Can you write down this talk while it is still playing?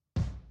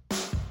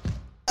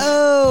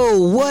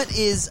Oh, what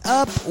is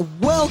up?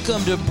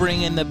 Welcome to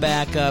Bring in the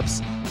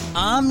Backups.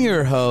 I'm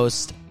your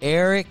host,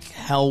 Eric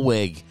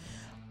Helwig.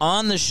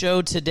 On the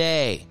show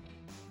today,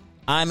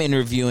 I'm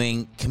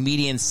interviewing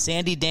comedian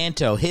Sandy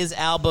Danto. His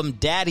album,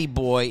 Daddy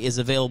Boy, is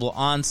available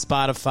on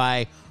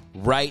Spotify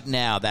right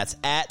now. That's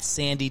at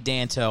Sandy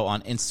Danto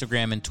on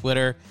Instagram and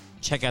Twitter.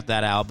 Check out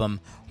that album.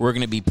 We're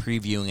going to be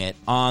previewing it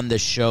on the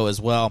show as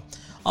well.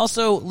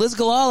 Also, Liz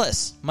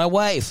Galalis, my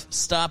wife,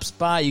 stops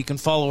by. You can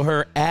follow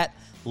her at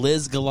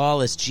Liz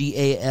Galalis,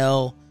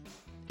 Galalis.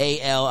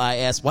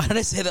 Why did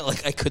I say that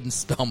like I couldn't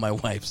spell my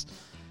wife's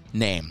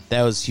name?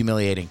 That was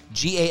humiliating.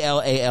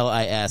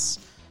 Galalis.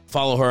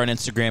 Follow her on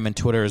Instagram and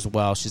Twitter as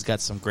well. She's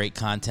got some great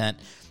content.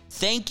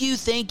 Thank you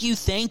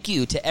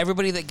to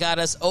everybody that got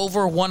us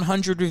over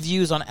 100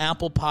 reviews on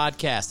Apple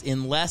Podcasts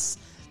in less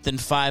than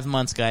 5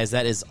 months, guys.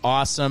 That is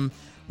awesome.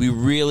 We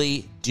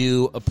really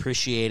do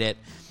appreciate it.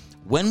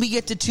 When we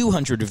get to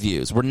 200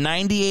 reviews, we're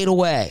 98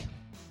 away.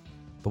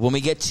 But when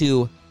we get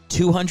to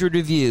 200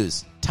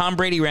 reviews, Tom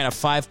Brady ran a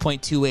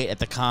 5.28 at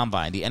the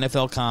Combine, the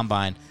NFL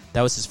Combine.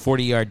 That was his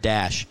 40-yard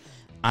dash.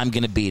 I'm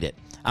going to beat it.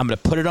 I'm going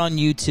to put it on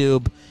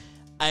YouTube.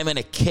 I'm going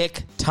to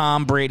kick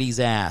Tom Brady's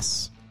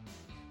ass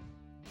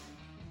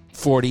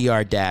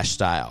 40-yard dash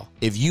style.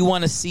 If you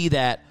want to see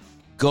that,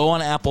 go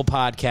on Apple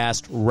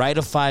Podcast, write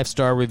a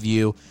 5-star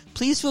review.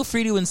 Please feel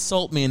free to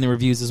insult me in the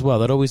reviews as well.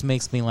 That always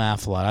makes me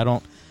laugh a lot. I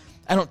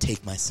don't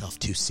take myself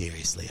too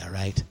seriously, all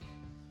right?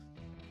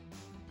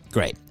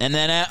 Great. And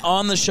then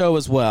on the show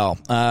as well,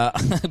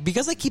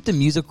 because I keep the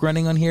music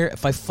running on here,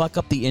 if I fuck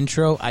up the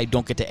intro, I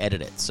don't get to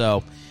edit it.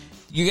 So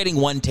you're getting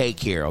one take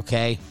here,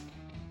 okay?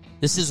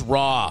 This is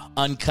raw,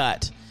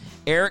 uncut.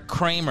 Eric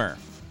Kramer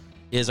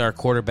is our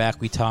quarterback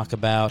we talk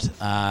about.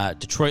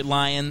 Detroit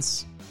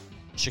Lions,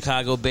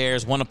 Chicago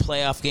Bears won a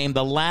playoff game,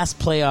 the last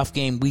playoff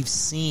game we've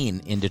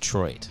seen in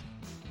Detroit.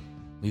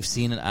 We've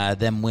seen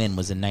them win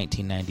was in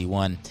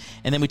 1991.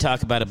 And then we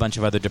talk about a bunch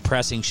of other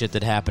depressing shit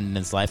that happened in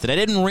his life that I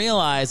didn't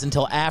realize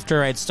until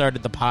after I'd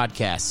started the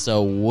podcast.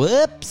 So,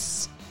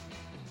 whoops.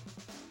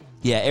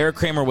 Yeah, Eric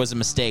Kramer was a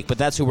mistake, but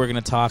that's who we're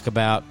going to talk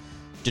about.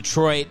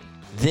 Detroit,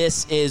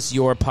 this is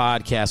your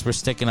podcast. We're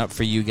sticking up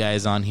for you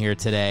guys on here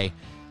today.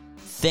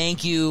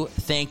 Thank you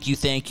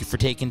for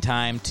taking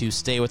time to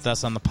stay with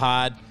us on the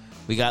pod.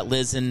 We got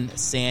Liz and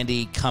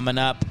Sandy coming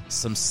up.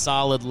 Some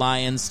solid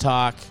Lions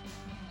talk.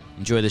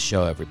 Enjoy the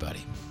show,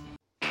 everybody.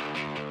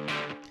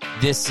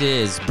 This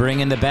is Bring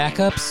in the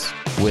Backups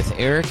with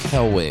Eric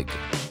Helwig.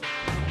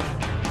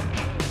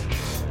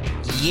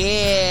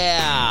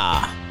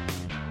 Yeah!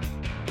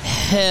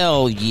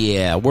 Hell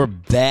yeah. We're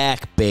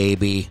back,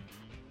 baby.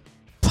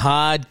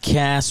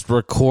 Podcast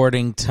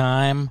recording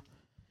time.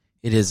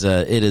 It is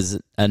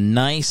a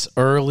nice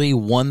early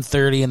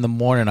 1:30 in the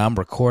morning. I'm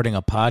recording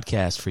a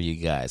podcast for you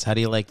guys. How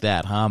do you like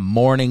that, huh?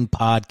 Morning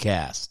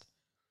podcast.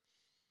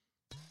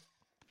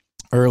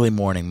 Early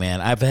morning, man.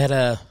 I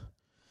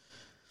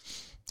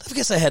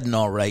guess I had an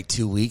all right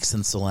 2 weeks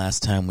since the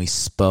last time we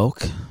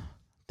spoke. I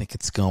think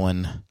it's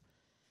going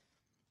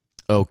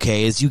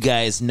okay. As you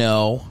guys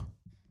know,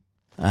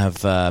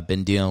 I've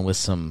been dealing with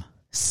some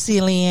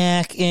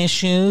celiac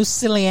issues.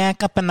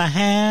 Celiac up in the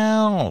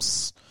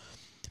house.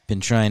 Been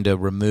trying to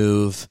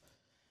remove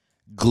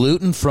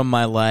gluten from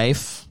my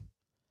life.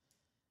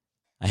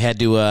 I had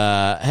to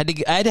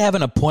have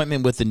an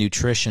appointment with a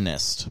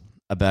nutritionist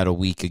about a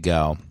week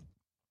ago.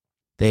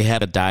 They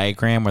had a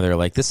diagram where they're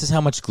like, this is how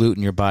much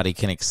gluten your body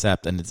can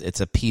accept, and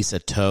it's a piece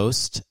of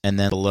toast, and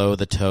then below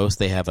the toast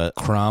they have a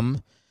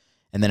crumb,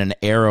 and then an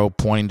arrow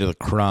pointing to the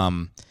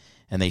crumb,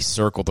 and they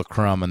circle the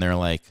crumb, and they're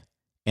like,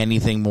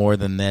 anything more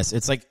than this.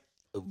 It's like,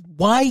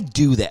 why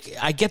do that?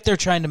 I get they're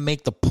trying to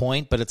make the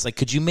point, but it's like,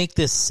 could you make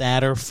this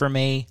sadder for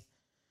me?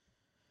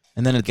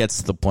 And then it gets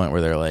to the point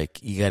where they're like,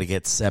 you got to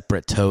get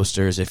separate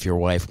toasters if your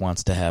wife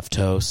wants to have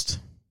toast.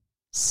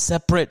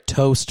 Separate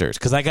toasters,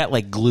 because I got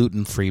like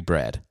gluten-free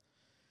bread.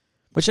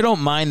 Which I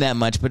don't mind that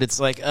much, but it's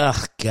like,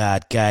 ugh,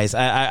 God, guys.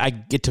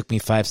 It took me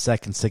 5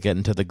 seconds to get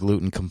into the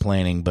gluten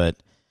complaining,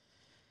 but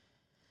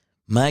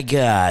my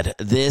God,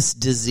 this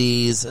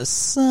disease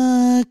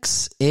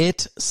sucks.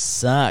 It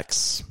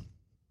sucks.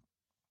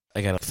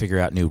 I got to figure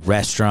out new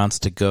restaurants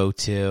to go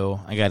to.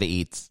 I got to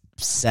eat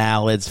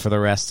salads for the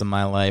rest of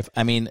my life.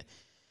 I mean,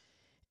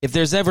 if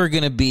there's ever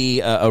going to be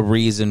a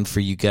reason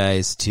for you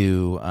guys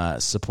to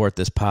support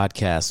this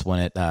podcast when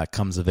it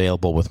comes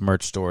available with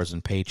merch stores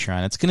and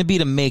Patreon, it's going to be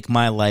to make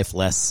my life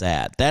less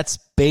sad. That's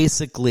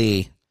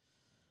basically,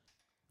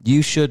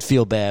 you should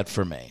feel bad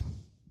for me.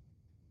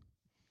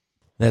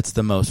 That's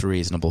the most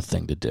reasonable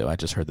thing to do. I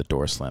just heard the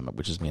door slam,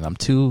 which is mean I'm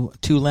too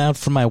loud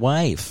for my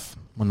wife.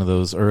 One of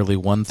those early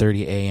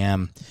 1:30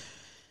 a.m.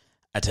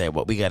 I tell you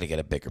what, we got to get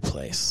a bigger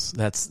place.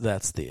 That's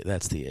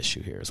the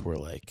issue here. Is we're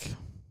like,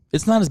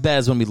 it's not as bad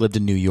as when we lived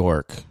in New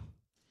York.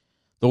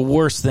 The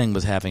worst thing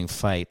was having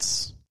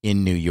fights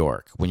in New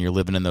York when you're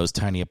living in those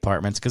tiny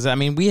apartments. Because I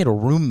mean, we had a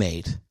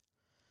roommate,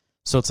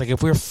 so it's like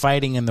if we're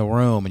fighting in the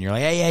room and you're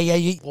like,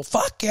 hey, well,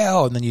 fuck you,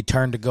 and then you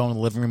turn to go in the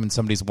living room and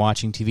somebody's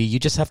watching TV, you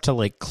just have to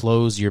like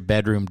close your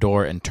bedroom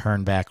door and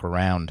turn back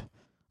around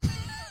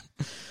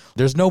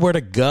There's nowhere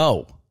to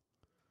go.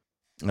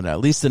 And at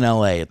least in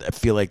LA, I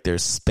feel like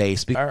there's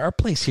space. Our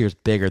place here is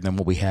bigger than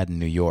what we had in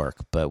New York,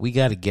 but we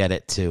got to get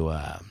it to,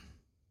 I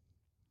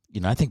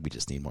think we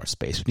just need more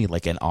space. We need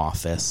like an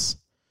office.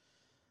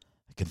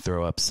 I can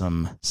throw up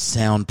some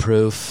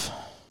soundproof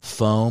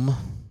foam,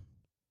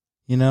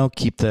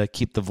 keep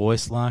the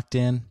voice locked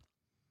in.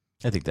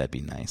 I think that'd be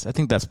nice. I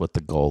think that's what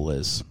the goal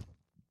is.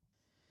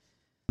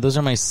 Those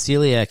are my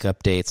celiac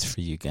updates for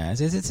you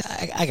guys.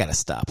 I got to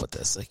stop with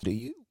this. Like,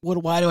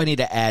 why do I need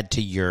to add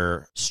to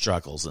your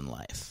struggles in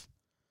life?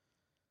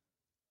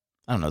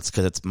 I don't know. It's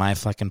because it's my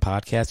fucking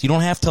podcast. You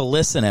don't have to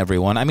listen,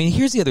 everyone. I mean,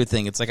 here's the other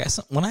thing. It's like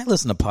when I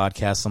listen to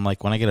podcasts, I'm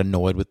like, when I get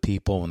annoyed with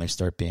people when they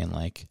start being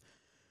like,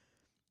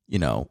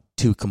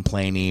 too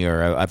complainy,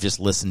 or I've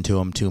just listened to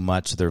them too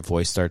much, their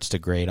voice starts to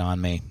grate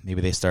on me. Maybe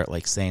they start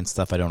like saying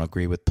stuff I don't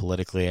agree with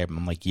politically.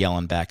 I'm like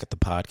yelling back at the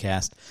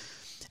podcast.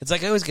 It's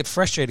like I always get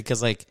frustrated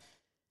because like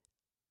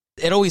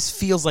it always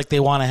feels like they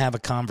want to have a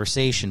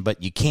conversation,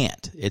 but you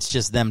can't. It's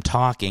just them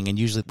talking, and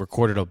usually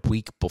recorded a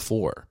week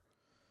before.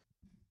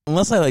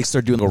 Unless I like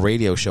start doing a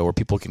radio show where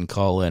people can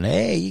call in,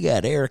 hey, you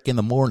got Eric in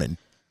the morning.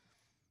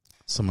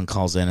 Someone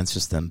calls in, it's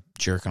just them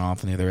jerking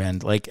off on the other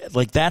end. Like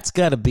that's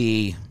got to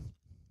be,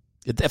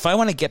 if I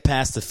want to get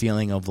past the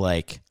feeling of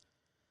like,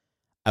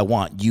 I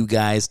want you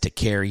guys to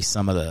carry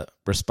some of the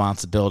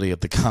responsibility of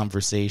the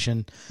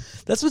conversation.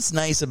 That's what's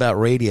nice about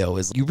radio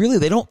is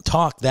they don't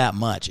talk that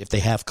much if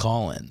they have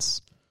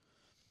call-ins.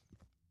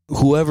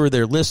 Whoever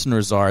their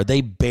listeners are,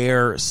 they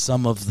bear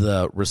some of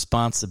the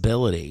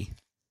responsibility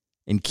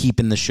in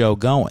keeping the show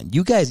going.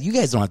 You guys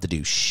don't have to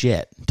do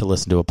shit to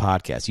listen to a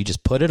podcast. You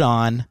just put it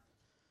on,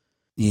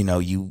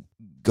 you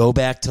go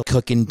back to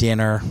cooking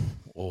dinner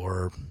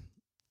or,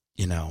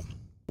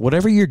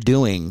 whatever you're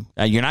doing.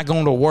 You're not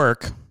going to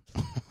work.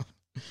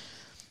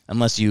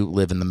 Unless you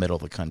live in the middle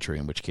of the country,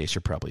 in which case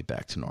you're probably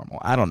back to normal.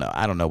 I don't know.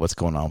 I don't know what's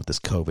going on with this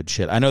COVID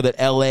shit. I know that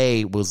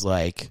LA was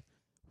like,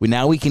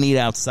 now we can eat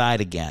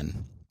outside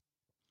again,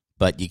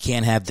 but you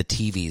can't have the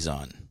TVs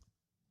on.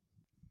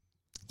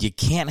 You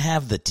can't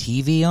have the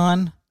TV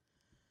on?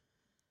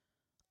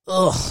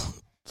 Ugh,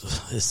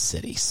 this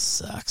city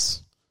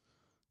sucks.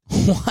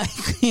 Why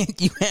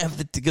can't you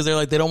have because they're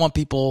like, they don't want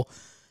people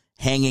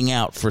hanging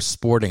out for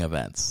sporting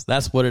events.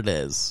 That's what it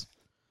is.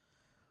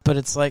 But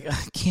it's like,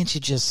 can't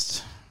you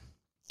just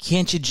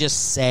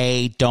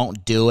say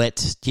don't do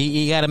it?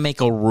 You got to make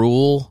a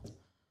rule.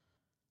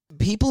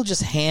 People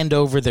just hand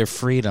over their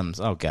freedoms.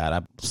 Oh, God,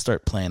 I'll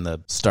start playing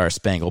the Star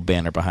Spangled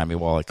Banner behind me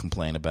while I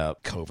complain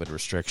about COVID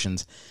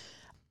restrictions.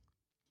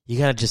 You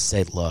got to just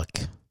say, look,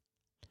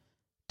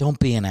 don't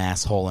be an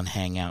asshole and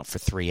hang out for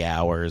 3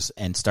 hours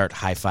and start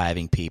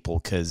high-fiving people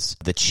because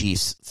the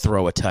Chiefs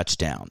throw a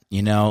touchdown.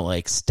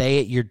 Like, stay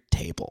at your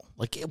table.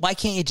 Like, why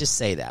can't you just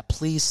say that?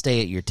 Please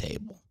stay at your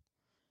table.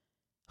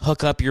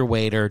 Hook up your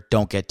waiter.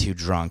 Don't get too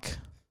drunk.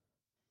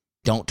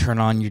 Don't turn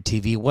on your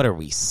TV. What are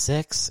we,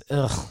 6?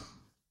 Ugh.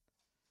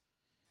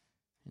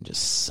 It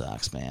just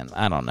sucks, man.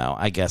 I don't know.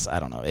 I guess, I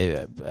don't know.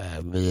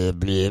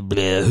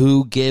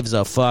 Who gives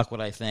a fuck what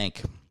I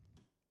think?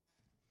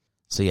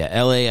 So,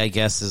 yeah, LA, I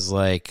guess, is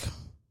like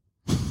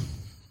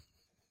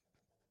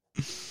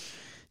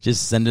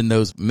just sending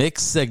those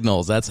mixed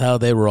signals. That's how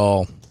they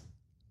roll.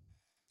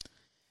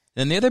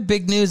 And the other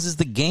big news is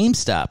the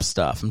GameStop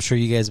stuff. I'm sure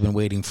you guys have been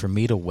waiting for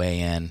me to weigh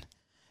in.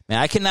 Man,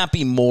 I cannot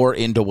be more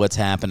into what's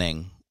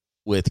happening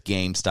with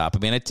GameStop. I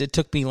mean, it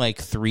took me like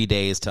 3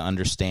 days to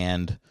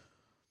understand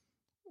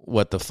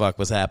what the fuck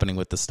was happening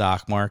with the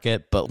stock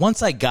market. But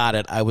once I got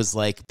it, I was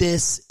like,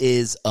 this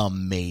is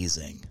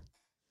amazing.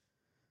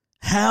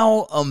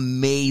 How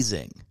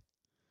amazing.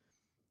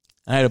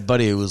 I had a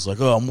buddy who was like,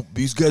 oh,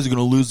 these guys are going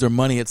to lose their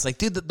money. It's like,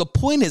 dude, the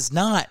point is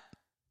not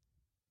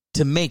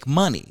to make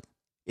money.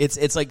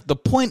 It's like the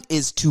point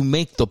is to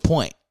make the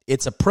point.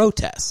 It's a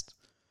protest.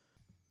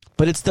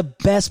 But it's the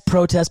best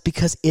protest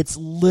because it's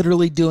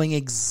literally doing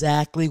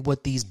exactly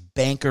what these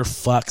banker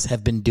fucks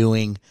have been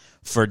doing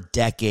for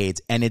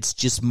decades. And it's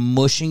just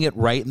mushing it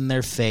right in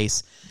their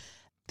face.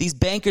 These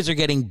bankers are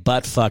getting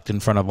butt fucked in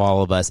front of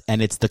all of us.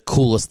 And it's the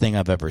coolest thing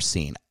I've ever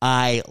seen.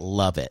 I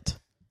love it.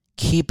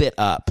 Keep it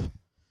up. You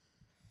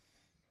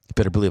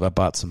better believe I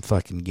bought some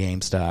fucking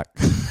GameStop.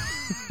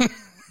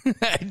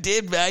 I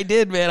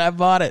did, man. I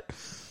bought it.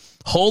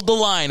 Hold the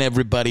line,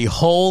 everybody.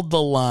 Hold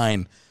the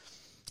line.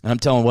 And I'm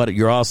telling what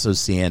you're also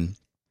seeing.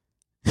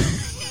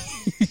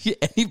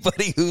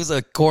 Anybody who's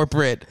a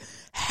corporate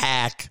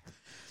hack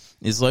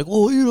is like,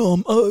 well,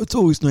 it's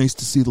always nice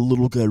to see the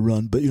little guy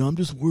run, but, I'm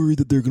just worried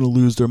that they're going to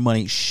lose their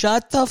money.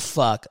 Shut the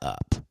fuck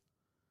up.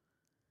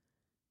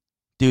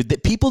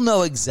 Dude, people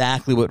know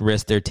exactly what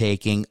risk they're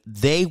taking.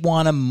 They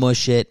want to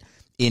mush it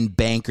in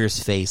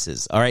bankers'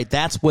 faces. All right,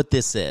 that's what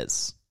this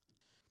is.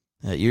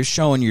 You're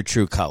showing your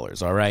true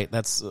colors, all right?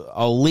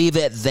 I'll leave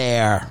it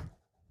there.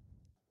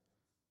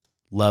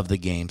 Love the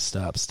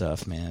GameStop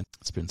stuff, man.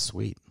 It's been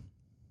sweet.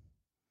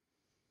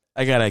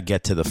 I got to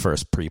get to the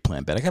first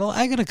pre-planned bit.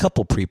 I got a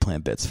couple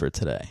pre-planned bits for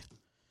today.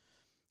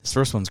 This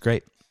first one's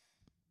great.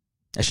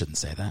 I shouldn't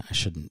say that. I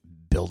shouldn't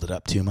build it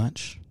up too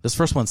much. This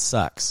first one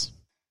sucks.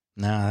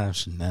 Nah,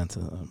 that's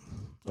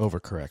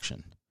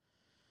overcorrection.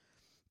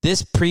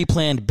 This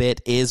pre-planned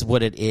bit is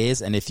what it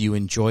is, and if you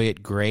enjoy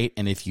it, great.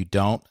 And if you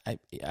don't,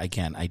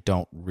 I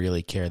don't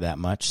really care that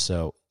much,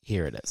 so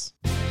here it is.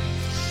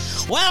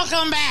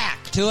 Welcome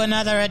back to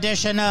another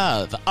edition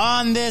of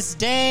On This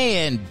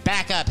Day in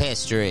Backup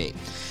History.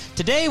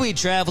 Today we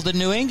travel to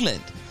New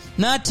England,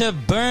 not to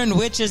burn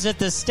witches at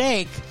the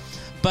stake,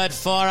 but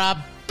for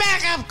a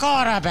backup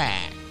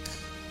quarterback.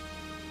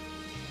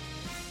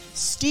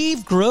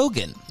 Steve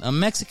Grogan, a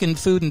Mexican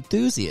food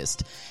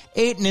enthusiast,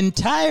 ate an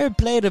entire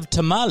plate of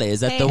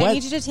tamales at the I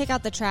need you to take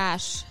out the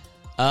trash.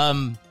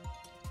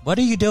 What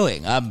are you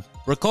doing? I'm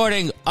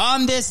recording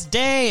On This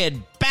Day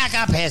in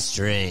Backup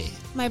History.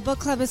 My book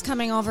club is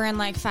coming over in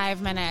like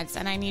 5 minutes,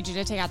 and I need you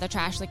to take out the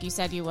trash like you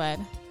said you would.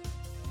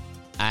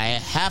 I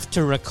have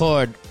to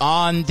record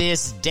On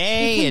This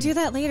Day. You can do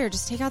that later.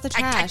 Just take out the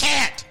trash. I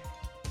can't.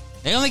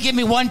 They only give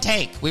me one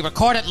take. We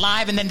record it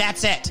live, and then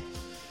that's it.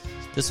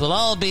 This will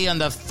all be on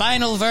the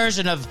final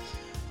version of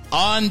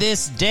On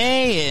This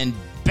Day in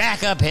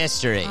Backup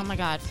History. Oh my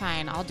God,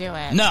 fine, I'll do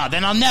it. No,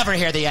 then I'll never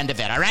hear the end of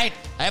it, all right?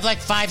 I have like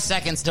 5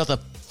 seconds till the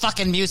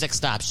fucking music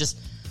stops. Just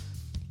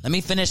let me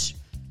finish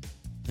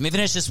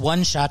this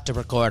one shot to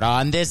record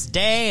On This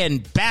Day in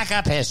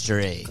Backup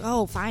History.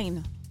 Oh,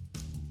 fine.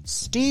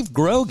 Steve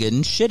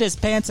Grogan shit his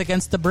pants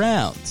against the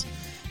Browns,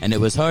 and it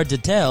was hard to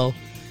tell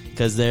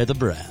because they're the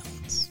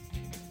Browns.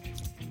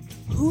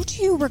 Who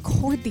do you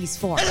record these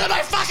for? This is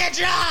my fucking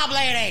job,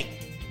 lady!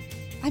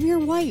 I'm your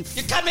wife.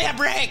 You cut me a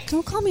break!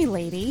 Don't call me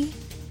lady.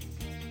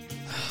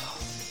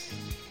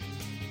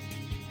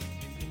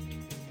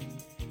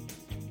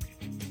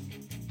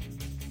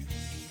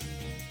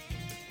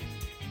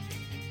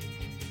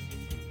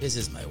 This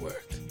is my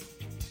work.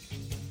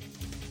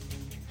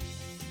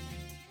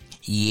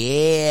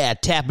 Yeah,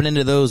 tapping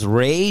into those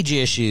rage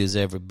issues,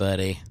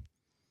 everybody.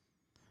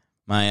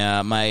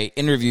 My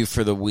interview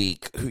for the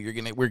week, who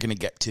we're gonna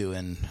get to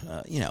in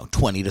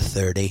 20 to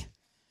 30,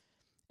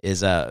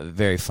 is a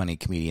very funny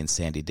comedian,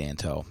 Sandy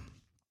Danto.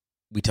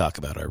 We talk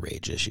about our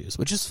rage issues,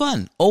 which is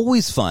fun,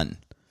 always fun.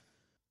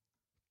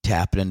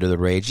 Tapping into the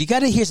rage.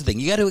 Here's the thing,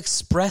 you got to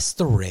express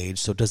the rage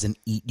so it doesn't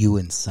eat you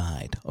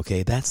inside.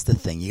 Okay, that's the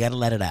thing. You got to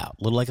let it out,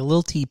 like a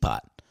little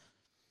teapot.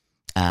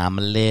 I'm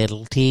a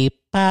little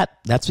teapot.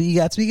 That's what you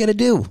got to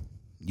do.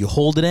 You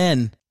hold it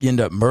in, you end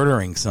up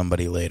murdering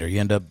somebody later. You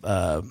end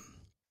up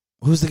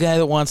who's the guy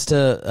that wants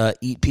to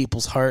eat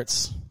people's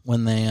hearts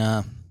when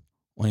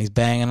he's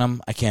banging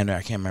them? I can't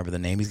remember the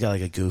name. He's got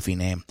like a goofy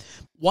name.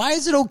 Why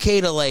is it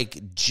okay to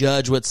like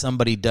judge what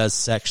somebody does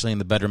sexually in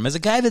the bedroom? As a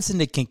guy that's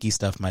into kinky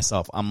stuff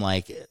myself, I'm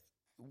like,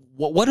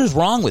 what is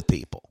wrong with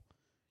people?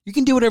 You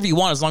can do whatever you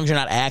want as long as you're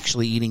not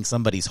actually eating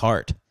somebody's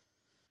heart.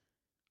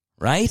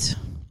 Right?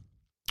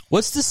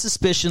 What's the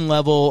suspicion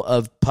level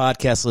of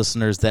podcast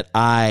listeners that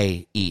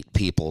I eat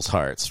people's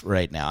hearts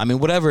right now? I mean,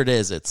 whatever it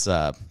is, it's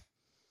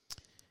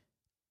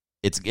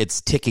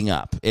ticking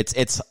up.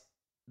 It's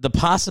the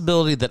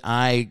possibility that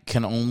I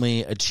can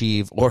only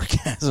achieve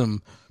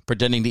orgasm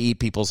pretending to eat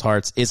people's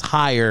hearts is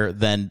higher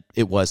than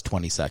it was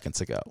 20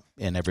 seconds ago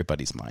in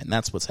everybody's mind.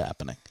 That's what's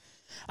happening.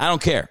 I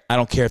don't care. I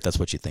don't care if that's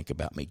what you think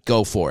about me.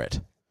 Go for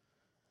it.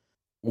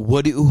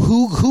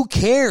 Who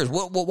cares?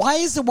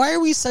 Why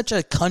are we such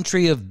a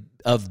country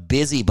of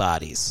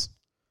busybodies?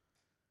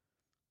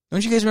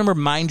 Don't you guys remember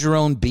Mind Your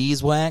Own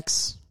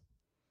Beeswax?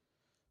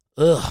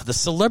 Ugh, the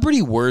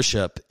celebrity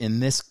worship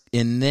in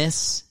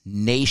this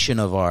nation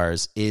of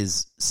ours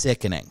is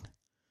sickening.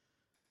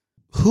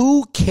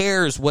 Who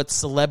cares what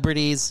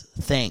celebrities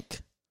think?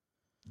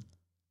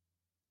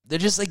 They're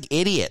just like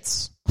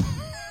idiots.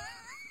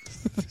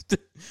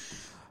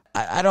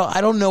 I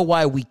don't know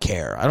why we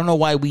care. I don't know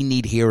why we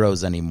need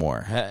heroes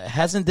anymore.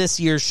 Hasn't this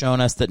year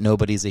shown us that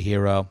nobody's a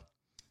hero,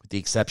 with the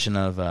exception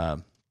of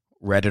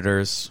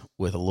Redditors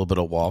with a little bit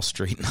of Wall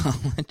Street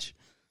knowledge?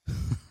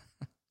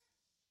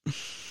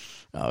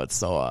 Oh, it's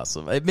so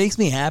awesome. It makes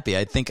me happy.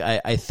 I think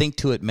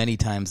to it many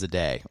times a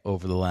day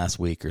over the last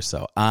week or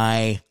so.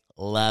 I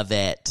love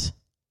it.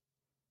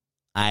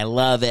 I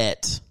love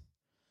it.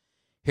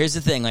 Here's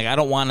the thing, like I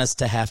don't want us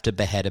to have to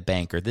behead a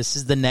banker. This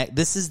is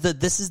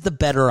the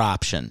better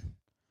option.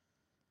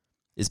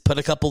 Is put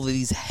a couple of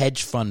these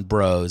hedge fund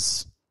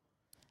bros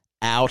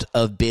out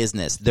of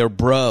business. They're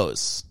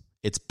bros.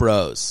 It's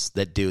bros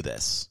that do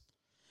this.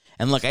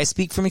 And look, I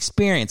speak from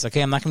experience.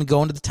 Okay, I'm not going to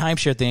go into the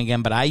timeshare thing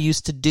again, but I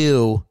used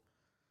to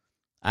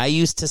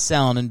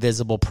sell an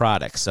invisible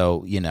product.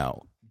 So,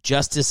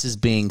 justice is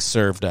being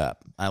served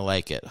up. I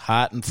like it.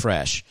 Hot and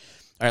fresh.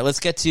 All right, let's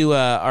get to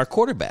our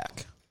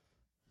quarterback.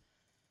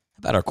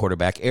 How about our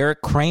quarterback,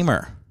 Eric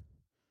Kramer?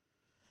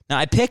 Now,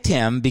 I picked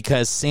him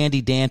because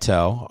Sandy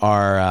Danto,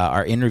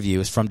 our interview,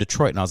 is from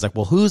Detroit. And I was like,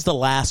 well, who's the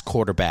last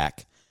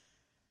quarterback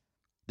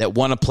that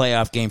won a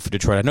playoff game for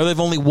Detroit? I know they've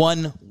only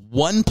won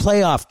one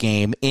playoff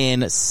game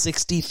in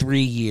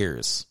 63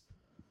 years.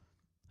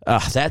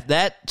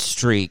 That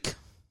streak,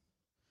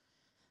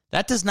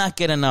 that does not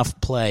get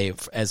enough play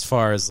as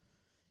far as,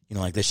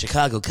 like the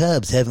Chicago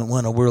Cubs haven't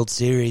won a World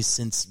Series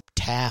since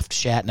Taft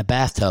shat in a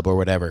bathtub or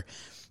whatever.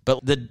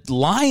 But the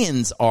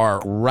Lions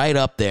are right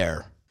up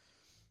there.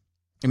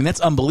 I mean, that's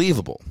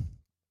unbelievable.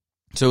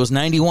 So it was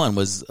 91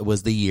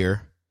 was the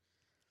year.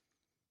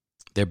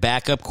 Their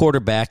backup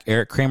quarterback,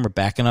 Eric Kramer,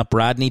 backing up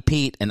Rodney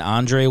Peete, and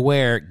Andre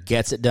Ware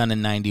gets it done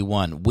in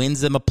 91.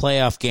 Wins them a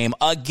playoff game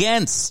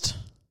against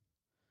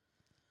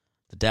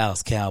the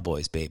Dallas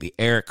Cowboys, baby.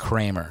 Eric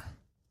Kramer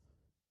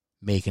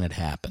making it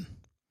happen.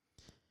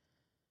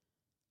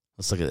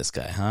 Let's look at this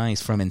guy, huh?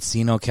 He's from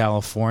Encino,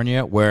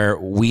 California, where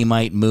we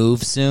might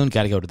move soon.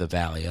 Got to go to the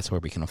Valley. That's where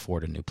we can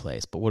afford a new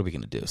place. But what are we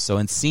going to do? So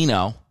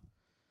Encino,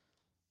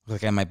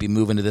 looks like I might be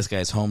moving to this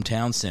guy's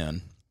hometown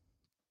soon.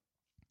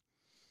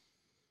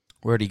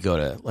 Where'd he go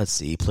to? Let's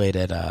see. He played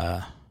at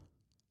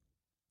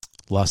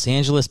Los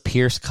Angeles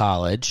Pierce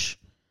College.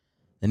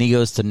 Then he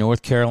goes to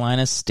North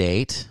Carolina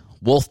State.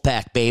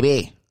 Wolfpack,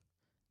 baby.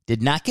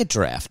 Did not get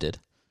drafted.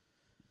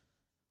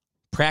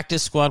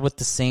 Practice squad with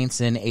the Saints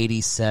in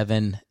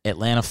 87.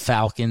 Atlanta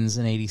Falcons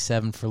in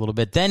 87 for a little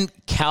bit. Then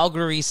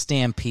Calgary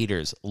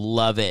Stampeders.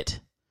 Love it.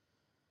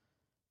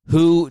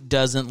 Who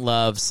doesn't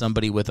love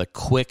somebody with a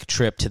quick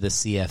trip to the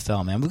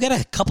CFL, man? We've got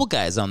a couple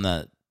guys on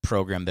the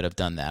program that have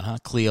done that, huh?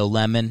 Cleo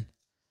Lemon.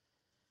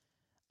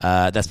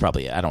 That's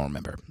probably it. I don't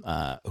remember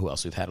who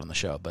else we've had on the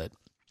show. But,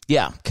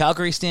 yeah,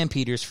 Calgary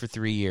Stampeders for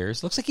 3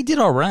 years. Looks like he did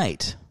all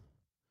right.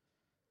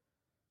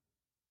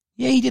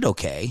 Yeah, he did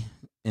okay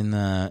in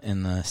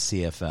the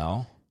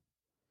CFL.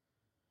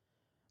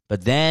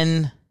 But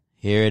then,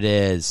 here it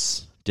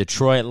is.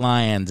 Detroit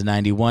Lions,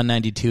 91,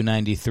 92,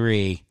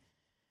 93.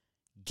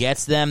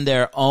 Gets them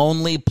their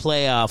only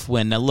playoff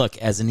win. Now, look,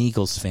 as an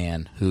Eagles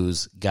fan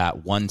who's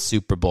got one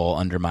Super Bowl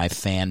under my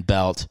fan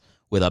belt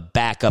with a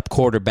backup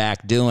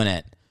quarterback doing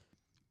it,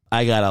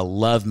 I got to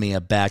love me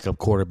a backup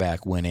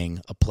quarterback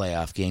winning a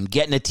playoff game,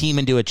 getting a team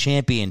into a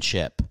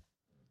championship.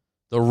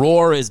 The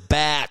roar is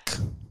back.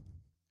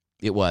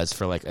 It was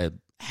for like a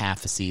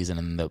half a season,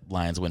 and the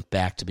Lions went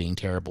back to being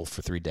terrible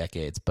for 3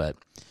 decades. But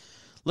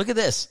look at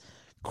this.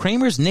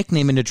 Kramer's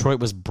nickname in Detroit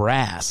was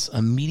Brass,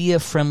 a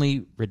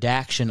media-friendly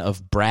redaction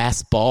of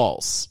brass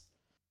balls.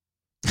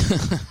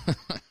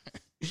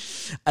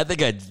 I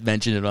think I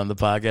mentioned it on the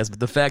podcast,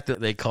 but the fact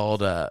that they called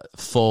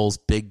Foles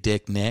Big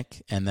Dick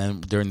Nick, and then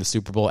during the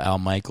Super Bowl, Al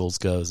Michaels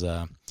goes,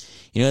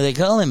 they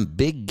call him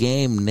Big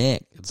Game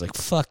Nick. It's like,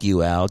 fuck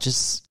you, Al.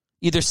 Just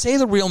either say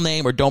the real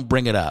name or don't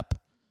bring it up.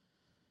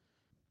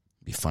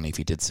 It'd be funny if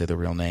he did say the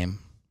real name.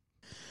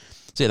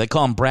 So yeah, they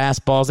call him Brass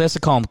Balls. They also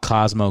call him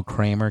Cosmo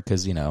Kramer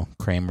because,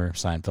 Kramer,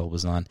 Seinfeld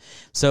was on.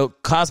 So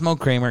Cosmo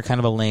Kramer, kind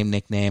of a lame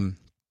nickname.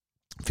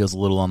 Feels a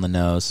little on the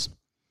nose.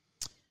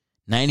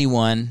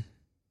 91.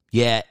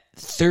 Yeah,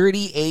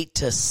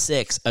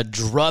 38-6, a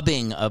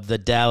drubbing of the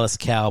Dallas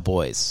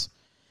Cowboys.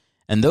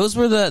 And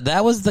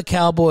that was the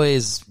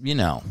Cowboys,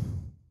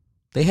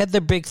 they had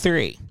their big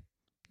 3.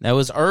 That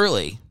was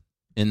early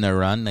in their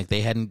run. Like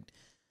they hadn't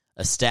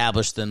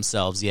established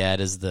themselves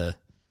yet as the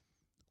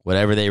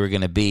whatever they were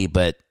going to be.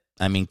 But,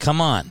 I mean,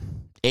 come on.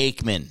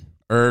 Aikman,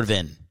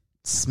 Irvin,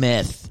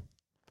 Smith,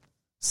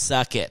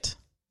 suck it.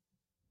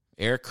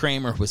 Eric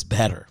Kramer was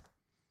better.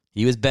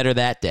 He was better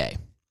that day.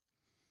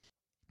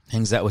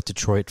 Hangs out with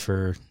Detroit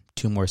for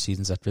 2 more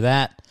seasons after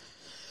that.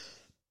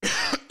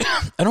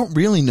 I don't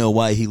really know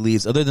why he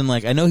leaves, other than,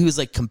 I know he was,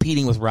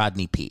 competing with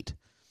Rodney Peete.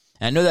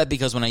 And I know that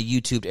because when I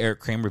YouTubed Eric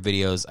Kramer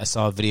videos, I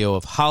saw a video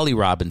of Holly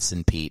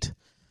Robinson Peete,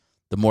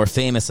 the more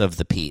famous of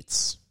the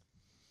Peets,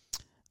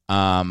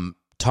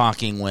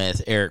 talking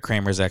with Eric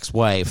Kramer's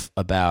ex-wife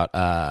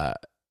about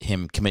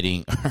him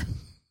committing,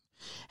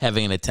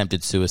 having an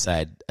attempted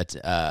suicide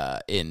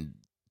in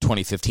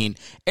 2015.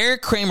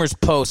 Eric Kramer's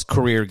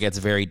post-career gets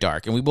very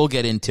dark, and we will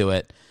get into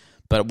it,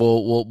 but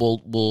we'll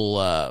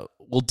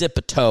dip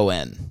a toe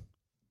in.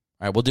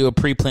 All right, we'll do a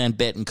pre-planned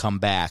bit and come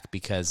back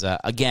because,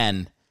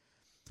 again,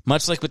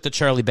 much like with the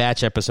Charlie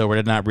Batch episode where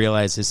I did not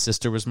realize his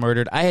sister was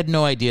murdered, I had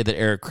no idea that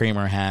Eric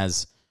Kramer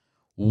has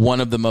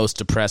one of the most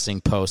depressing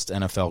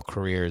post-NFL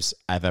careers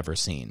I've ever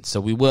seen. So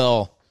we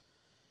will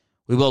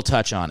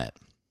touch on it.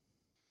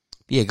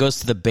 Yeah, it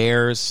goes to the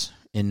Bears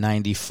in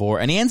 94,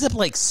 and he ends up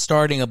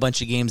starting a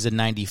bunch of games in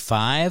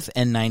 95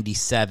 and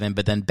 97,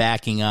 but then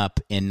backing up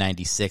in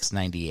 96,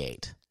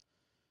 98.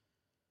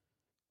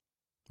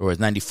 Or it was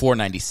 94,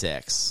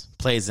 96.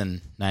 Plays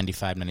in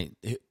 95,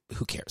 90.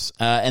 Who cares?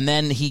 And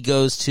then he's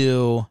with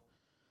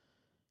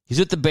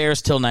the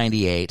Bears till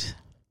 98.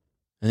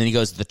 And then he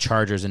goes to the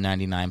Chargers in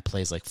 99,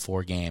 plays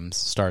 4 games,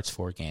 starts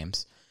 4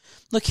 games.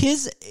 Look,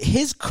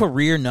 his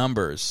career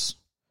numbers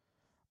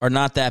are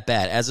not that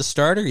bad. As a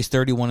starter, he's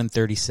 31 and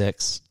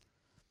 36.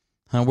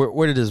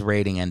 Where did his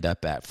rating end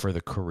up at for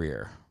the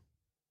career?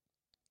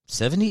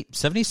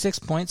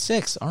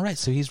 76.6. All right,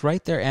 so he's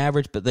right there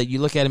average, but you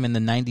look at him in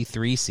the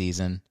 93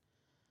 season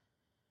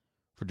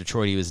for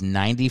Detroit, he was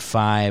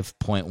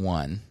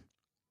 95.1.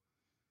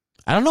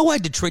 I don't know why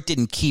Detroit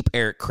didn't keep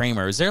Eric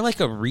Kramer. Is there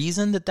a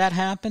reason that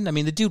happened? I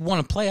mean, the dude won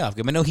a playoff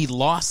game. I know he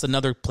lost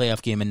another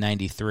playoff game in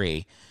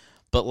 93,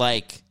 but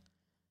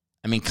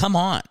come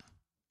on.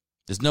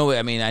 There's no way.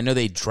 I mean, I know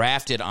they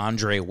drafted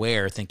Andre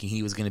Ware thinking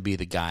he was going to be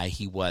the guy.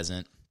 He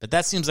wasn't. But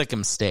that seems like a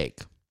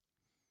mistake.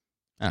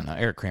 I don't know.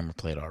 Eric Kramer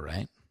played all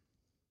right.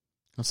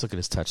 Let's look at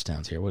his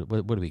touchdowns here.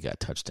 What do we got?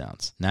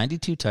 Touchdowns.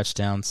 92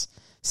 touchdowns,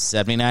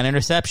 79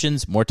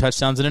 interceptions. More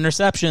touchdowns than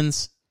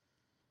interceptions.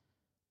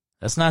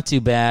 That's not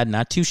too bad.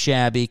 Not too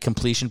shabby.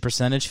 Completion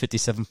percentage,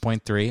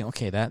 57.3.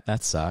 Okay,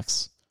 that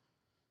sucks.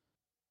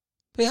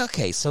 But yeah,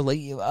 okay, so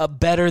like a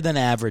better than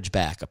average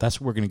backup. That's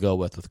what we're going to go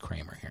with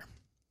Kramer here.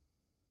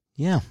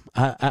 Yeah,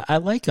 I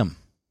like him.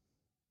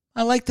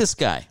 I like this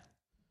guy.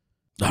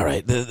 All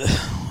right,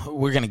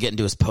 we're going to get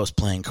into his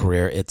post-playing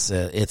career. It's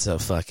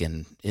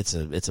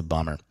a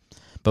bummer.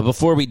 But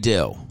before we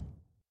do,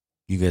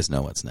 you guys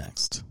know what's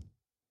next.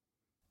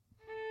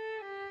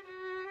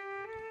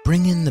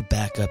 Bring in the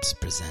Backups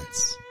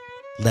presents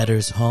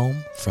Letters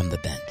Home from the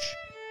Bench.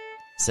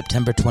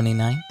 September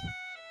 29th,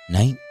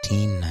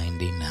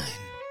 1999.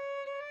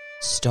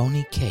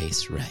 Stony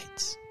Case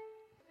writes,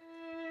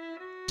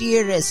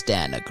 Dearest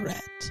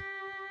Annegret,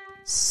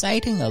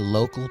 citing a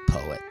local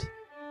poet,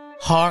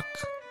 hark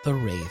the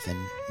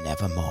raven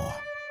nevermore.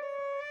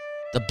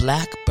 The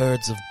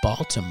blackbirds of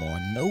Baltimore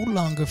no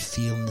longer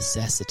feel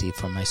necessity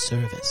for my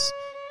service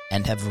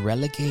and have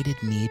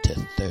relegated me to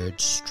third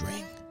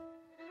string.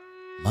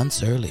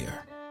 Months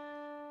earlier,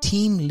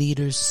 team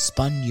leaders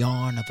spun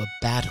yarn of a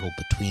battle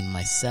between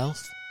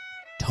myself,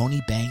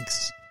 Tony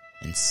Banks,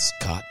 and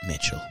Scott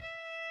Mitchell.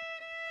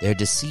 Their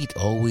deceit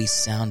always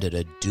sounded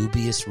a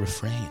dubious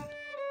refrain.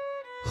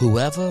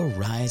 Whoever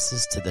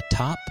rises to the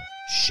top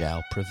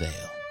shall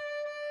prevail.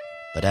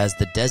 But as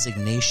the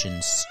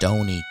designation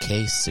Stony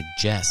Case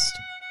suggests,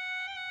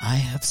 I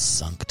have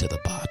sunk to the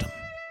bottom.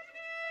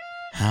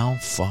 How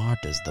far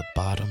does the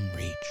bottom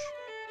reach?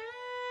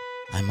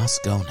 I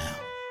must go now.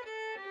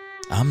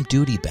 I'm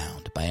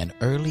duty-bound by an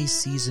early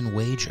season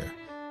wager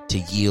to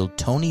yield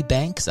Tony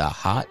Banks a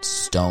hot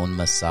stone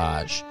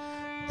massage.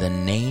 The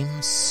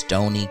name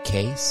Stony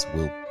Case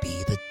will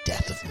be the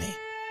death of me.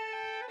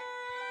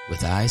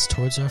 With eyes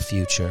towards our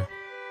future,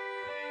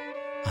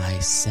 I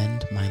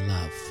send my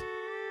love.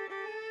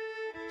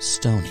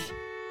 Stony.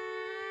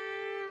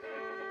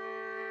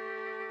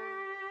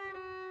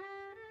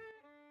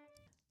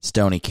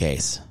 Stony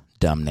Case.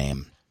 Dumb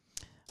name.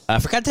 I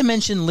forgot to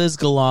mention Liz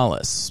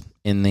Galalis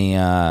in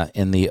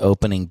the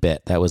opening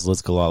bit. That was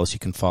Liz Galalis. You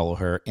can follow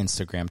her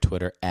Instagram,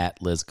 Twitter,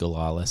 at Liz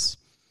Galalis.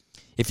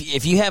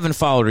 If you haven't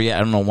followed her yet, I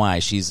don't know why.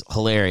 She's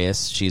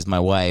hilarious. She's my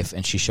wife,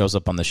 and she shows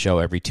up on the show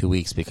every 2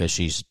 weeks because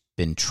she's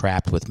been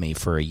trapped with me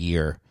for a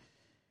year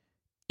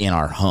in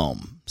our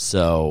home.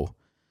 So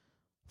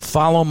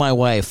follow my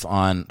wife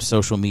on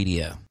social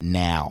media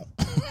now.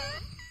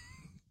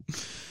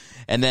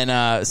 And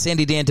then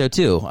Sandy Danto,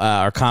 too,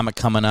 our comic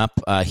coming up.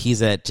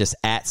 He's at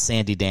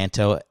Sandy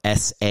Danto,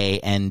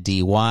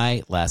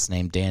 Sandy, last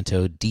name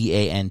Danto,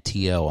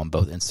 Danto on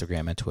both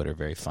Instagram and Twitter.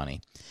 Very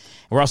funny.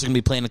 We're also going to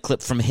be playing a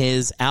clip from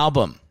his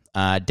album,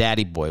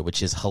 Daddy Boy,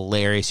 which is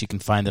hilarious. You can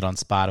find it on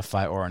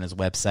Spotify or on his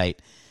website,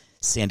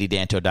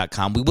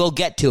 sandydanto.com. We will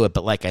get to it,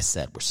 but like I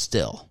said, we're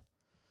still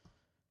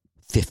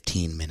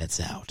 15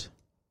 minutes out.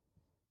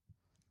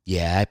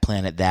 Yeah, I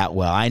plan it that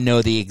well. I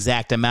know the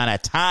exact amount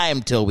of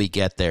time till we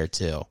get there,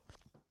 too.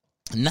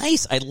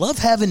 Nice. I love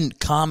having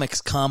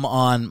comics come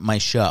on my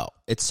show.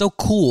 It's so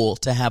cool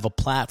to have a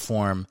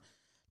platform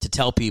to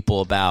tell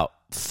people about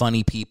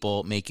funny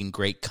people making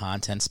great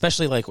content,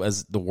 especially like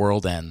as the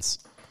world ends.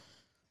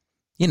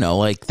 You know,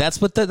 like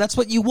that's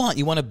what you want.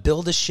 You want to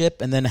build a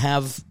ship and then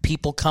have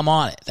people come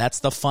on it.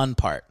 That's the fun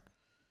part.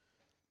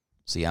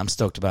 So yeah, I'm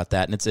stoked about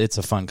that, and it's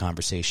a fun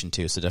conversation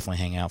too. So definitely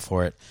hang out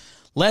for it.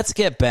 Let's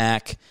get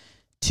back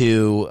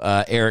to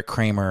Eric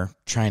Kramer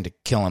trying to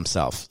kill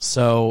himself.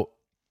 So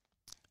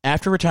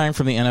after retiring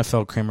from the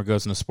NFL, Kramer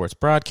goes into sports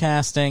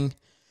broadcasting.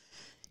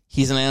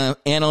 He's an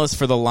analyst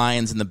for the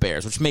Lions and the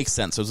Bears, which makes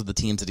sense. Those are the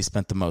teams that he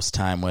spent the most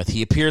time with.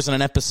 He appears on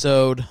an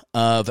episode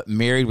of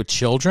Married with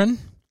Children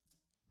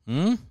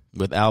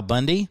with Al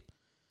Bundy.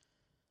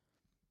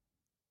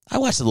 I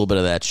watched a little bit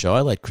of that show.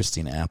 I liked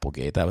Christina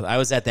Applegate. I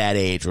was at that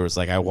age where it was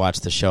like I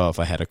watched the show if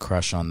I had a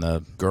crush on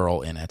the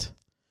girl in it.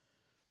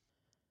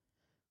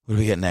 What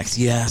do we get next?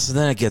 Yeah, so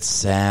then it gets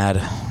sad.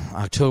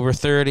 October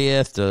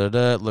 30th,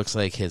 it looks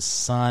like his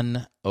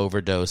son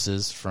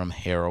overdoses from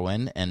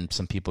heroin, and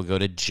some people go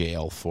to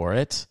jail for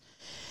it.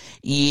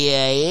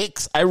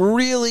 Yikes. I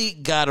really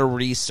got to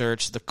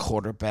research the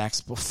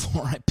quarterbacks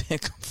before I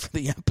pick them for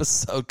the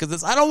episode,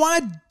 because I don't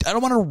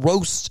want to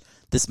roast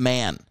this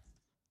man.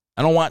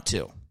 I don't want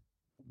to.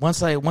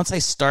 Once I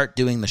start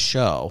doing the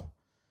show,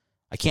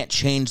 I can't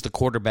change the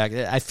quarterback.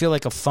 I feel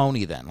like a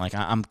phony then. Like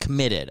I'm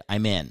committed.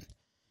 I'm in.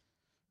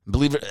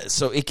 Believe it.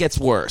 So it gets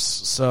worse.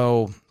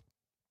 So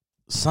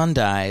son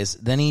dies.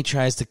 Then he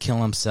tries to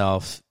kill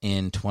himself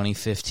in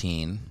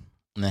 2015.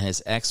 And then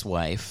his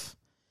ex-wife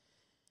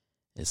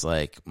is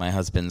like, my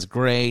husband's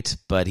great,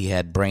 but he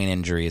had brain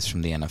injuries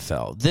from the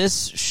NFL.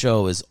 This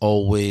show is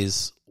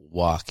always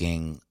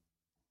walking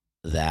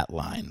that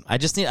line. I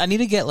need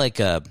to get like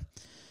a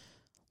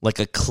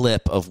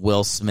clip of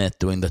Will Smith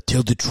doing the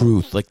tell the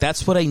truth. Like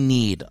that's what I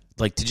need.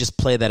 Like, to just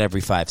play that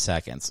every 5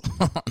 seconds.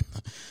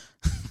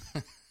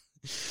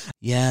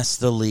 Yes,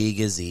 the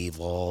league is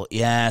evil.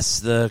 Yes,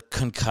 the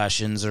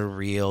concussions are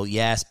real.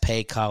 Yes,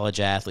 pay college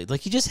athletes.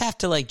 Like, you just have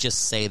to, like,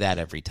 just say that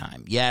every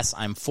time. Yes,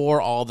 I'm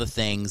for all the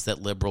things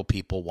that liberal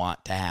people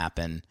want to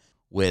happen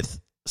with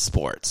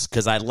sports,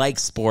 because I like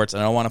sports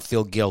and I don't want to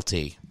feel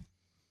guilty.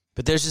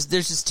 But there's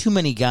just too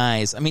many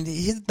guys. I mean,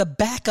 the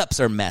backups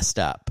are messed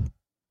up.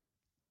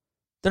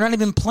 They're not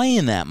even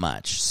playing that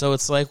much. So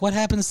it's like, what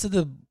happens to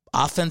the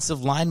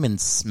offensive linemen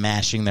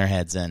smashing their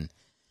heads in?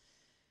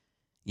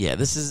 Yeah,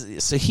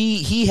 so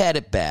he had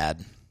it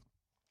bad.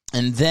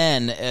 And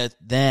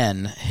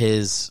then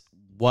his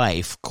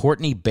wife,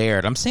 Courtney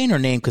Baird, I'm saying her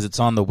name because it's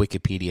on the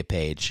Wikipedia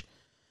page,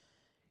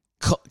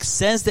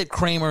 says that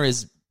Kramer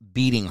is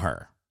beating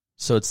her.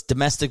 So it's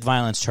domestic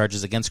violence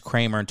charges against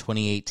Kramer in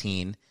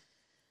 2018.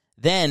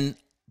 Then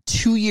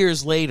 2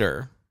 years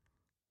later,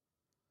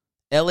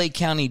 LA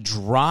County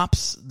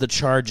drops the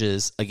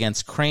charges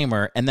against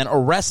Kramer and then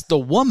arrests the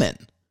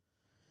woman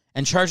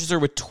and charges her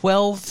with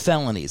 12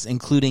 felonies,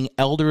 including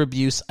elder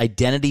abuse,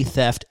 identity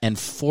theft, and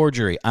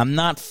forgery. I'm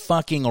not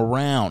fucking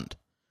around.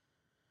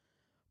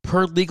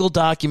 Per legal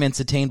documents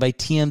obtained by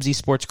TMZ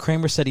Sports,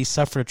 Kramer said he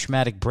suffered a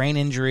traumatic brain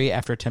injury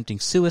after attempting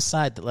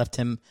suicide that left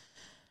him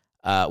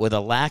with a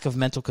lack of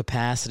mental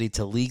capacity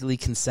to legally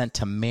consent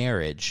to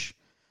marriage.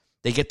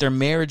 They get their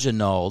marriage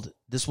annulled.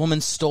 This woman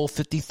stole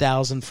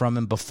 $50,000 from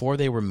him before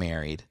they were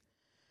married.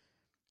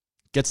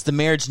 Gets the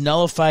marriage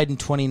nullified in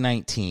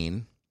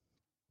 2019.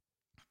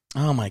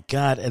 Oh my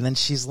God. And then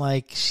she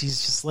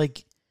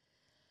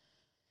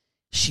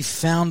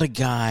found a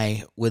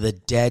guy with a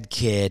dead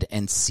kid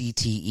and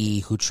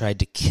CTE who tried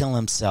to kill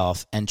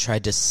himself and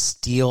tried to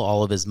steal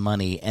all of his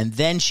money. And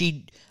then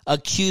she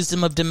accused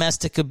him of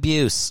domestic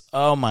abuse.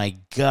 Oh my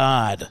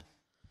God.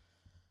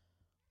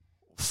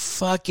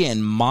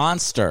 Fucking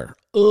monster.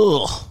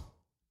 Ugh.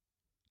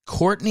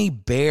 Courtney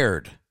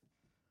Baird.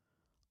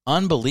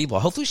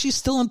 Unbelievable. Hopefully she's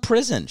still in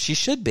prison. She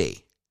should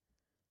be.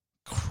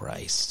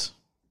 Christ.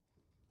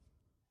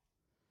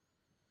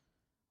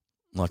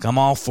 Look, I'm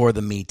all for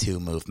the Me Too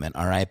movement,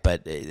 all right?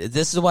 But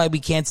this is why we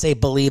can't say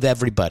believe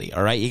everybody,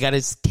 all right? You got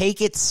to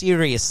take it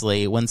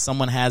seriously when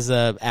someone has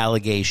a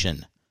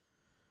allegation.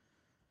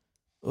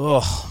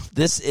 Oh,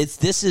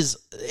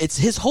 it's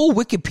his whole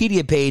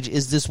Wikipedia page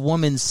is this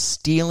woman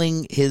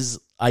stealing his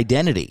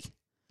identity.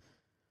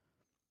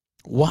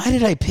 Why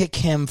did I pick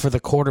him for the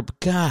quarter?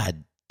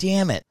 God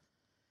damn it.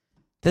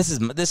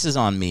 This is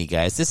on me,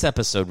 guys. This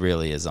episode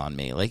really is on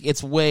me. Like,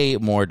 it's way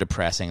more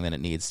depressing than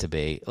it needs to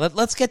be.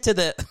 Let's get to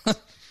the...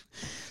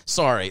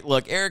 Sorry.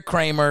 Look, Eric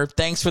Kramer,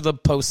 thanks for the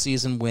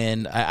postseason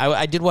win.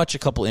 I did watch a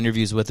couple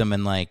interviews with him,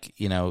 and, like,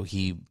 you know,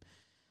 he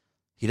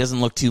doesn't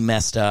look too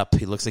messed up.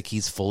 He looks like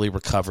he's fully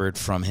recovered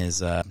from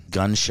his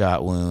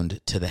gunshot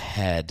wound to the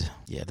head.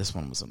 Yeah, this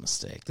one was a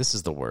mistake. This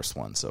is the worst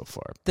one so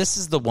far. This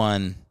is the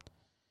one...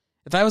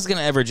 If I was going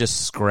to ever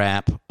just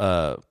scrap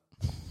one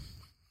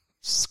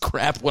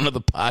of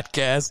the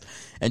podcasts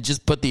and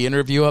just put the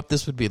interview up,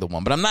 this would be the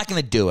one. But I'm not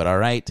going to do it, all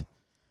right?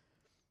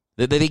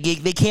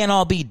 They can't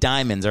all be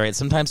diamonds, all right?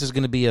 Sometimes there's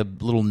going to be a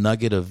little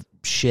nugget of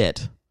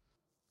shit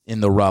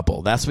in the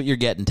rubble. That's what you're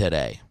getting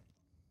today.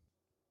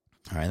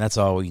 All right, that's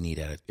all we need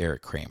out of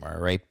Eric Kramer,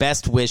 all right?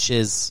 Best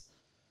wishes.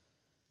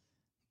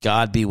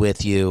 God be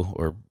with you,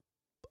 or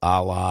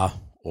Allah,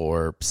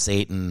 or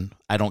Satan.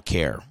 I don't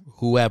care.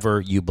 Whoever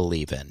you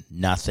believe in.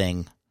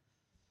 Nothing.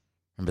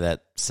 Remember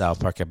that South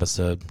Park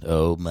episode?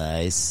 Oh,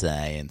 my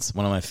science.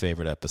 One of my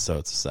favorite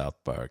episodes of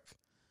South Park.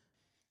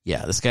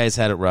 Yeah, this guy's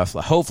had it rough.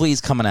 Hopefully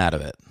he's coming out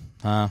of it.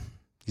 Huh?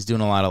 He's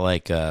doing a lot of,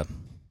 like,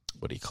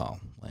 what do you call?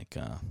 Like,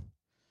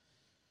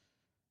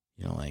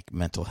 like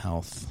mental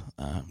health.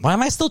 Why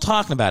am I still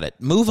talking about it?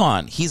 Move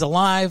on. He's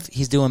alive.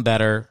 He's doing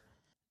better.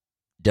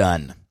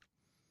 Done.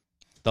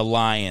 The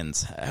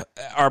Lions.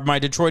 Are my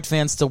Detroit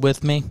fans still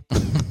with me?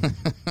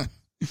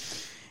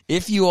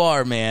 If you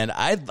are, man,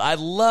 I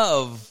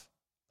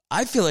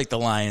feel like the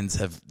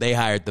Lions they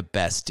hired the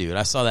best dude.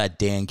 I saw that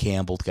Dan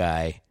Campbell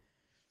guy,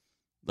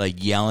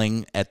 like,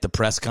 yelling at the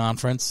press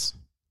conference.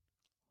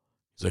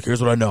 He's like,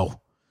 here's what I know.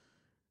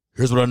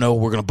 Here's what I know.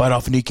 We're going to bite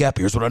off a kneecap.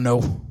 Here's what I know.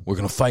 We're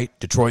going to fight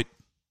Detroit.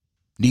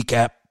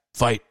 Kneecap,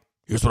 fight.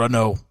 Here's what I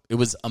know. It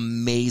was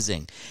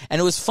amazing.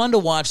 And it was fun to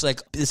watch.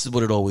 Like, this is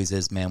what it always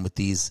is, man, with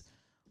these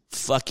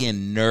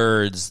fucking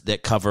nerds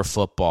that cover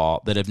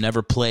football that have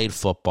never played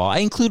football. I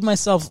include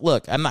myself.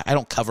 Look, I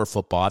don't cover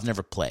football. I've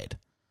never played.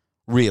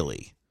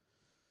 Really.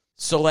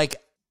 So, like,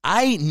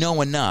 I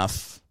know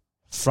enough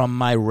from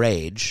my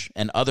rage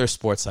and other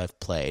sports I've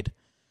played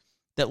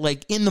that,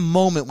 like, in the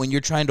moment when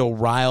you're trying to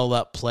rile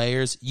up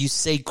players, you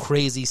say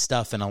crazy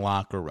stuff in a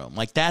locker room.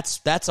 Like,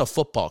 that's a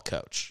football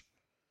coach.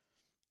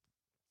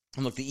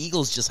 And look, the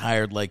Eagles just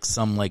hired, like,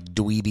 some, like,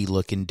 dweeby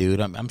looking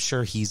dude. I'm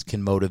sure he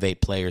can motivate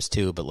players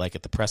too, but, like,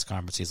 at the press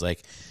conference, he's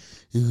like,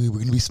 we're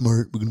going to be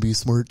smart. We're going to be a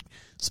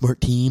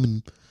smart team.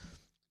 And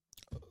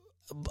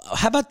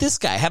how about this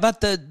guy? How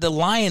about the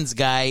Lions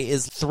guy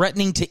is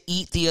threatening to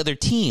eat the other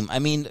team? I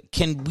mean,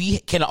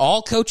 can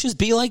all coaches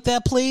be like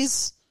that,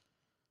 please?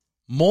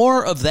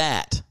 More of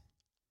that.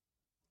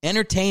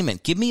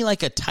 Entertainment. Give me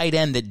like a tight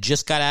end that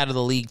just got out of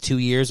the league 2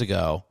 years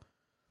ago.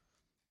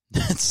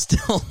 That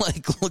still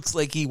like looks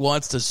like he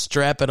wants to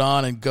strap it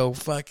on and go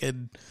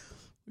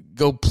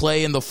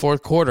play in the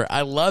fourth quarter.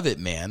 I love it,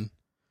 man.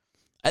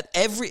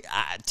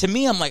 To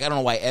me, I'm like, I don't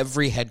know why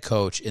every head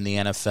coach in the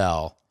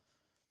NFL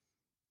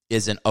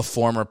isn't a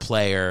former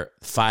player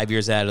 5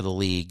 years out of the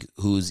league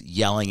who's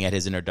yelling at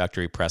his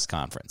introductory press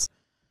conference.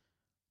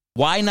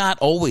 Why not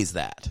always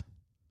that?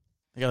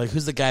 Like,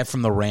 who's the guy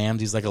from the Rams?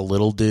 He's like a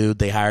little dude.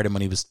 They hired him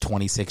when he was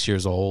 26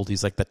 years old.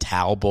 He's like the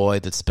towel boy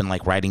that's been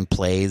like writing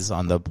plays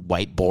on the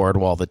whiteboard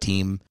while the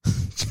team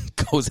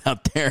goes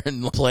out there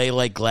and play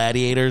like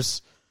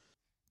gladiators.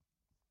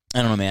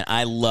 I don't know, man.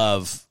 I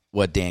love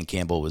what Dan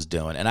Campbell was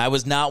doing. And I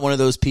was not one of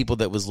those people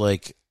that was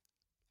like,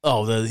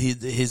 oh,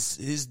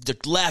 his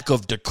lack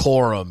of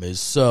decorum is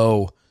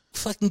so...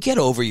 Fucking get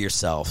over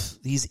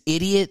yourself. These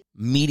idiot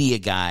media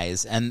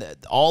guys, and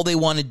all they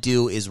want to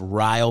do is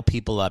rile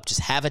people up.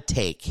 Just have a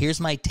take. Here's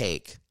my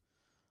take.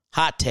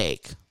 Hot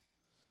take.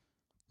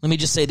 Let me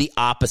just say the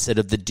opposite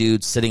of the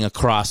dude sitting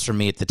across from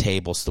me at the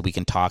table so that we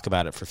can talk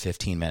about it for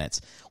 15 minutes.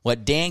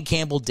 What Dan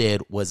Campbell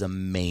did was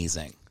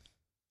amazing.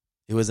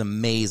 It was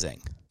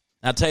amazing.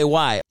 And I'll tell you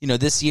why. You know,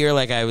 this year,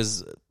 like, I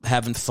was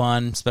having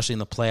fun, especially in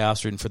the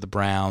playoffs, rooting for the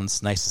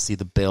Browns. Nice to see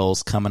the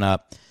Bills coming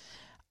up.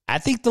 I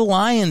think the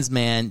Lions,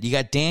 man, you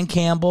got Dan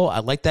Campbell. I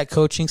like that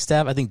coaching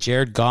staff. I think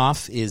Jared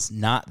Goff is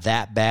not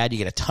that bad. You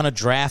get a ton of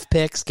draft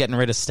picks, getting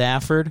rid of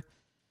Stafford.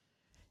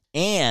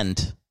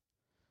 And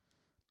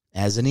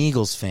as an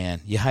Eagles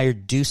fan, you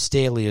hired Deuce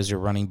Staley as your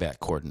running back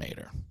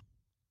coordinator.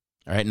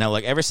 All right, now,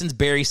 like, ever since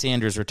Barry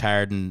Sanders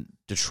retired in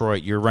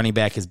Detroit, your running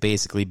back has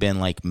basically been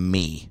like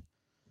me.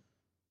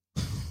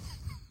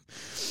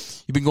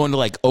 You've been going to,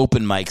 like,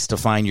 open mics to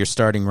find your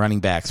starting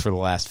running backs for the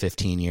last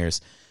 15 years.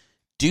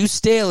 Deuce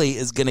Staley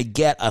is going to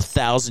get a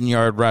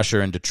 1,000-yard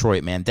rusher in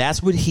Detroit, man.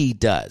 That's what he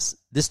does.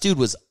 This dude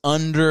was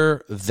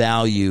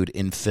undervalued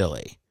in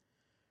Philly.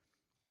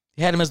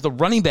 He had him as the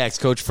running backs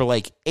coach for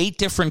like 8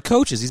 different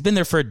coaches. He's been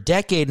there for a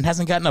decade and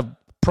hasn't gotten a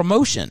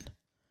promotion.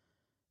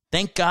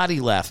 Thank God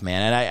he left,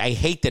 man. And I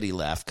hate that he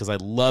left because I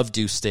love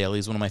Deuce Staley.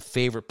 He's one of my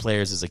favorite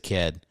players as a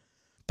kid.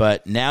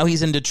 But now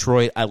he's in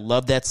Detroit. I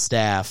love that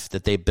staff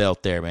that they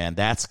built there, man.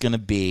 They're going to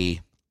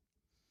be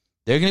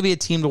a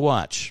team to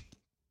watch.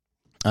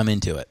 I'm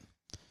into it.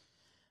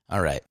 All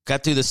right.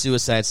 Got through the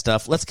suicide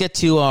stuff. Let's get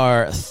to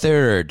our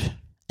third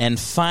and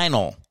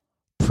final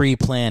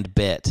pre-planned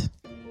bit.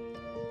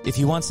 If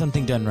you want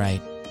something done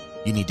right,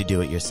 you need to do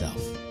it yourself.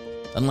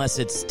 Unless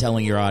it's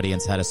telling your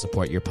audience how to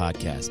support your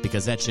podcast,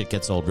 because that shit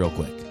gets old real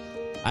quick.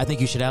 I think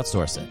you should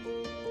outsource it.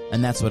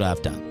 And that's what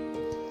I've done.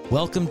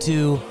 Welcome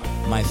to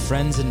My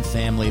Friends and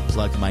Family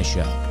Plug My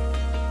Show.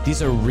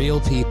 These are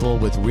real people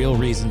with real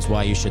reasons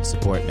why you should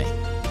support me.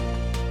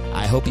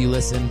 I hope you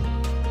listen.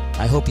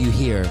 I hope you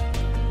hear,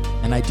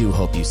 and I do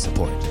hope you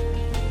support.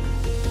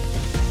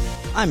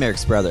 I'm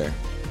Eric's brother.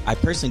 I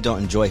personally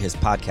don't enjoy his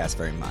podcast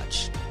very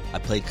much. I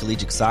played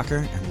collegiate soccer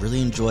and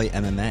really enjoy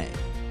MMA.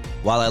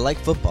 While I like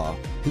football,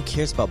 who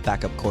cares about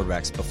backup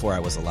quarterbacks before I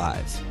was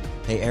alive?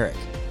 Hey, Eric,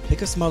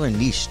 pick a smaller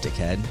niche,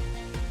 dickhead.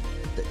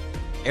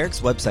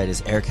 Eric's website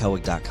is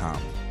erichellwig.com.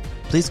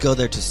 Please go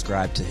there to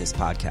subscribe to his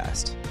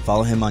podcast.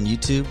 Follow him on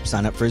YouTube,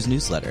 sign up for his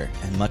newsletter,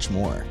 and much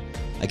more.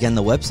 Again,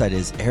 the website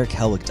is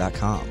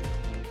erichellwig.com.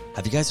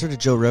 Have you guys heard of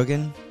Joe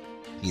Rogan?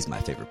 He's my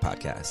favorite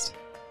podcast.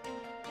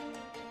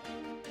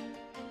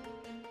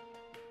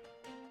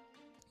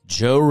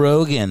 Joe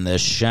Rogan, the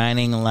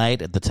shining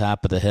light at the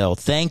top of the hill.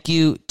 Thank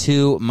you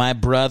to my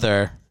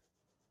brother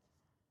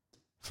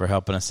for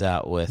helping us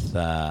out with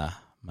my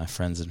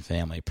friends and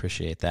family.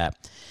 Appreciate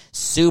that.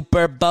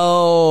 Super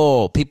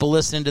Bowl. People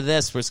listening to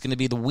this, it's going to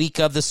be the week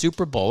of the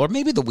Super Bowl, or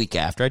maybe the week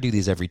after. I do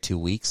these every 2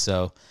 weeks,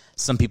 so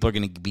some people are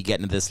going to be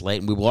getting to this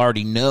late, and we will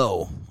already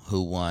know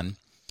who won.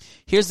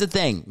 Here's the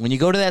thing. When you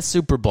go to that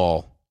Super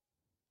Bowl,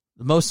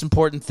 the most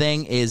important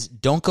thing is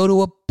don't go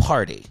to a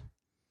party.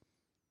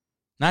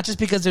 Not just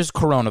because there's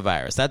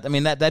coronavirus.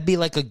 That'd be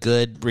like a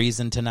good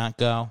reason to not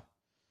go.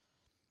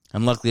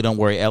 And luckily, don't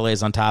worry,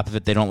 LA's on top of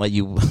it. They don't let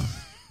you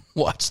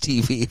watch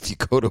TV if you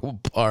go to a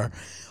bar.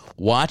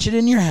 Watch it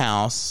in your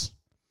house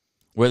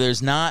where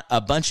there's not a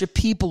bunch of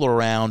people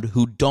around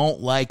who don't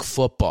like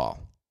football.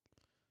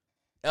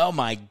 Oh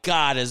my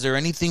God, is there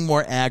anything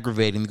more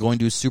aggravating than going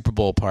to a Super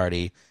Bowl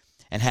party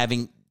and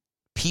having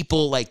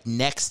people like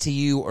next to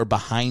you or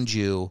behind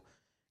you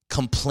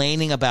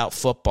complaining about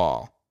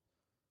football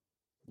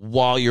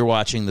while you're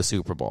watching the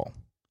Super Bowl?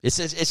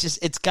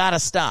 It's got to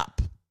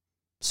stop.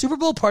 Super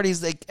Bowl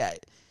parties,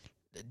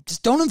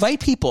 just don't invite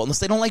people unless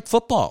they don't like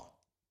football.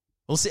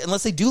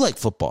 Unless they do like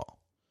football.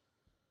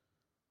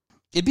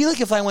 It'd be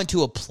like if I went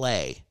to a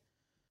play,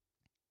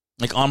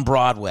 like on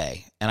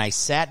Broadway, and I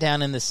sat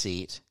down in the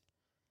seat,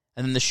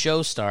 and then the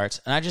show starts,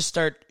 and I just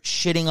start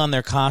shitting on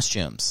their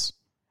costumes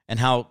and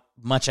how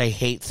much I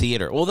hate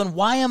theater. Well, then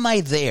why am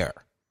I there?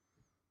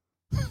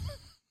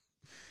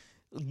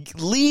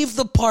 Leave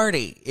the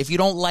party if you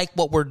don't like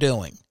what we're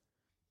doing.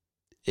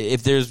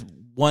 If there's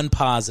one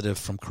positive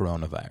from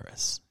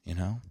coronavirus,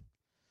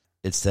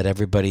 it's that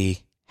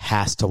everybody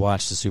has to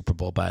watch the Super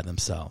Bowl by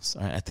themselves.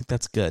 All right, I think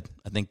that's good.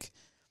 I think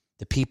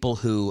the people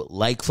who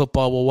like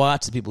football will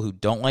watch. The people who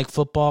don't like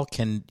football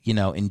can,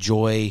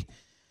 enjoy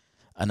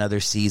another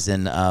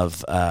season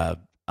of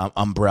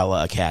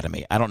Umbrella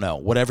Academy. I don't know.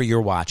 Whatever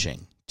you're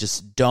watching,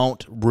 just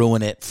don't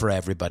ruin it for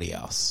everybody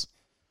else.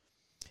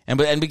 And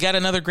we got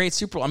another great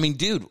Super Bowl.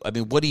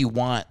 What do you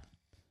want?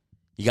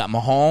 You got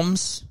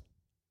Mahomes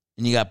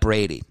and you got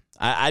Brady.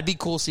 I'd be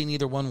cool seeing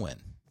either one win.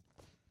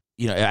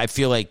 I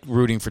feel like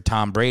rooting for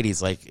Tom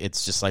Brady's like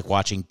it's just like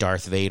watching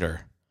Darth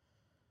Vader.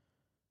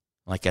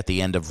 Like at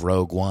the end of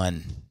Rogue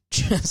One.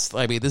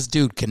 This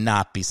dude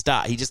cannot be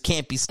stopped. He just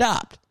can't be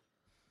stopped.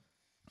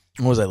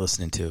 What was I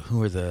listening to?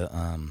 Who are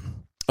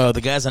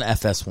the guys on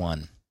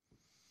FS1?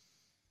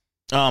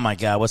 Oh, my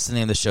God. What's the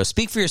name of the show?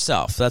 Speak for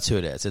Yourself. That's who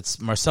it is. It's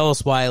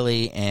Marcellus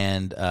Wiley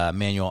and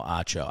Manuel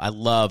Acho. I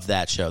love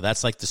that show.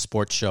 That's like the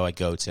sports show I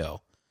go to.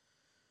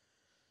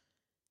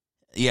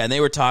 Yeah, and they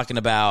were talking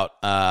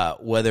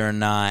about whether or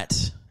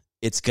not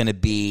it's going to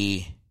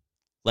be,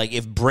 like,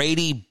 if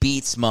Brady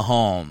beats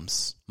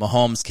Mahomes,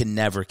 Mahomes can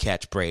never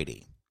catch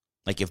Brady.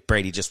 Like, if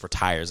Brady just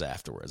retires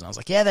afterwards. And I was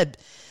like, yeah,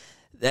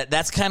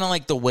 that's kind of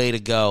like the way to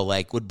go.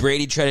 Like, would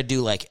Brady try to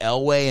do like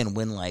Elway and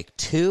win like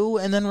 2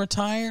 and then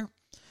retire?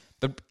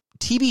 But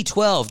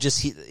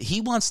TB12,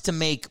 he wants to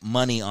make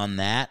money on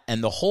that.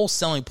 And the whole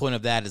selling point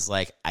of that is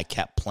like, I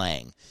kept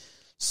playing.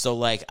 So,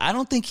 like, I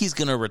don't think he's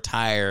going to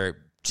retire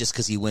just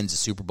because he wins a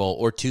Super Bowl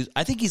or 2.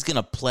 I think he's going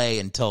to play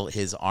until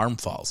his arm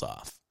falls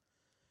off.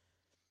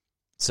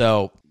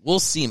 So, we'll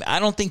see. I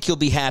don't think he'll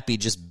be happy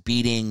just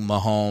beating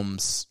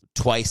Mahomes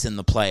twice in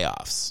the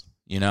playoffs.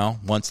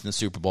 Once in the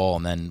Super Bowl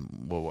and then,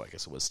 I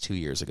guess it was 2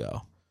 years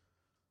ago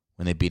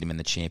when they beat him in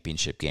the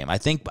championship game. I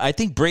think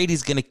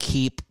Brady's going to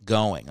keep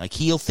going. Like,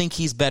 he'll think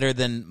he's better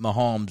than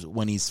Mahomes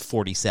when he's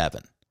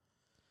 47.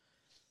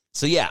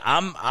 So, yeah,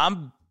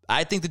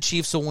 I think the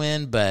Chiefs will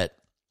win, but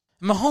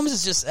Mahomes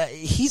is just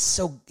he's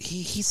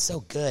so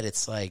good.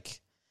 It's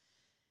like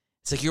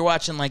you're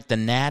watching like The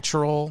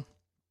Natural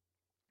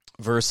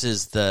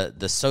versus the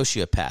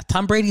sociopath.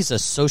 Tom Brady's a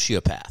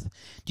sociopath.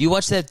 Do you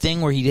watch that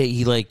thing where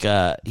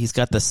he's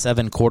got the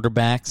 7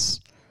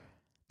 quarterbacks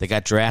that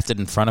got drafted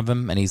in front of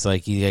him, and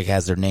he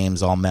has their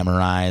names all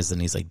memorized,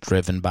 and he's like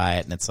driven by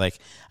it, and it's like,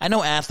 I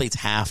know athletes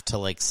have to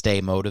like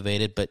stay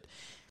motivated, but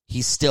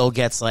he still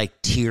gets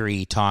like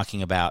teary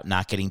talking about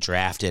not getting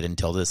drafted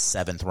until this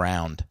 7th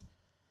round.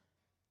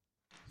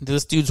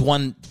 This dude's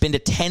been to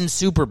 10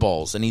 Super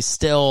Bowls, and he's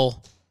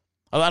still,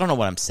 I don't know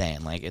what I'm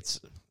saying. Like,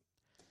 it's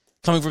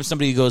coming from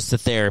somebody who goes to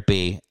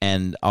therapy,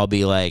 and I'll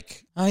be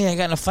like, oh, yeah, I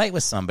got in a fight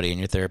with somebody, and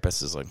your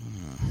therapist is like,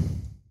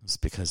 it's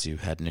because you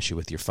had an issue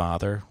with your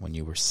father when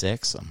you were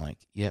 6. I'm like,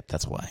 yep,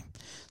 that's why.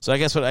 So I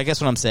guess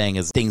what I'm saying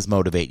is things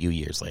motivate you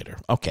years later.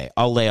 Okay,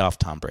 I'll lay off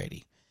Tom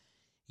Brady.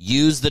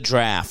 Use the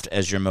draft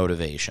as your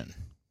motivation.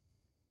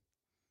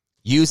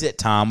 Use it,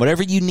 Tom.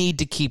 Whatever you need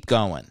to keep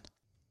going.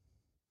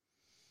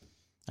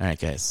 All right,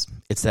 guys,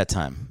 it's that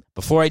time.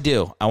 Before I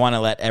do, I want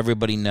to let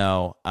everybody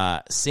know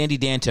Sandy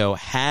Danto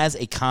has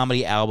a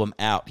comedy album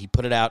out. He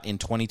put it out in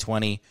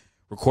 2020,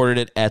 recorded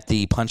it at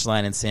the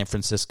Punchline in San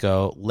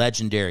Francisco,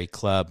 legendary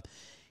club.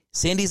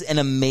 Sandy's an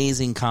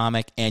amazing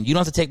comic, and you don't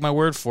have to take my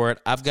word for it.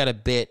 I've got a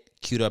bit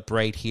queued up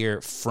right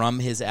here from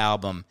his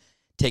album.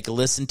 Take a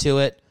listen to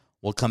it.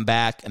 We'll come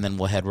back, and then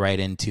we'll head right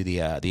into the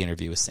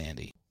interview with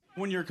Sandy.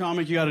 When you're a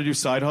comic, you got to do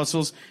side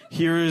hustles.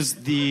 Here is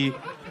the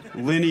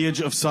lineage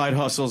of side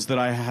hustles that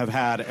I have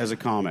had as a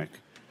comic.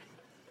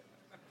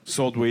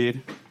 Sold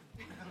weed.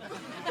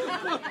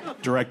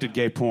 Directed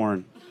gay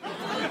porn.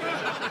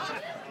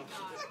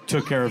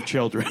 Took care of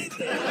children.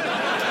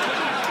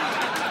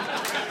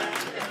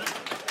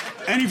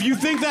 And if you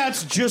think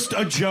that's just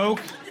a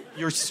joke,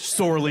 you're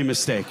sorely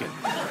mistaken.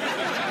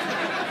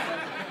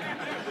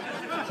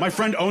 My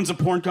friend owns a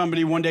porn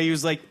company. One day he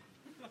was like,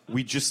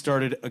 we just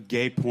started a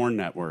gay porn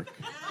network,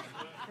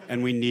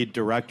 and we need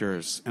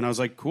directors. And I was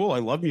like, cool, I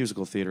love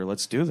musical theater.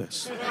 Let's do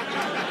this.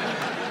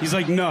 He's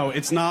like, no,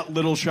 it's not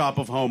Little Shop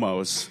of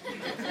Homos.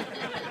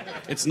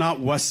 It's not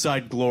West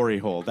Side Glory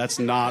Hole. That's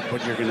not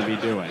what you're going to be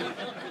doing.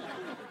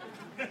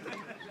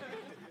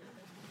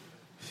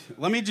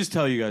 Let me just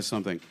tell you guys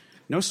something.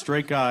 No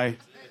straight guy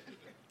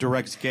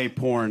directs gay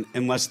porn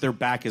unless their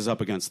back is up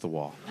against the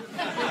wall.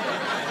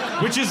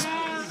 Which is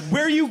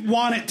where you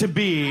want it to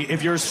be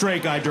if you're a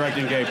straight guy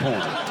directing gay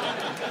porn.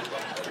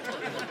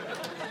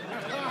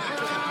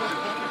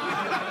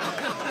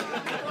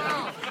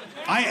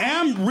 I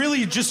am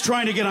really just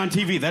trying to get on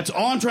TV. That's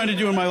all I'm trying to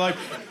do in my life.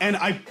 And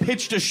I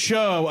pitched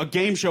a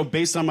game show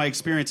based on my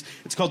experience.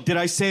 It's called Did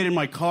I Say It in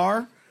My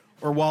Car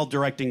or While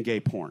Directing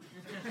Gay Porn?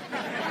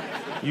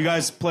 You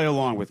guys play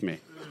along with me.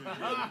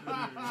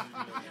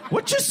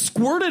 What just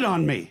squirted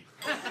on me?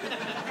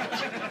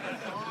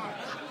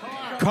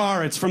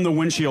 Car, it's from the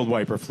windshield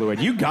wiper fluid.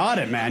 You got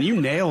it, man.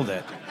 You nailed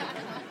it.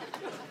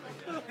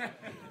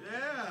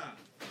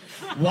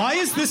 Why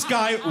is this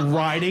guy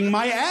riding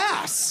my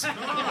ass?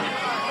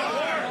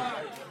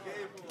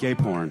 Gay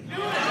porn.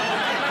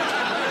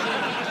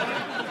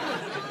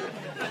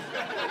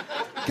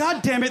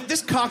 God damn it,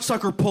 this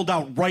cocksucker pulled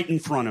out right in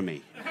front of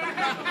me.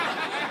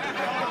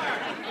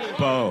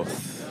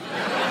 Both.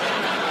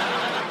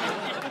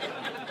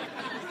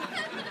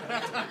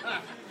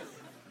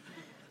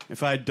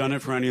 If I had done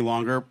it for any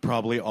longer,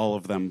 probably all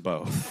of them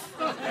both.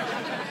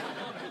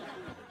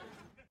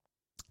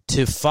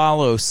 To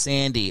follow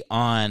Sandy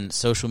on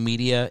social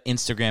media,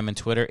 Instagram and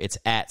Twitter, it's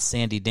at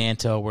Sandy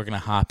Danto. We're going to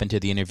hop into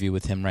the interview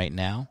with him right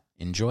now.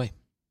 Enjoy.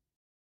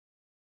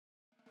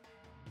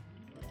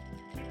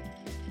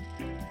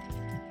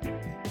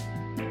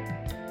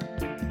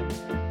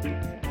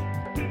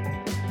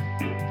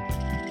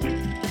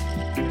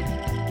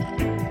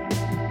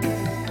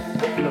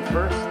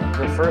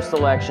 The first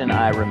election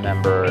I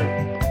remember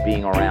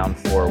being around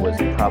for was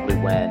probably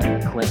when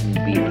Clinton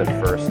beat the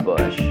first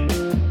Bush.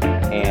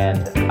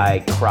 And I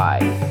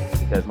cried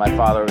because my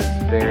father was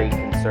very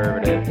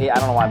conservative. I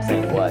don't know why I'm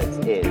saying was,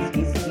 is.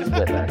 He's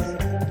with us.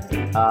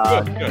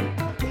 Good.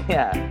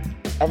 Yeah.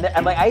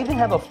 And like, I even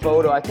have a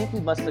photo. I think we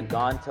must have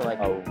gone to like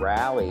a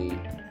rally.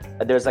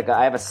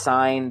 I have a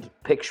signed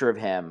picture of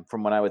him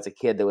from when I was a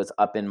kid that was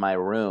up in my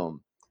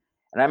room.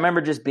 And I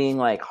remember just being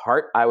like,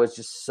 I was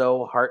just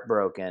so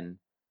heartbroken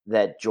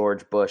that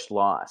George Bush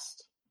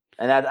lost.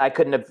 And I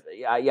couldn't have,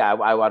 I don't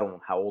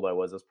know how old I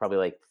was. I was probably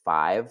like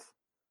 5.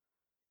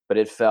 But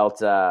it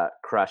felt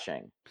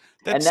crushing.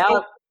 That's and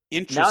so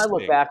interesting. Now I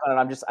look back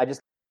on it,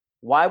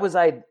 why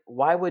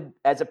would,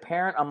 as a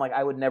parent, I'm like,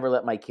 I would never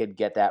let my kid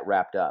get that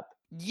wrapped up.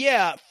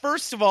 Yeah,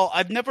 first of all,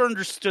 I've never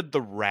understood the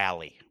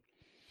rally.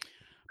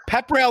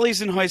 Pep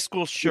rallies in high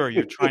school, sure,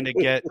 you're trying to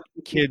get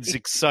kids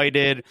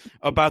excited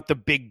about the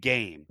big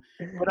game.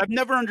 But I've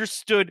never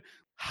understood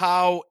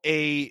how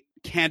a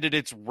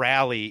candidate's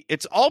rally,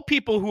 it's all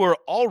people who are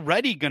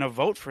already going to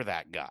vote for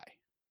that guy.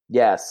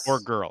 Yes. Or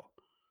girl.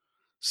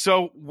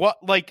 So what,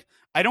 like,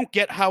 I don't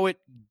get how it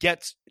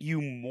gets you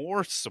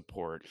more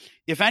support.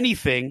 If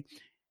anything,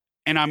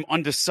 and I'm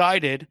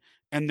undecided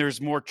and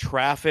there's more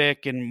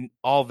traffic and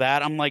all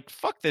that, I'm like,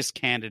 fuck this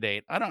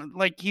candidate. I don't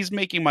like, he's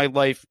making my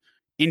life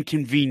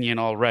inconvenient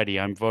already.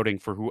 I'm voting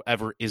for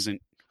whoever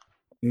isn't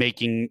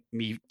making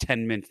me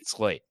 10 minutes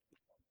late.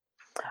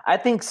 I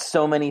think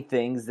so many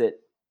things that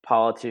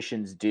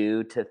politicians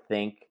do to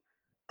think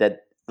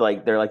that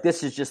like they're like,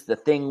 this is just the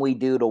thing we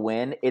do to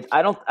win.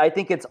 I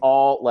think it's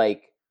all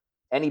like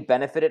any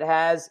benefit it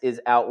has is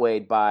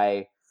outweighed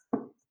by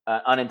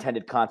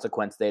unintended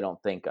consequence they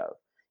don't think of.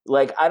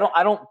 Like I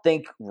don't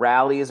think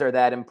rallies are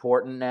that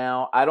important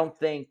now. I don't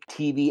think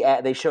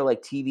they show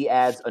like TV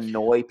ads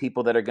annoy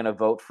people that are going to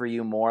vote for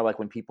you more. Like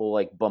when people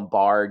like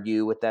bombard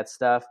you with that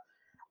stuff.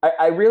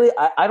 I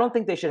don't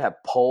think they should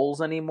have polls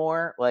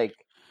anymore. Like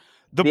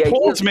the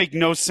polls make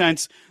no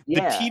sense.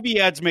 Yeah. The TV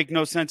ads make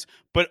no sense.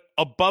 But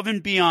above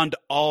and beyond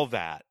all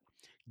that,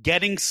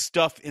 getting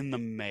stuff in the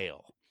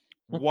mail.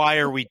 Why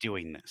are we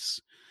doing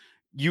this?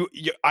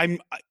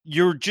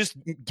 You're just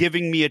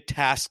giving me a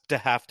task to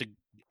have to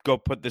go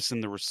put this in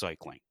the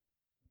recycling.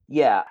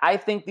 Yeah, I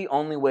think the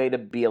only way to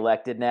be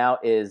elected now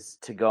is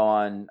to go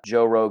on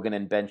Joe Rogan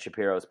and Ben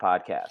Shapiro's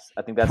podcast.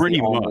 I think that's pretty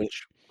the only,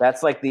 much.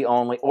 That's like the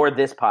only, or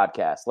this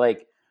podcast.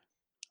 Like,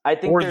 I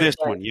think, or this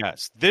one.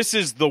 Yes, this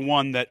is the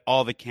one that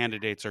all the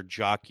candidates are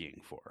jockeying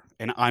for,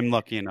 and I'm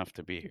lucky enough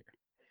to be here.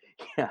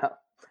 Yeah,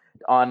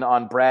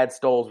 on Brad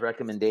Stoll's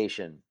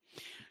recommendation.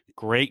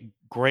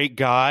 Great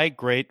guy,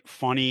 great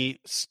funny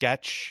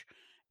sketch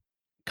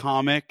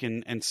comic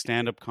and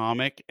stand-up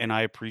comic, and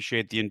I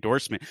appreciate the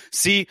endorsement.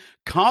 See,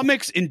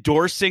 comics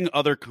endorsing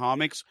other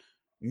comics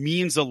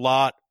means a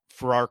lot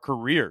for our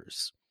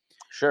careers.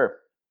 Sure.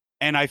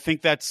 And I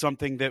think that's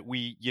something that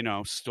we,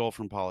 stole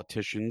from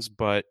politicians,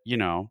 but,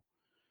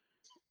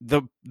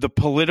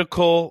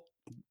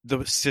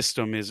 the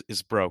system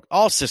is broke.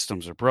 All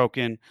systems are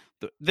broken.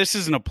 This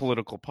isn't a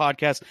political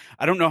podcast.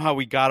 I don't know how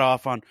we got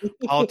off on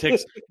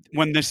politics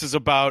when this is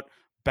about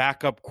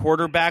backup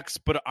quarterbacks,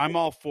 but I'm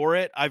all for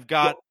it. I've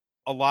got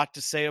a lot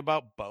to say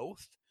about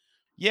both.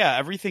 Yeah,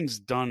 everything's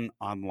done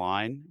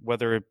online,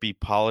 whether it be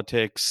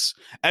politics.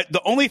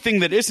 The only thing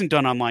that isn't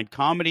done online,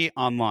 comedy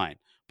online,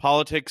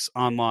 politics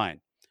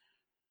online.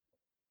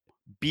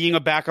 Being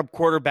a backup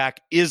quarterback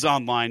is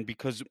online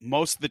because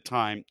most of the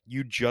time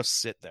you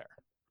just sit there.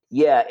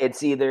 Yeah,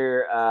 it's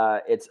either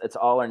it's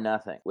all or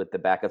nothing with the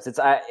backups.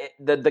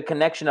 The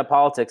connection of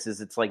politics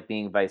is it's like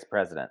being vice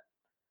president.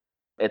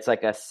 It's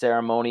like a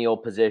ceremonial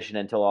position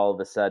until all of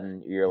a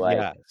sudden you're like,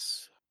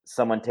 yes.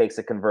 Someone takes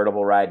a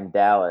convertible ride in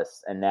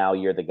Dallas and now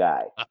you're the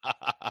guy.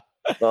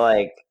 But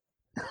like,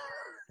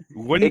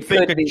 wouldn't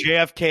think a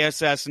JFK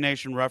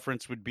assassination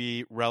reference would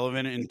be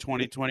relevant in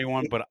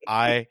 2021, but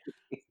I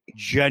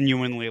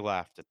genuinely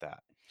laughed at that.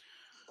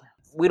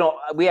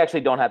 We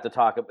actually don't have to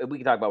talk. We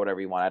can talk about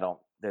whatever you want.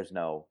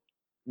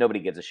 Nobody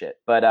gives a shit.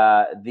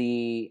 But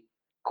the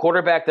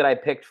quarterback that I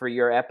picked for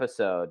your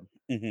episode,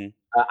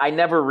 I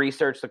never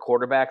researched the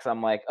quarterbacks.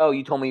 I'm like, oh,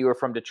 you told me you were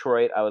from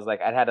Detroit. I was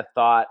like, I'd had a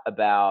thought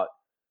about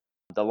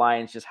the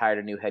Lions just hired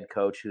a new head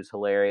coach who's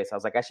hilarious. I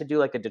was like, I should do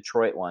like a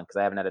Detroit one because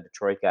I haven't had a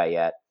Detroit guy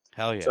yet.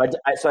 Hell yeah.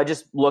 So I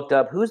just looked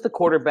up who's the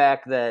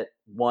quarterback that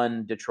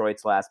won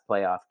Detroit's last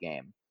playoff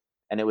game.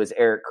 and it was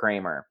Eric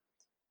Kramer.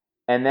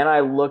 And then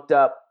I looked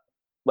up,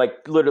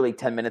 like literally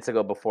 10 minutes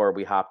ago before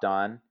we hopped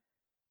on,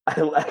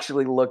 I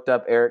actually looked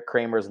up Eric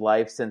Kramer's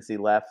life since he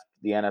left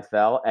the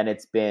NFL, and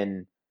it's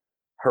been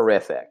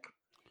horrific.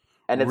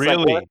 And it's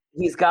Really? like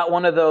he's got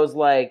one of those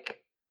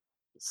like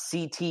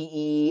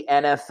CTE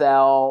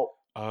NFL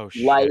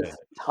life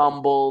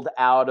tumbled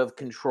out of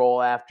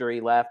control after he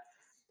left.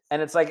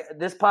 And it's like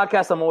this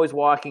podcast, I'm always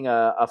walking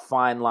a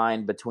fine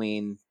line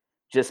between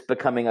just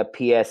becoming a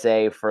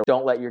PSA for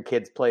don't let your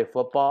kids play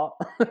football.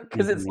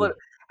 Because it's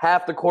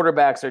half the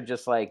quarterbacks are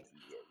just like,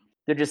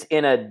 they're just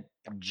in a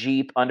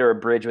Jeep under a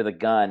bridge with a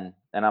gun.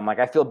 And I'm like,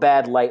 I feel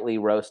bad lightly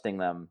roasting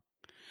them.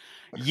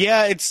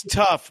 Yeah, it's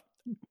tough.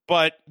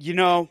 But, you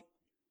know,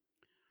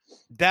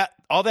 that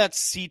all that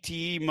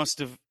CTE must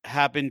have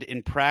happened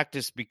in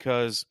practice,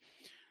 because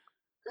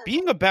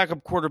being a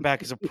backup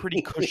quarterback is a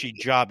pretty cushy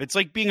job. It's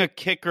like being a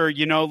kicker,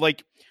 you know,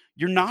 like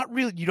you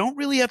don't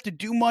really have to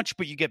do much,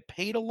 but you get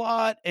paid a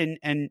lot,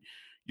 and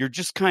you're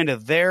just kind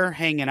of there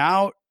hanging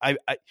out. I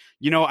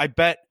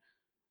bet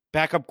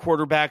backup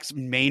quarterbacks'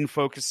 main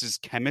focus is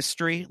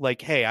chemistry.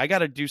 Like, hey, I got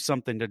to do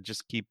something to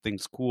just keep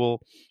things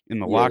cool in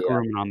the locker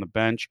room and on the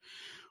bench.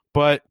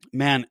 But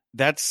man,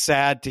 that's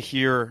sad to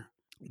hear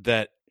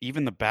that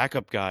even the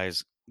backup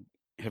guys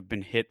have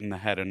been hit in the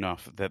head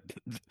enough that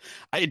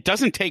it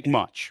doesn't take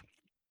much.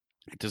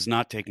 It does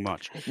not take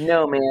much.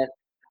 No, man.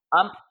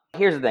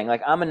 Here's the thing.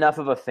 Like, I'm enough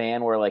of a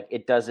fan where like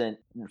it doesn't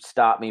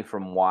stop me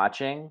from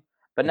watching.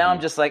 But now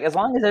I'm just like, as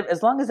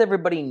long as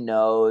everybody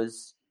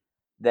knows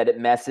that it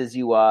messes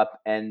you up,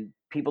 and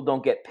people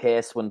don't get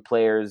pissed when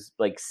players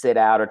like sit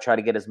out or try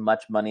to get as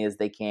much money as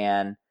they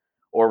can,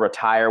 or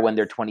retire when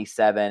they're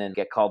 27 and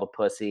get called a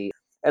pussy.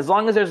 As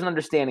long as there's an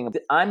understanding of,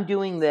 I'm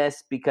doing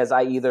this because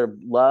I either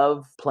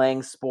love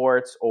playing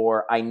sports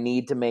or I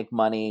need to make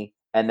money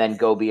and then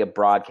go be a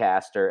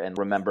broadcaster and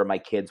remember my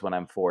kids when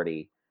I'm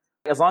 40.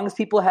 As long as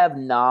people have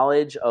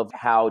knowledge of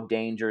how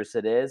dangerous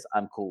it is,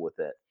 I'm cool with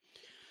it.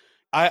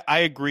 I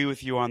agree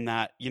with you on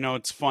that. You know,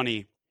 it's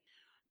funny.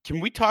 Can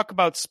we talk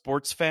about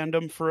sports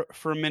fandom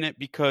for a minute?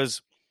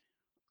 Because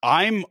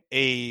I'm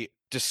a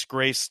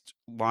disgraced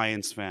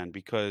Lions fan,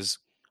 because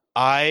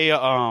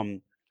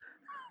I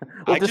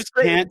just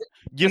can't,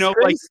 you know,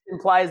 like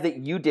implies that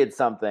you did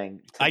something.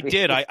 I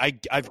did.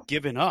 I've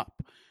given up.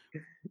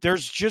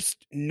 There's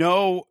just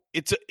no,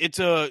 it's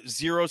a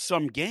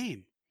zero-sum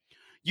game.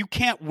 You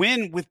can't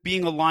win with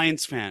being a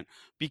Lions fan,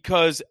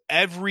 because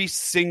every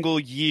single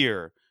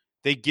year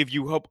they give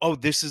you hope. Oh,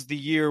 this is the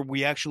year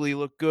we actually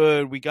look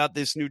good. We got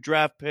this new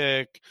draft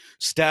pick.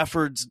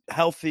 Stafford's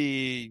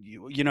healthy,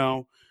 you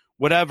know,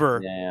 whatever.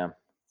 Yeah.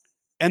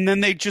 And then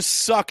they just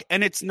suck.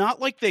 And it's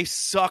not like they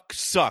suck.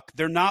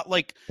 They're not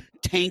like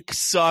Tank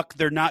suck.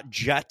 They're not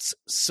Jets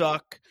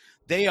suck.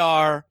 They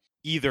are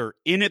either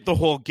in it the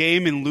whole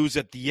game and lose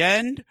at the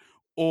end,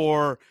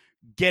 or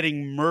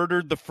getting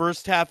murdered the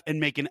first half and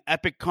make an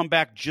epic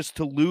comeback just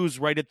to lose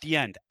right at the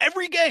end.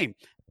 Every game.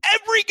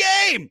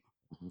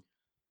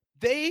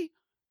 They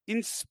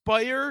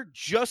inspire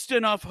just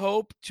enough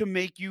hope to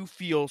make you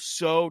feel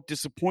so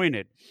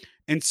disappointed.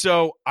 And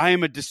so I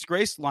am a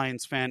disgraced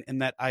Lions fan in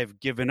that I've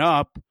given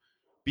up,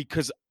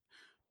 because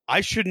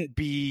I shouldn't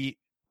be.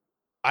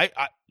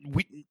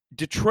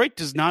 Detroit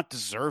does not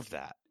deserve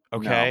that.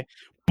 Okay. No.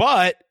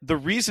 But the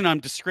reason I'm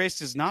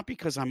disgraced is not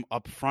because I'm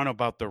upfront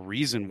about the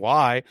reason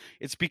why.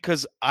 It's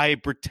because I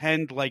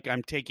pretend like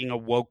I'm taking a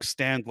woke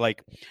stand,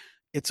 like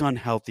it's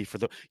unhealthy for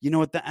you know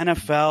what, the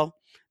NFL,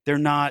 they're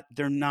not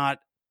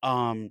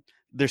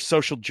their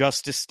social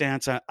justice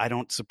stance. I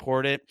don't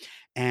support it.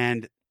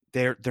 And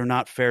they're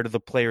not fair to the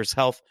players'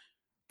 health.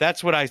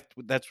 That's what I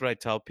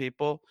tell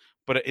people,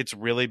 but it's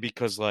really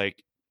because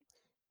like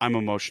I'm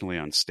emotionally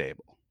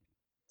unstable.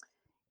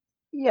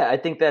 Yeah, I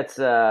think that's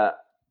that's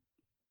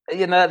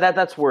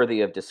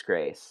worthy of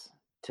disgrace,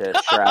 to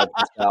shroud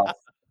yourself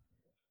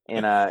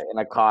in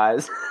a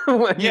cause.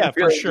 Yeah,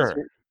 for sure.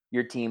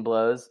 Your team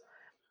blows.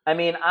 I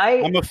mean,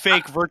 I'm a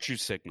fake virtue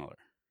signaler.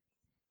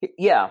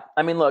 Yeah,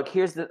 I mean, look,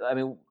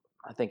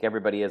 I think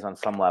everybody is on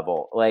some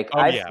level. Like,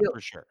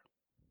 for sure.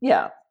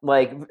 Yeah,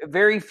 like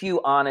very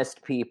few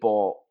honest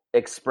people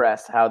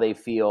express how they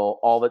feel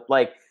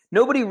like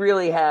nobody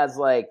really has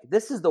like,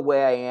 this is the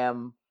way I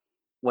am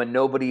when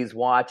nobody's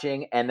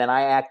watching, and then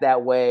I act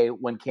that way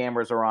when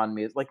cameras are on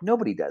me. It's like,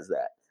 nobody does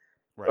that.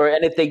 Right.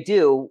 And if they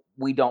do,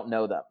 we don't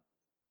know them.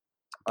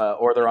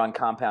 Or they're on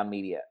compound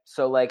media.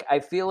 So like, I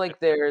feel like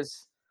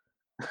there's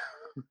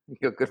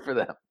you're good for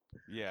them.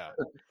 Yeah.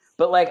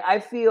 But like, I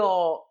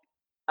feel,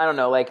 I don't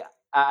know, like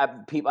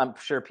I'm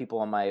sure people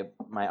on my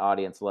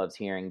audience loves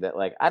hearing that.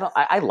 Like,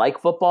 I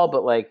like football,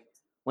 but like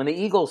when the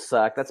Eagles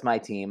suck, that's my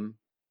team.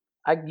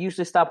 I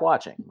usually stop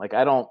watching. Like,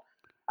 I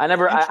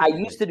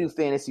used to do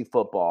fantasy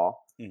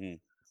football,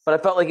 but I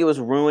felt like it was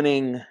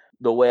ruining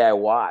the way I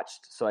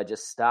watched. So I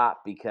just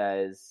stopped,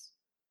 because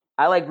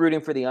I like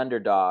rooting for the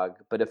underdog.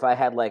 But if I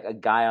had like a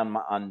guy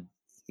on,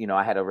 you know,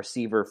 I had a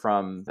receiver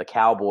from the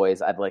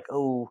Cowboys, I'd be like,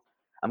 oh,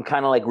 I'm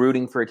kind of like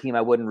rooting for a team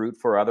I wouldn't root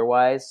for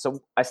otherwise.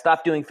 So I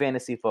stopped doing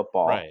fantasy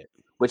football,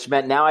 which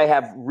meant now I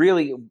have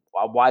really,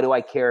 why do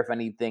I care if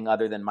anything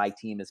other than my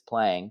team is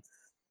playing?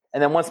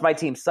 And then once my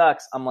team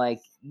sucks, I'm like,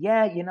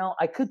 yeah,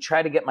 I could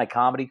try to get my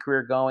comedy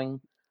career going.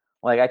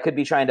 Like, I could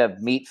be trying to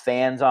meet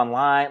fans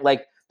online.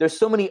 Like, there's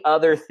so many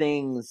other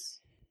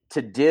things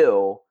to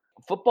do.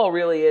 Football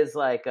really is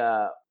like,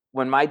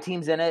 when my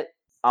team's in it,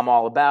 I'm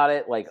all about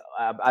it. Like,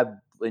 I've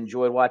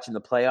enjoyed watching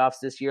the playoffs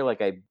this year.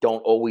 Like, I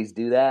don't always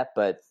do that,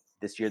 but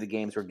this year the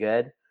games were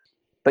good.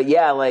 But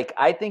yeah, like,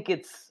 I think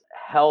it's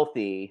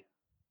healthy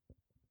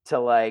to,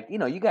 like,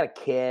 you got a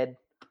kid.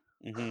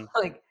 Mm-hmm.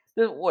 Like,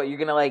 what, you're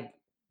going to, like,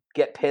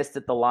 get pissed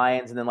at the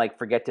Lions and then, like,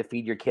 forget to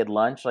feed your kid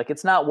lunch? Like,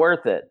 it's not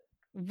worth it.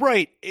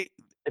 Right. If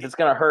it's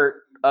going to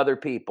hurt other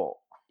people.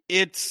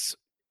 It's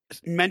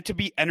meant to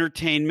be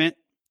entertainment.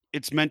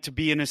 It's meant to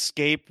be an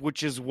escape,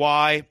 which is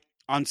why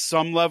on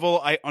some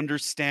level I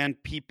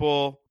understand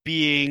people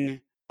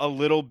being a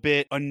little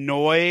bit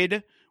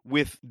annoyed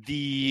with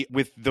the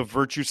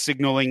virtue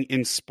signaling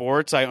in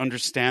sports. I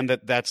understand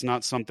that that's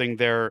not something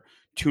they're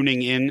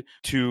tuning in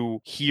to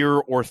hear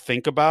or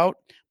think about.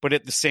 But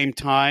at the same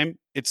time,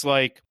 it's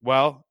like,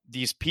 well,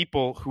 these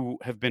people who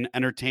have been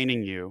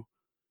entertaining you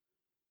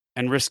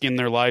and risking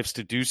their lives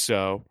to do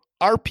so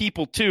are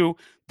people too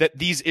that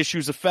these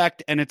issues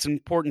affect, and it's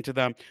important to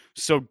them.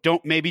 So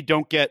don't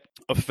get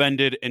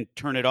offended and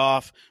turn it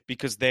off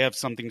because they have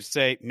something to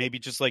say. Maybe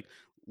just like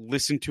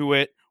listen to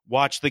it,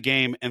 watch the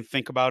game, and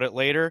think about it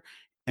later.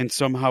 And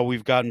somehow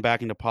we've gotten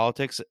back into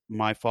politics.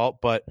 My fault,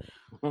 but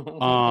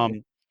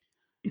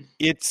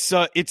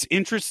it's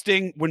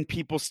interesting when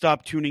people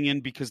stop tuning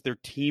in because their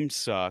team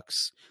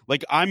sucks.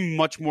 Like, I'm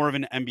much more of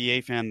an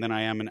NBA fan than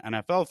I am an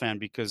NFL fan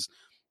because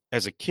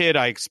as a kid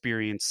I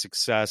experienced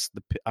success.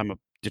 I'm a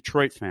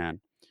Detroit fan.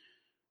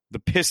 The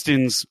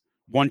Pistons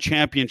won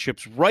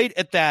championships right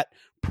at that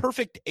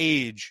perfect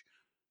age.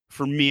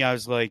 For me, I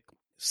was like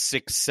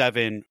 6,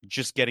 7,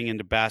 just getting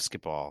into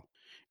basketball.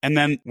 And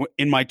then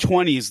in my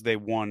 20s, they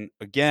won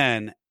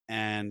again.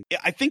 And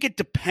I think it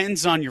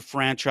depends on your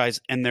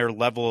franchise and their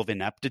level of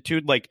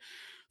ineptitude. Like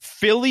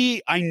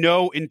Philly, I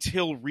know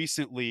until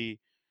recently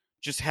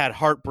just had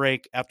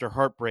heartbreak after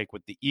heartbreak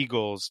with the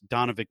Eagles.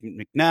 Donovan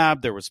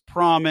McNabb, there was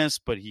promise,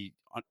 but he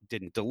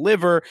didn't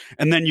deliver.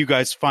 And then you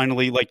guys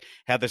finally like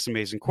had this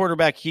amazing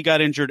quarterback. He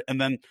got injured. And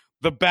then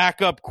the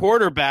backup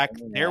quarterback,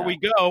 there we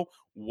go,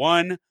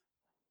 won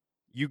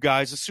you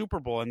guys a Super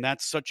Bowl. And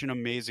that's such an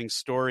amazing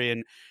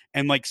story.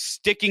 And like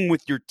sticking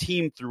with your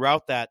team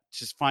throughout that,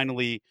 just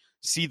finally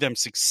see them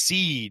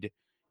succeed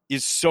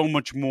is so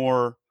much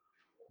more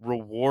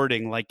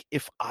rewarding. Like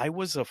if I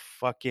was a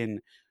fucking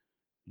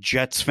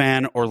Jets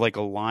fan or like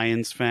a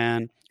Lions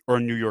fan or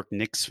a New York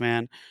Knicks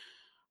fan,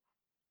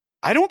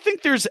 I don't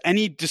think there's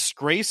any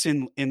disgrace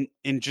in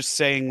just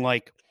saying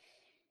like,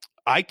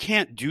 I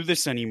can't do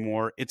this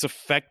anymore. It's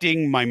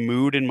affecting my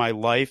mood in my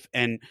life.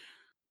 And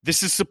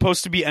this is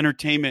supposed to be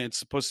entertainment. It's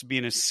supposed to be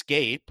an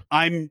escape.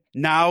 I'm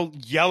now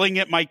yelling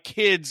at my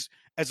kids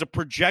as a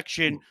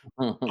projection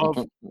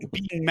of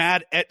being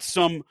mad at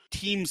some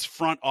team's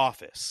front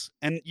office.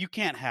 And you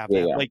can't have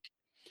that. Yeah. Like,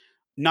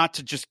 not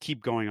to just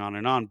keep going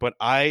on, but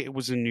I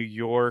was in New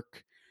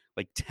York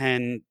like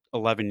 10,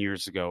 11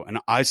 years ago, and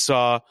I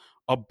saw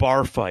a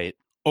bar fight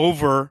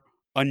over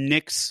a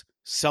Knicks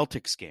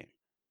Celtics game.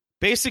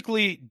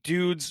 Basically,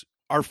 dudes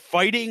are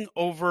fighting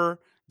over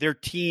their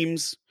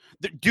teams.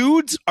 The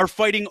dudes are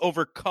fighting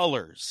over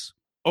colors,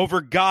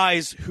 over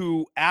guys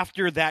who,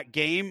 after that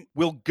game,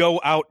 will go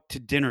out to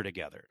dinner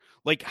together.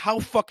 Like, how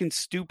fucking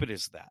stupid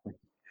is that?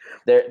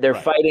 They're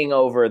fighting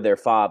over their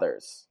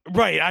fathers.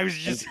 Right. I was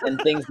just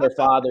and things their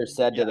fathers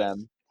said to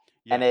them.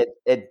 Yeah. And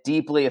it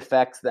deeply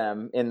affects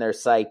them in their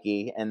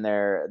psyche and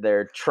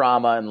their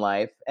trauma in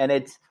life. And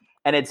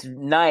it's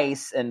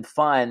nice and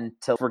fun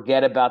to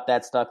forget about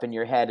that stuff in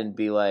your head and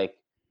be like,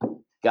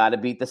 gotta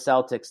beat the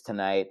Celtics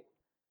tonight.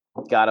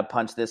 Gotta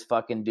punch this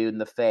fucking dude in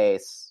the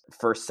face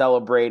for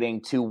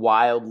celebrating too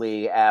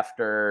wildly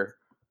after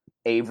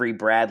Avery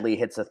Bradley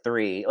hits a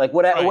 3. Like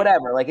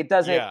whatever. Like it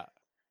doesn't. Yeah.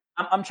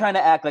 I'm trying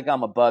to act like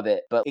I'm above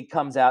it, but it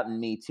comes out in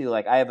me too.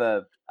 Like I have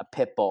a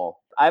pit bull.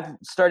 I've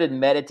started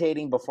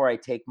meditating before I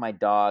take my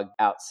dog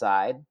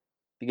outside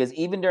because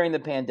even during the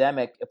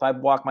pandemic, if I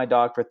walk my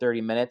dog for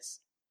 30 minutes,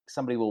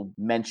 somebody will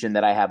mention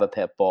that I have a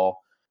pit bull.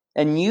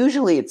 And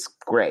usually it's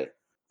great.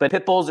 But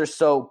pit bulls are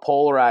so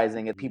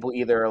polarizing that people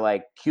either are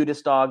like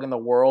cutest dog in the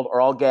world,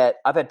 or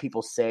I've had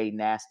people say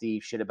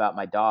nasty shit about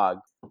my dog,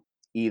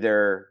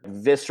 either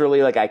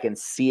viscerally, like I can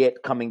see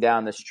it coming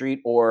down the street,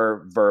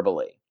 or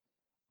verbally.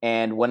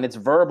 And when it's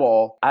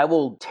verbal, I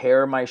will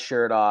tear my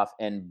shirt off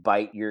and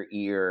bite your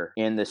ear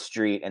in the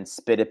street and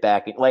spit it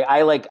back.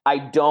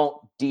 I don't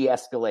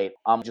de-escalate.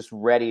 I'm just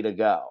ready to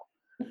go.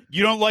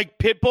 You don't like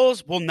pit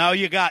bulls? Well, now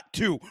you got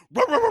 2.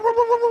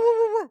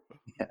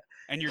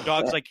 And your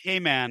dog's like, hey,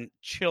 man,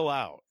 chill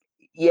out.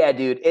 Yeah,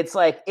 dude. It's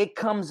like it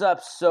comes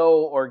up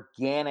so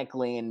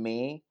organically in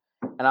me.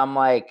 And I'm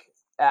like,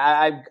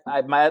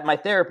 my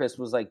therapist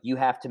was like, you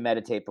have to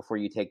meditate before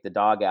you take the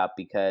dog out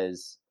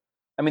because,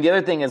 I mean, the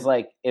other thing is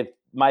like, if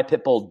my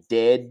pit bull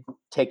did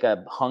take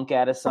a hunk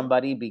out of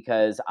somebody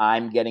because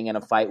I'm getting in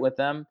a fight with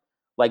them,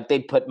 like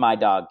they'd put my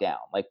dog down.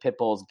 Like pit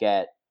bulls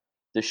get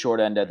the short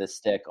end of the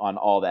stick on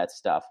all that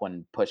stuff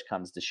when push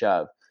comes to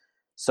shove.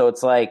 So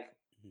it's like,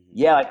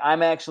 yeah, like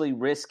I'm actually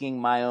risking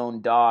my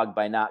own dog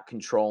by not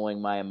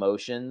controlling my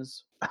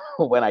emotions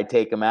when I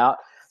take him out.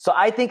 So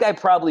I think I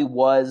probably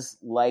was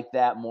like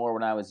that more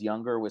when I was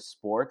younger with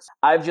sports.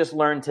 I've just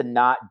learned to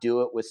not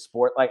do it with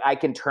sport. Like I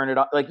can turn it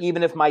off. Like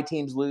even if my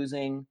team's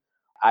losing,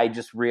 I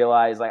just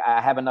realize like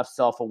I have enough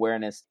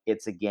self-awareness.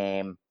 It's a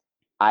game.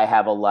 I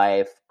have a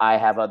life. I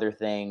have other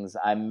things.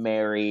 I'm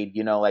married.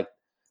 You know, like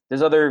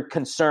there's other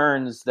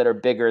concerns that are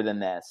bigger than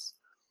this.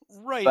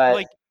 Right. But,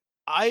 like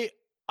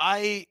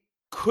I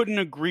couldn't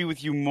agree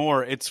with you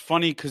more. It's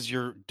funny because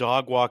your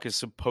dog walk is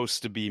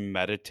supposed to be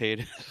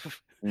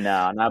meditative.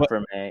 No, not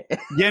for me.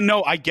 Yeah,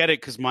 no, I get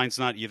it because mine's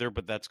not either,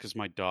 but that's because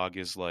my dog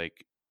is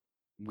like,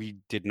 we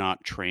did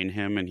not train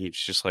him and he's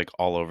just like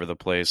all over the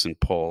place and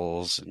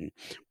pulls and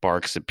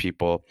barks at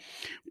people.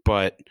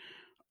 But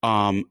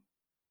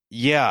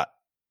yeah,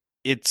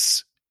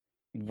 it's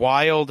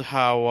wild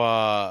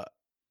how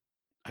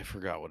I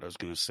forgot what I was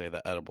going to say.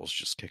 The edibles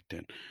just kicked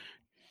in.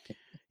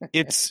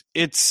 It's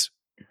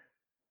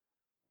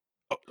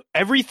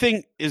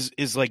everything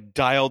is like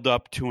dialed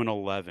up to an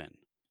 11.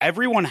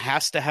 Everyone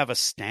has to have a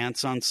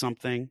stance on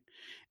something,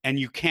 and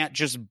you can't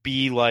just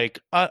be like,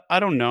 I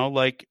don't know,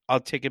 like I'll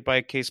take it by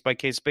a case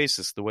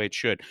basis the way it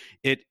should.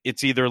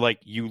 It's either like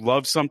you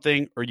love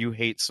something or you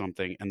hate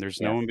something, and there's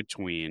no in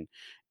between.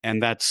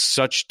 And that's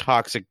such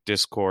toxic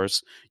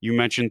discourse. You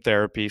mentioned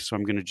therapy, so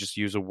I'm going to just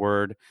use a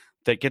word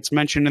that gets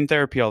mentioned in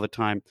therapy all the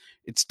time.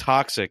 It's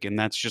toxic, and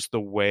that's just the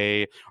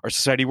way our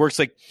society works.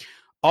 Like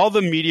all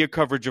the media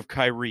coverage of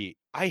Kyrie,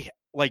 I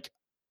like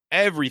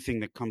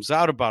everything that comes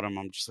out about him.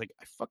 I'm just like,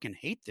 I fucking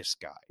hate this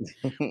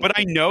guy. But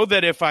I know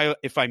that if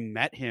I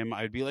met him,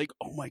 I'd be like,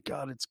 oh my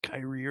God, it's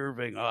Kyrie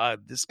Irving.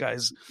 This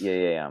guy's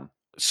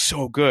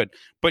so good.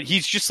 But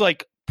he's just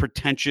like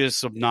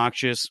pretentious,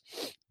 obnoxious,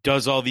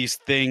 does all these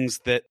things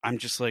that I'm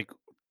just like,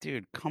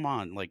 dude, come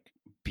on, like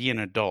be an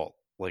adult.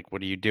 Like,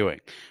 what are you doing?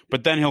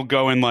 But then he'll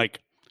go and like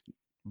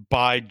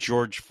buy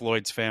George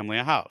Floyd's family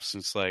a house.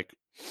 It's like,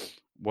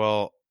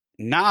 well,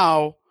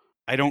 now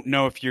I don't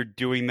know if you're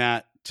doing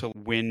that to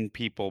win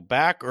people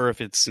back or if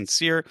it's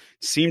sincere,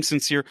 seems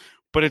sincere,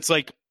 but it's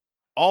like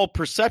all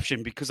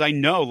perception because I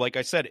know, like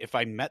I said, if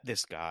I met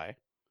this guy,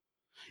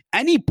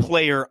 any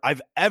player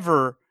I've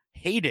ever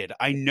hated,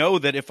 I know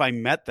that if I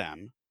met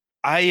them,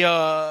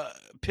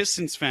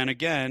 Pistons fan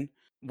again,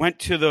 went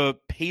to the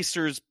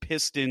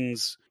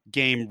Pacers-Pistons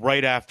game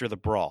right after the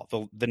brawl,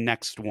 the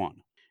next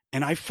one.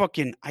 And I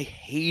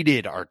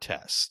hated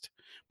Artest.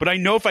 But I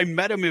know if I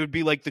met him, it would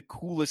be like the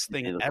coolest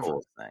thing ever.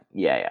 Coolest thing.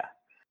 Yeah.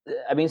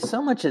 I mean,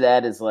 so much of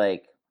that is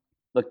like,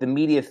 look, the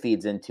media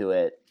feeds into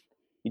it.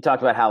 You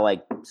talked about how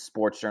like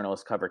sports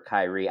journalists cover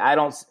Kyrie. I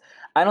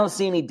don't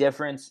see any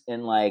difference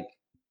in like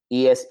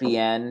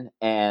ESPN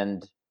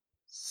and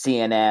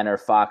CNN or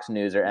Fox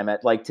News or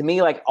MS. Like to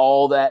me, like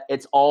all that,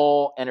 it's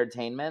all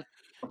entertainment.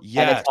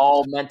 Yeah, and it's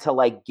all meant to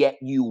like get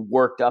you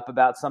worked up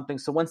about something.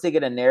 So once they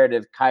get a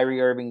narrative,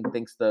 Kyrie Irving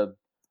thinks the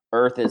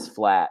earth is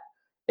flat.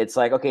 It's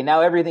like, okay,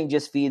 now everything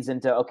just feeds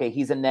into, okay,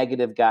 he's a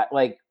negative guy.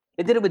 Like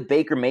they did it with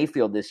Baker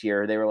Mayfield this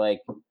year. They were like,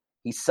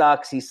 he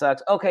sucks.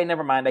 Okay,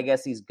 never mind. I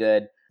guess he's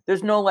good.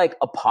 There's no like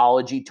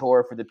apology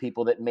tour for the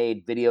people that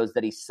made videos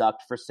that he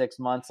sucked for 6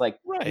 months. Like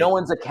no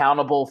one's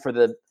accountable for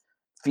the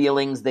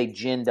feelings they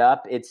ginned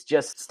up. It's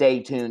just stay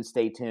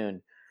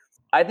tuned.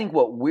 I think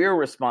what we're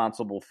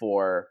responsible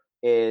for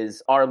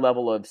is our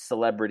level of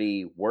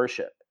celebrity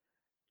worship.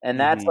 And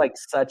that's like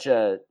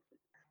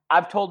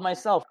I've told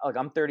myself, like,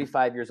 I'm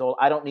 35 years old.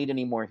 I don't need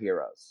any more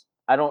heroes.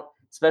 I don't,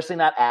 especially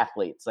not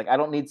athletes. Like, I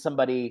don't need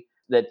somebody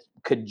that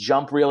could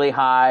jump really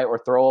high or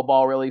throw a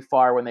ball really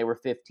far when they were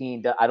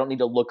 15. I don't need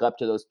to look up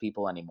to those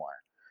people anymore.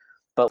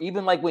 But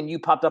even like when you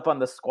popped up on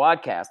the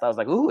Squadcast, I was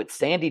like, ooh, it's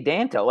Sandy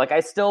Danto. Like,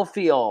 I still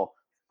feel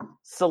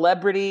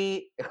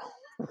celebrity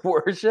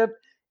worship.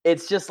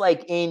 It's just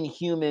like in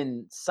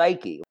human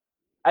psyche.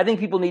 I think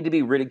people need to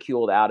be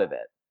ridiculed out of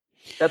it.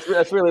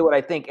 That's really what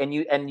I think. And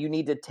you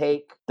need to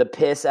take the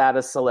piss out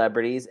of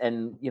celebrities.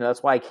 And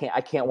that's why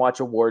I can't watch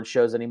award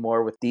shows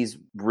anymore with these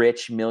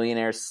rich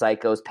millionaire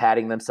psychos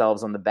patting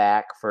themselves on the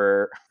back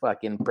for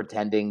fucking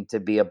pretending to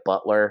be a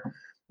butler.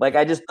 Like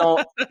I just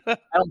don't I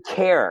don't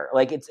care.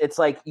 Like it's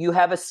like you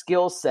have a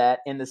skill set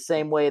in the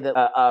same way that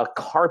a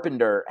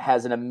carpenter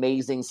has an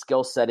amazing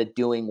skill set at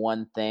doing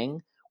one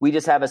thing. We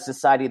just have a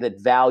society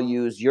that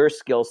values your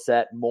skill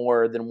set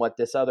more than what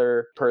this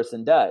other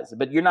person does.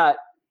 But you're not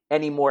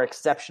any more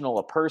exceptional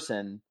a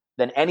person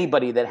than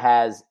anybody that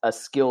has a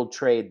skilled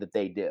trade that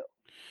they do.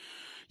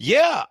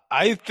 Yeah,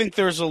 I think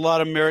there's a lot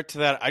of merit to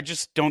that. I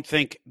just don't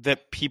think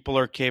that people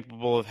are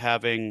capable of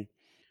having,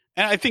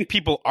 and I think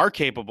people are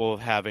capable of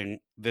having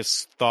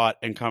this thought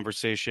and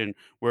conversation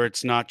where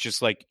it's not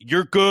just like,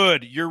 you're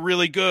good, you're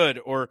really good,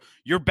 or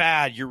you're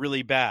bad, you're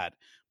really bad.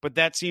 But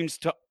that seems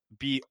to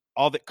be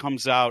that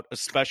comes out,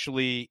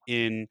 especially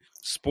in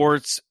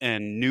sports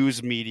and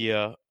news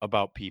media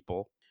about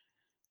people.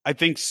 I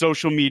think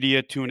social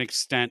media, to an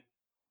extent,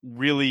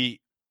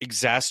 really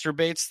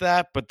exacerbates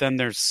that, but then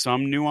there's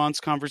some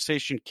nuanced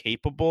conversation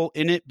capable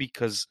in it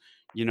because,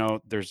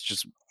 there's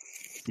just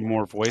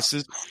more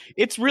voices.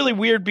 It's really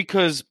weird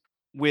because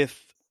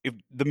if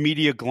the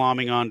media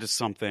glomming onto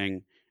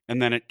something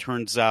and then it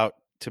turns out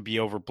to be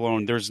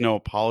overblown, there's no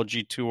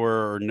apology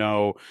tour or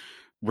no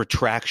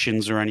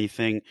retractions or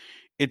anything.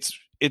 It's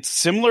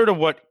similar to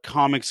what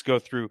comics go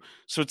through.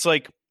 So it's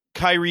like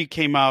Kyrie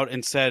came out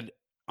and said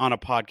on a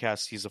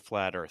podcast he's a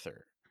flat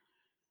earther.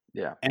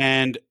 Yeah.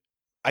 And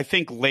I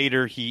think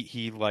later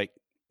he like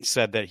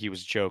said that he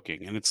was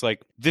joking. And it's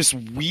like this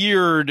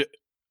weird,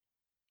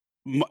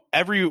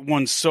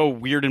 everyone's so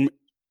weird and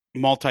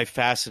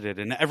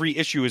multifaceted, and every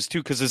issue is too,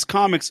 because as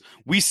comics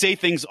we say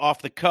things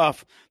off the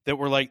cuff that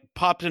were like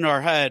popped in our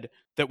head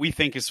that we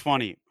think is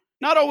funny,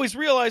 not always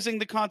realizing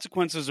the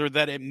consequences or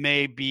that it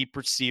may be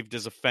perceived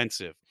as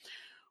offensive.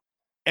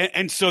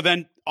 And so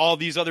then all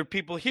these other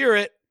people hear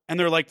it and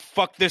they're like,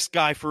 fuck this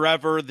guy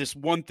forever. This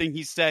one thing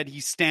he said,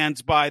 he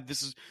stands by.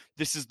 This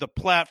is the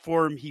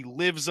platform he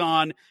lives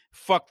on.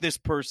 Fuck this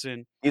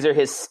person. These are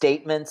his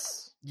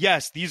statements.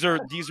 Yes, these are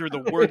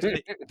the words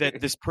that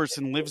this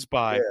person lives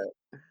by.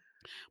 Yeah.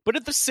 But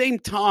at the same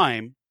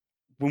time,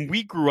 when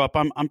we grew up,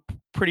 I'm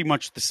pretty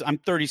much this. I'm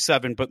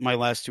 37, but my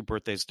last 2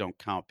 birthdays don't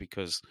count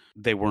because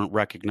they weren't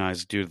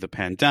recognized due to the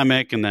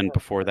pandemic. And then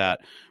before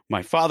that,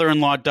 my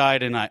father-in-law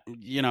died, and I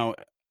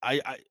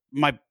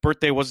my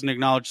birthday wasn't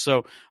acknowledged.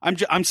 So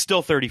I'm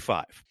still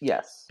 35.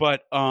 Yes,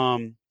 but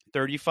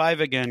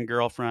 35 again,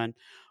 girlfriend.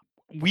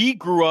 We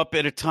grew up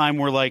at a time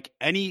where like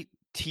any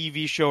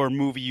TV show or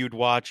movie you'd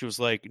watch, it was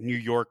like New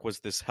York was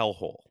this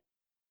hellhole.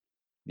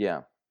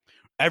 Yeah.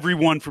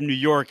 Everyone from New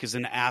York is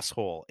an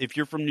asshole. If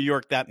you're from New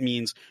York, that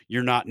means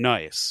you're not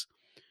nice.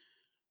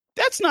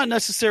 That's not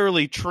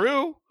necessarily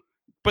true,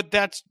 but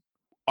that's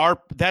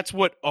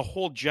what a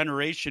whole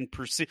generation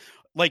perceive.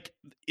 Like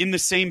in the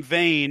same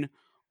vein,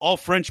 all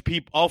French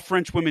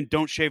women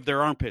don't shave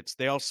their armpits.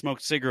 They all smoke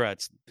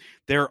cigarettes.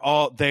 They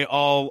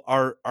all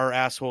are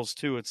assholes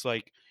too. It's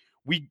like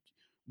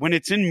when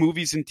it's in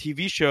movies and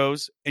TV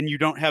shows and you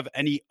don't have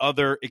any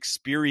other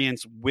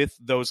experience with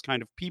those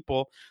kind of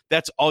people,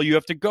 that's all you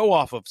have to go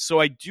off of. So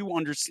I do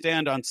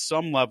understand on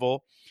some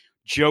level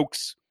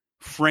jokes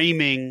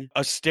framing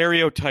a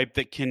stereotype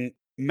that can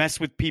mess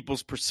with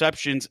people's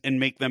perceptions and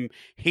make them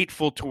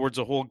hateful towards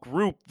a whole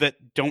group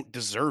that don't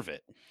deserve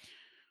it.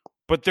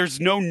 But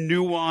there's no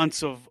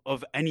nuance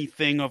of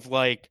anything of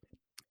like,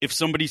 if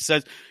somebody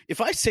says,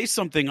 if I say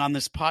something on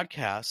this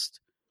podcast,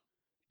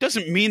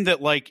 doesn't mean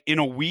that like in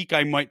a week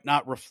I might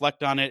not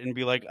reflect on it and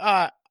be like,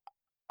 I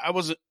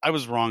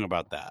was wrong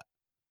about that.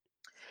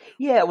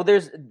 Yeah, well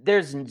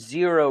there's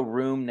zero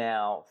room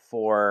now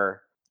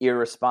for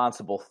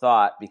irresponsible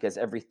thought because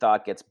every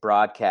thought gets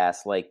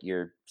broadcast like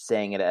you're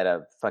saying it at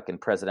a fucking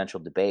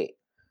presidential debate.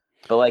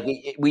 But like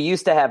we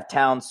used to have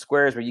town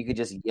squares where you could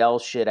just yell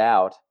shit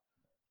out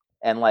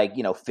and like,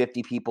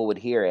 50 people would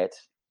hear it.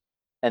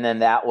 And then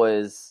that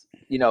was,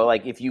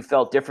 like if you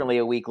felt differently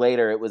a week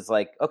later, it was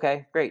like,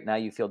 okay, great. Now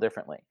you feel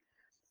differently.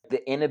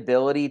 The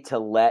inability to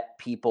let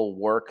people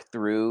work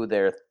through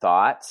their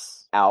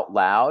thoughts out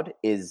loud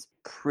is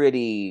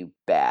pretty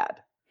bad.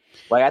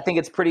 Like, I think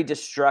it's pretty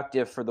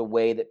destructive for the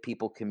way that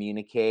people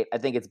communicate. I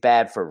think it's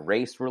bad for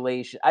race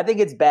relations. I think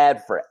it's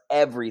bad for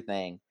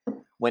everything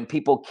when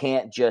people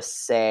can't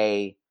just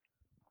say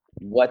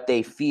what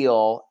they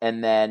feel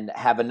and then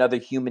have another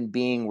human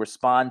being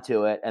respond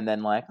to it and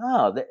then like,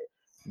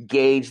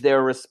 gauge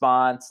their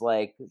response.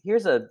 Like,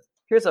 here's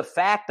a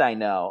fact I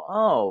know.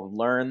 Oh,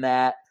 learn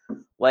that.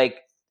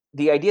 Like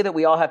the idea that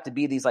we all have to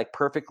be these like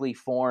perfectly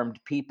formed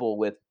people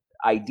with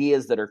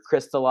ideas that are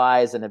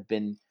crystallized and have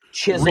been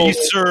chiseled,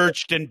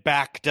 researched and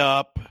backed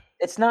up.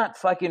 It's not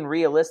fucking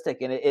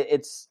realistic. And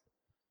it's,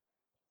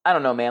 I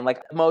don't know, man.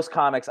 Like most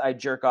comics, I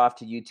jerk off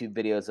to YouTube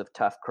videos of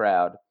Tough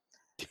Crowd.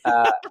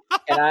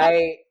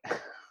 And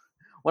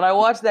when I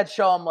watch that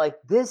show, I'm like,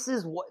 this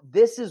is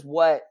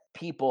what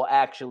people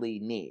actually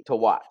need to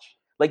watch.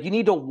 Like, you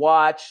need to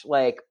watch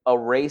like a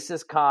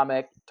racist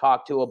comic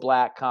talk to a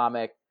black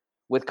comic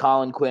with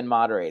Colin Quinn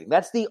moderating.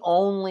 That's the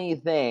only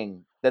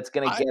thing that's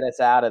going to get us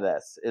out of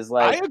this. Is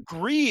like, I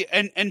agree,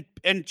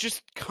 and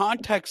just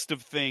context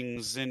of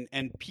things, and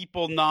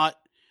people not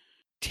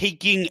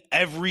taking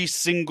every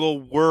single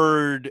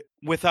word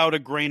without a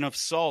grain of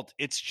salt.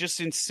 It's just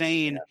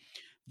insane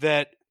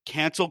that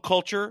cancel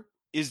culture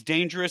is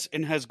dangerous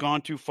and has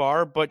gone too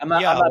far. But I'm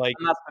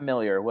not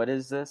familiar. What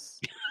is this?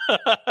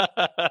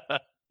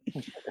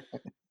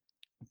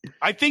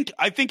 I think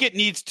it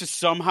needs to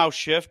somehow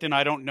shift, and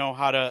I don't know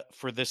how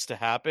for this to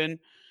happen.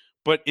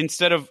 But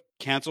instead of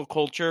cancel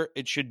culture,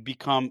 it should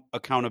become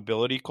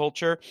accountability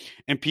culture,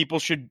 and people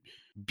should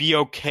be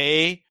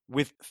okay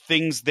with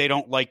things they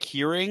don't like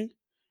hearing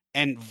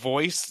and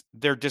voice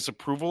their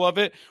disapproval of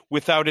it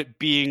without it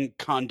being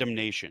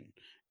condemnation.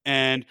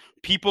 And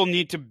people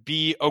need to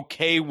be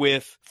okay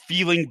with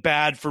feeling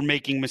bad for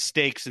making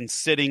mistakes and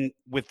sitting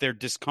with their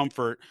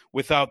discomfort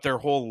without their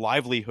whole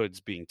livelihoods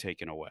being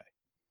taken away.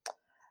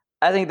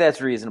 I think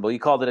that's reasonable. You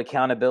called it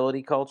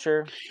accountability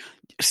culture?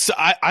 So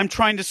I'm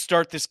trying to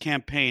start this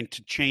campaign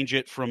to change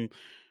it from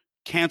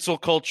cancel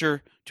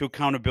culture to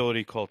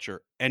accountability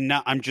culture. And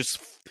now I'm just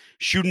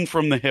shooting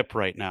from the hip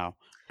right now.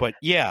 But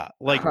yeah,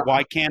 like,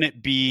 why can't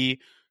it be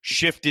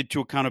shifted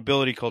to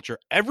accountability culture?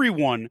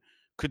 Everyone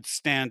could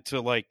stand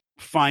to like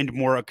find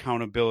more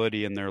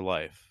accountability in their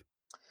life.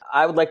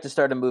 I would like to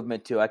start a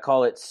movement too. I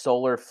call it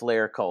solar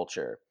flare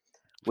culture,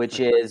 which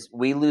is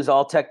we lose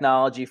all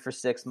technology for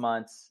 6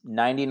 months.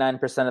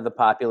 99% of the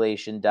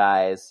population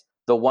dies.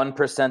 The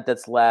 1%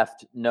 that's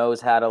left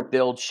knows how to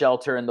build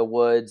shelter in the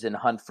woods and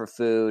hunt for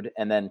food.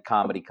 And then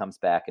comedy comes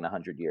back in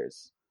 100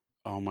 years.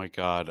 Oh my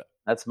God.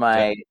 That's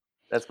my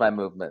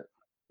movement.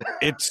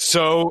 It's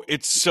so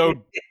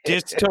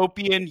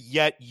dystopian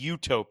yet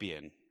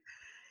utopian.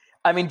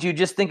 I mean, do you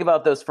just think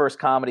about those first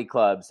comedy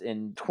clubs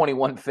in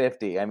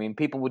 2150? I mean,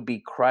 people would be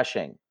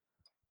crushing.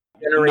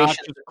 Not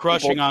just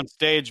crushing on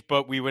stage,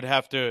 but we would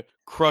have to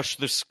crush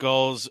the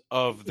skulls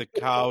of the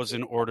cows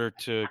in order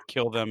to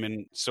kill them,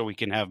 and so we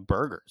can have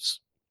burgers.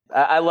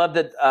 I love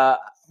that.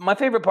 My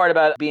favorite part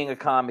about being a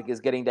comic is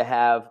getting to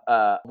have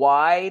a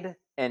wide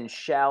and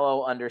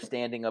shallow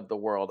understanding of the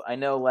world. I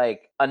know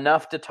like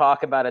enough to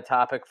talk about a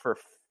topic for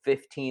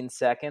 15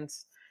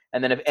 seconds.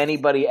 And then if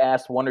anybody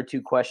asks 1 or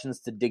 2 questions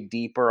to dig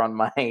deeper on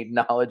my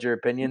knowledge or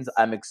opinions,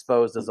 I'm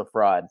exposed as a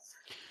fraud.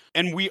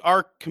 And we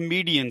are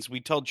comedians. We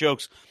tell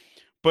jokes.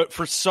 But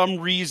for some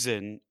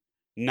reason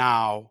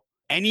now,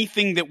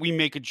 anything that we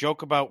make a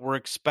joke about, we're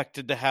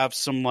expected to have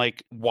some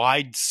like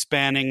wide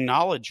spanning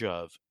knowledge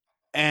of.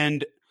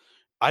 And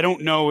I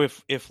don't know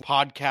if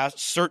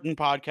certain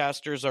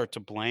podcasters are to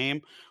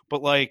blame,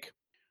 but like,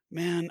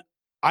 man,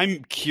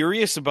 I'm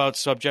curious about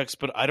subjects,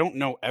 but I don't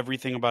know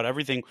everything about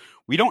everything.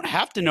 We don't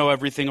have to know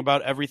everything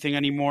about everything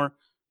anymore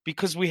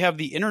because we have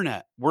the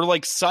internet. We're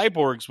like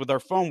cyborgs with our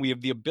phone. We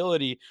have the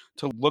ability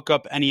to look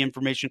up any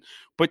information.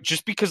 But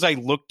just because I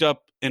looked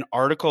up an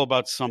article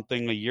about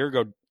something a year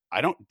ago,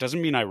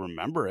 doesn't mean I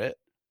remember it.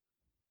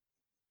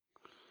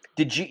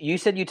 You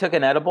said you took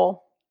an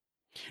edible?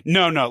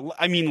 No.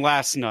 I mean,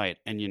 last night,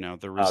 and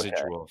the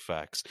residual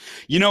effects.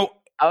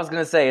 I was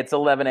going to say it's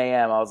 11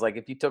 a.m. I was like,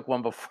 if you took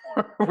one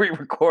before we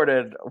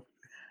recorded,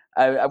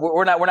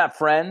 we're not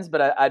friends,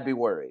 but I'd be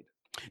worried.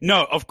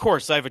 No, of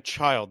course. I have a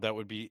child. That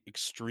would be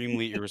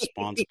extremely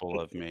irresponsible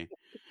of me,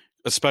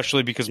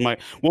 especially because my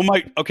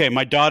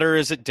daughter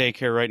is at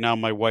daycare right now.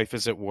 My wife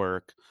is at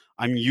work.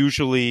 I'm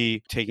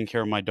usually taking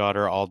care of my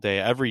daughter all day,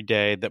 every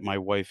day that my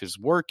wife is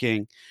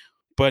working.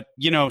 But,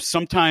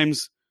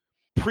 sometimes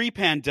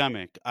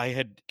pre-pandemic, I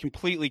had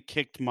completely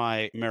kicked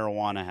my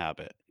marijuana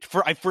habit.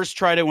 I first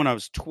tried it when I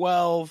was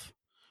 12.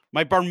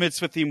 My bar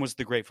mitzvah theme was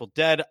the Grateful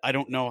Dead. I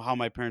don't know how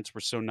my parents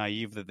were so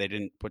naive that they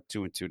didn't put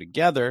 2 and 2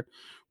 together.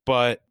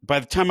 But by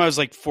the time I was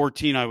like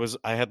 14,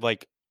 I had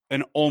like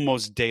an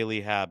almost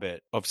daily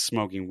habit of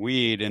smoking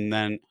weed. And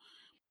then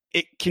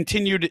it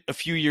continued a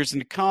few years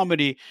into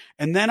comedy.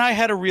 And then I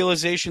had a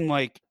realization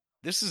like,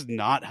 this is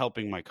not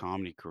helping my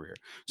comedy career.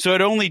 So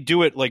I'd only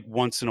do it like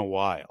once in a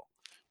while.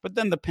 But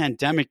then the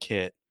pandemic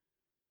hit.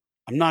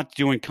 I'm not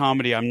doing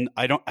comedy. I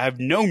have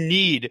no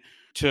need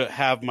to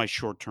have my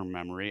short-term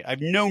memory. I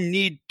have no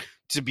need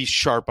to be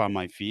sharp on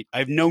my feet. I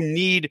have no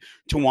need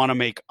to want to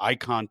make eye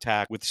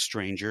contact with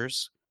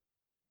strangers.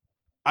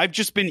 I've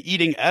just been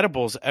eating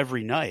edibles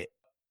every night.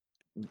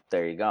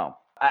 There you go.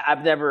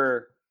 I've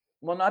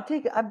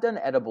done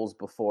edibles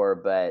before,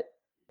 but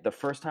the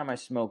first time I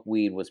smoked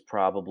weed was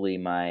probably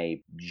my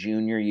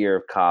junior year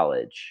of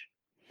college.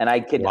 And I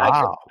could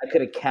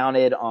have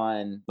counted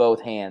on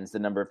both hands the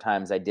number of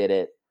times I did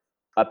it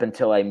up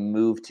until I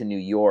moved to New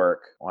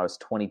York when I was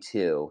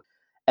 22.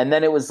 And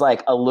then it was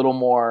like a little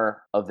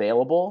more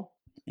available.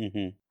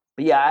 Mm-hmm.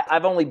 But yeah,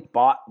 I've only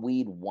bought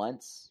weed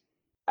once.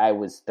 I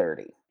was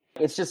 30.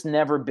 It's just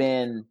never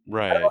been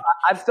right.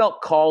 I've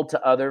felt called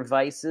to other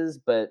vices,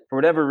 but for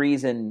whatever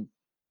reason,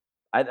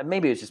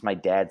 maybe it was just my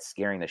dad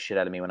scaring the shit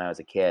out of me when I was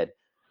a kid.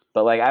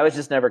 But like I was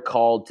just never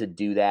called to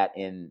do that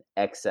in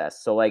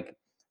excess. So like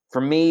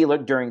for me,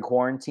 look, during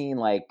quarantine,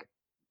 like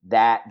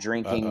that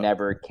drinking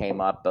never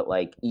came up, but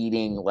like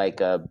eating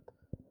like a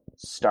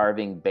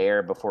starving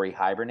bear before he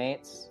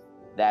hibernates,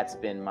 that's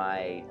been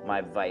my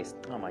vice.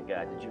 Oh my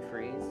God, did you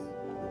freeze?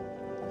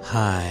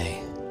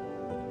 Hi.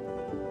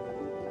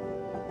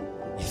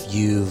 If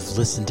you've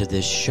listened to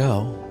this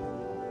show,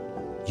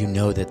 you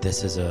know that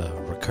this is a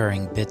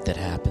recurring bit that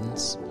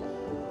happens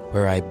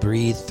where I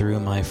breathe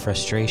through my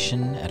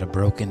frustration at a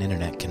broken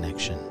internet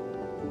connection.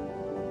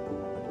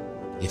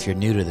 If you're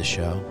new to the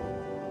show,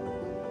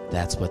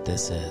 that's what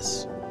this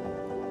is.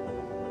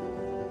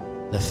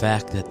 The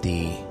fact that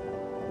the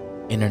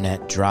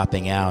internet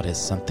dropping out is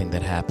something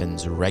that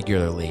happens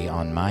regularly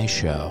on my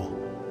show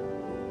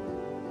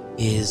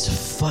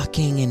is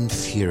fucking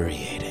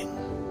infuriating.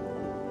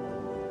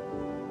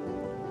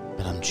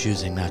 But I'm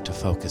choosing not to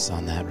focus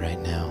on that right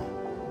now.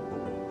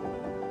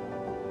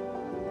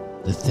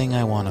 the thing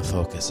I want to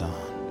focus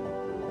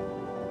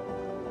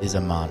on is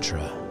a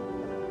mantra.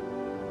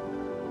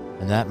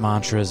 And that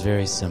mantra is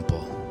very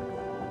simple.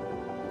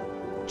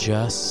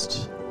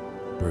 Just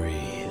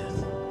breathe.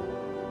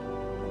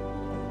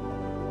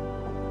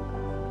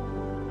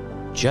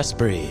 Just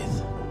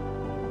breathe.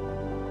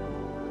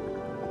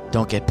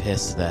 Don't get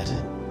pissed that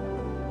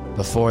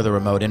before the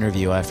remote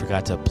interview I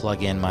forgot to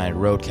plug in my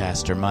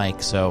Rodecaster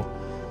mic, so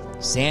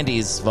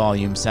Sandy's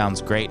volume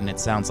sounds great and it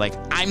sounds like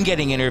I'm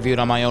getting interviewed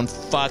on my own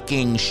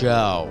fucking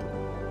show.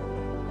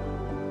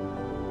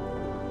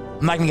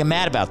 I'm not gonna get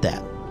mad about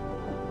that.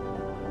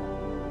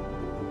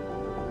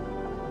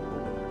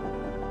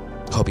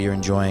 Hope you're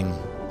enjoying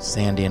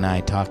Sandy and I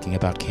talking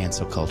about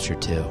cancel culture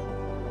too.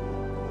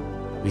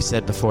 We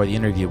said before the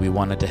interview we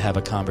wanted to have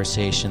a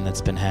conversation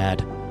that's been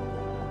had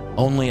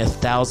only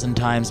 1,000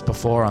 times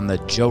before on the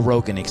Joe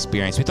Rogan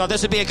Experience. We thought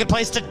this would be a good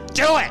place to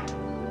do it!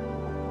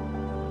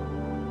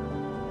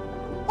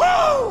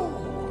 Woo!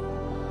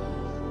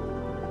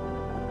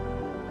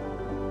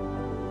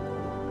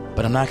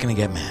 But I'm not going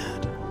to get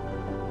mad.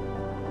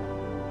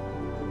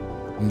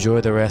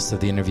 Enjoy the rest of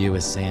the interview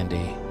with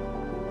Sandy.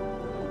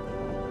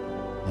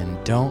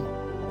 And don't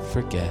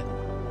forget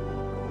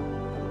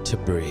to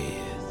breathe.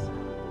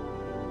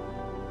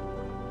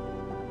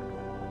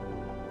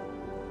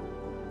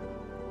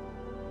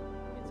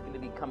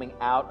 Coming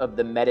out of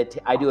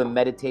the I do a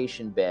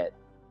meditation bit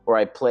where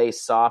I play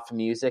soft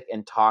music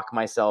and talk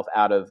myself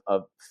out of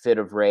a fit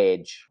of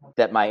rage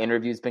that my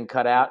interview's been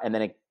cut out, and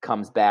then it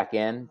comes back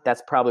in.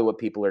 That's probably what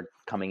people are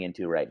coming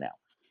into right now.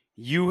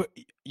 You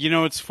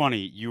know, it's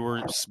funny. You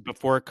were,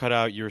 before it cut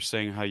out, you were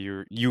saying how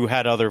you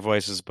had other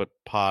voices, but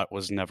pot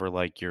was never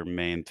like your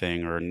main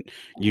thing, or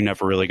you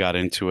never really got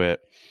into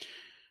it.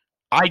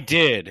 I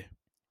did,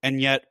 and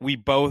yet we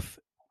both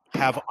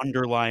have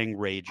underlying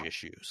rage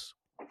issues.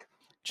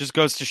 Just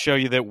goes to show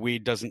you that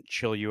weed doesn't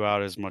chill you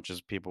out as much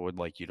as people would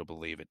like you to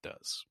believe it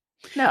does.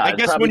 No, I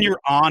guess when you're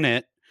on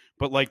it,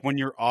 but like when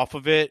you're off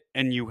of it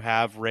and you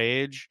have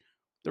rage,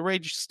 the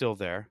rage is still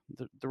there.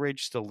 The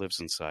rage still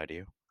lives inside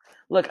you.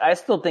 Look, I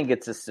still think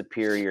it's a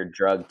superior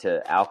drug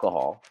to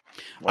alcohol.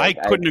 Like,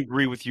 I couldn't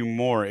agree with you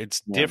more.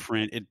 It's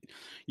different.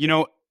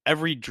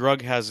 Every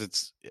drug has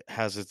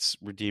its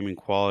redeeming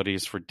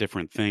qualities for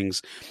different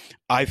things.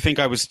 I think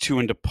I was too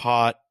into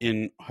pot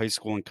in high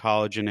school and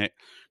college, and it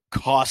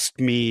cost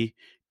me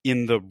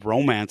in the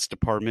romance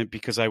department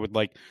because I would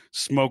like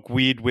smoke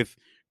weed with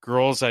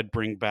girls I'd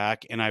bring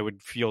back, and I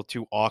would feel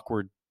too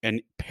awkward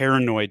and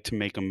paranoid to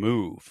make a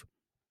move.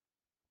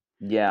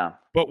 Yeah.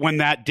 But when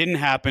that didn't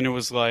happen, it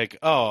was like,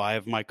 oh, I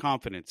have my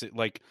confidence.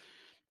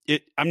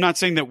 I'm not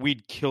saying that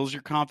weed kills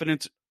your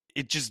confidence.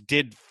 It just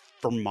did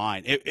for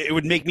mine. It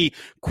would make me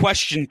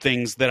question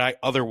things that I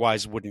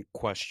otherwise wouldn't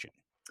question.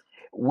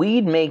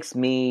 Weed makes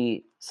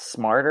me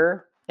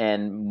smarter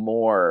and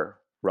more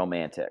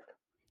romantic.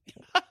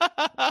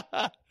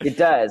 It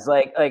does.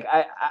 Like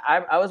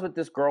I was with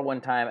this girl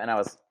one time and I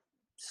was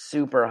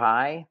super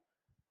high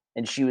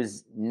and she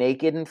was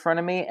naked in front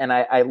of me, and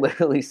I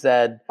literally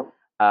said,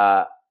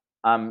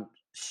 I'm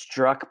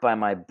struck by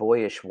my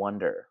boyish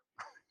wonder.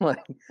 I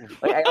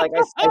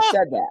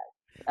said that.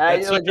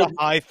 That's such a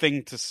high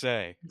thing to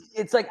say.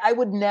 It's like I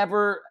would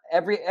never.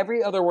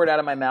 Every other word out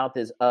of my mouth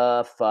is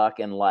fuck,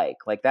 and like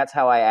that's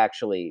how I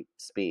actually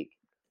speak.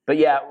 But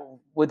yeah,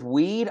 with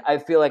weed, I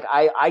feel like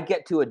I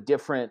get to a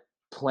different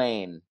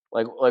plane.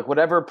 Like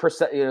whatever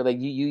percent, like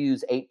you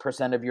use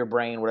 8% of your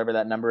brain, whatever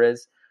that number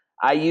is.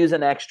 I use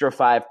an extra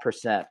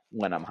 5%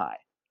 when I'm high.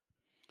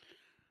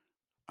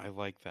 I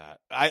like that.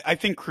 I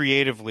think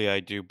creatively I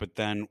do, but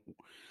then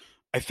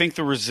I think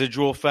the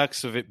residual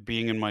effects of it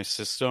being in my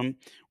system,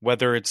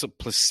 whether it's a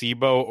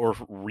placebo or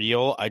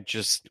real, I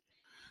just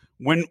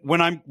when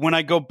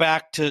I go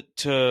back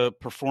to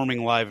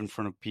performing live in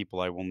front of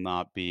people, I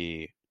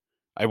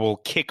will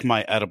kick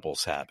my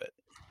edibles habit.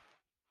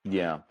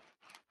 Yeah.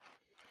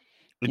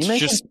 It's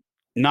just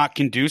not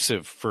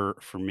conducive for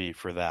me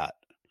for that.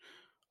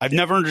 I've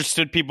never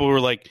understood people who are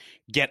like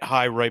get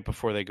high right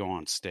before they go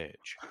on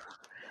stage.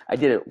 I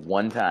did it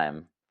one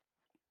time,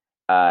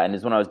 and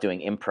it's when I was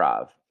doing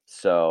improv.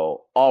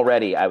 So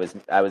already I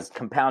was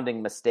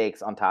compounding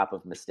mistakes on top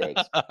of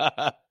mistakes.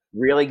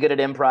 Really good at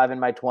improv in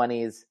my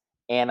 20s,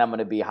 and I'm going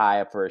to be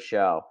high for a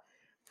show.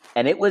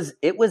 And it was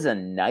a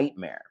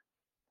nightmare.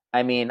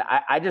 I mean,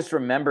 I just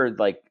remembered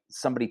like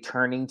somebody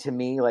turning to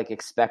me, like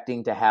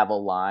expecting to have a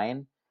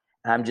line.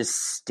 And I'm just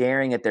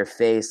staring at their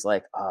face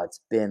like, oh, it's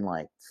been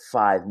like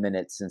 5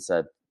 minutes since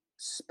I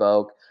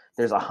spoke.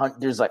 There's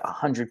like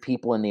 100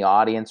 people in the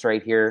audience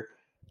right here.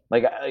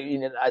 Like,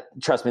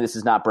 trust me, this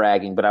is not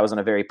bragging, but I was on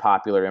a very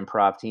popular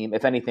improv team.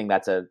 If anything,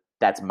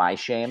 that's my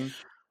shame.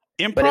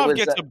 Improv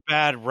gets a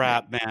bad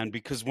rap, man,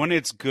 because when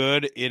it's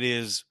good, it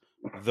is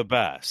the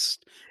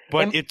best.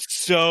 But it's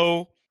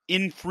so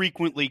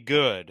infrequently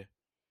good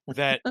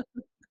that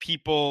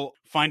people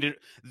find it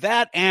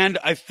that, and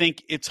I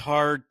think it's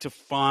hard to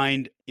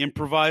find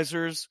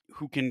improvisers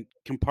who can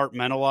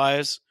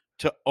compartmentalize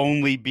to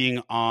only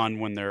being on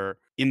when they're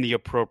in the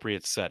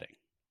appropriate setting.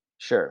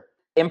 Sure.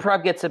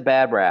 Improv gets a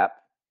bad rap,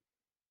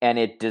 and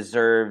it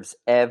deserves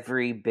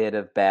every bit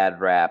of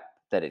bad rap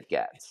that it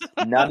gets.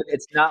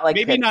 It's not like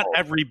maybe not Pitbull.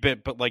 every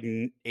bit, but like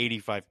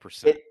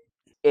 85%.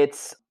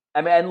 It's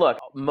I mean, and look,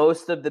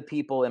 most of the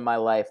people in my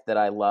life that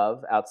I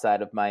love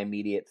outside of my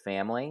immediate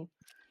family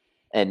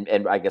and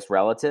I guess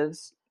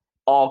relatives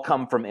all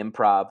come from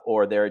improv,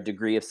 or they're a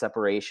degree of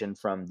separation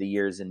from the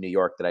years in New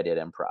York that I did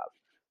improv.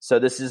 So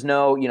this is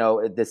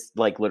this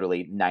like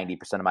literally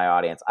 90% of my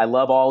audience. I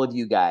love all of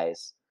you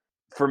guys.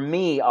 For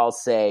me, I'll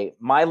say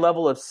my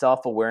level of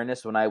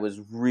self-awareness when I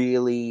was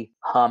really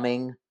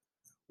humming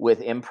with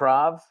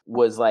improv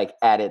was like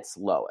at its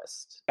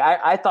lowest.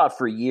 I thought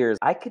for years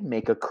I could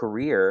make a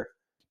career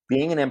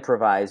being an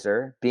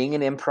improviser, being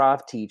an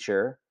improv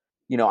teacher.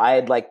 I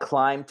had like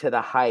climbed to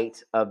the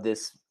height of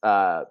this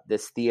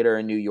theater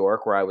in New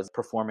York where I was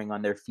performing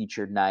on their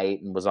featured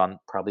night and was on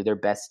probably their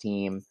best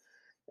team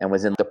and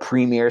was in the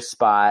premiere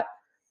spot.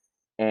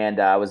 And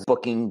I was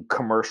booking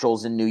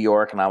commercials in New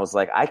York, and I was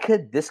like, I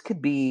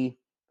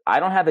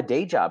don't have a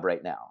day job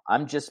right now.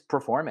 I'm just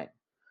performing.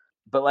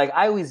 But like,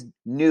 I always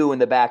knew in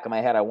the back of my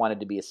head, I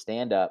wanted to be a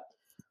stand-up.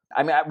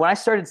 I mean, when I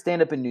started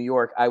stand-up in New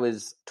York, I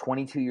was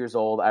 22 years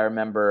old. I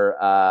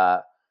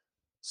remember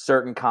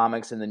certain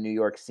comics in the New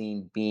York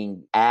scene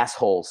being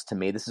assholes to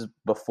me. This is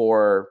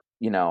before,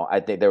 I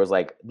think there was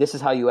like, this is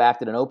how you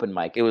act at an open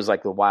mic. It was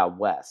like the Wild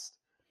West.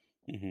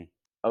 Mm-hmm.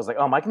 I was like,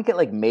 oh, am I going to get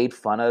like made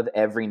fun of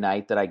every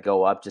night that I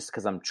go up just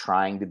because I'm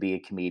trying to be a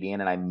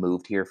comedian and I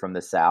moved here from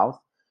the South?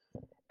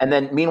 And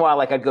then meanwhile,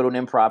 like I'd go to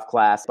an improv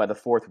class. By the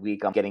fourth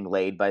week, I'm getting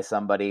laid by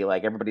somebody.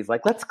 Like everybody's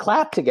like, let's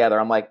clap together.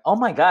 I'm like, oh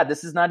my God,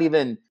 this is not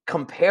even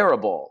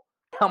comparable.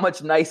 How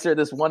much nicer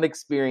this one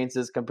experience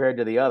is compared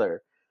to the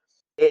other.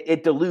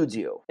 It deludes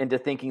you into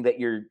thinking that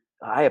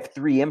I have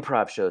 3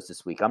 improv shows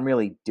this week. I'm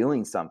really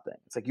doing something.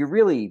 It's like, you're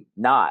really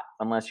not,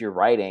 unless you're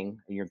writing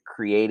and you're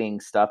creating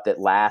stuff that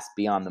lasts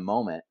beyond the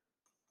moment.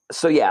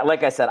 So yeah,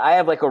 like I said, I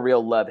have like a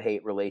real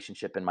love-hate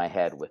relationship in my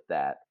head with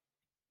that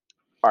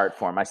art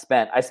form. I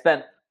spent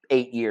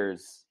 8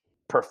 years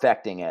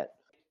perfecting it.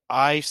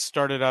 I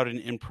started out in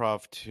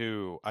improv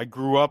too. I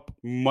grew up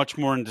much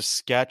more into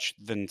sketch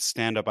than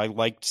stand-up. I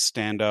liked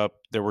stand-up.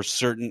 There were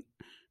certain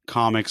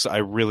comics I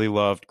really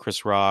loved: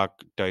 Chris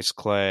Rock, Dice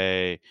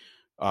Clay,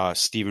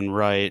 Stephen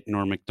Wright,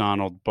 Norm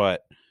Macdonald.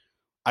 But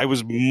I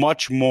was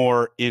much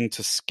more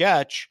into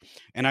sketch,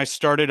 and I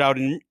started out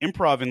in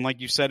improv. And like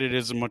you said, it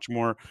is a much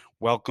more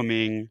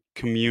welcoming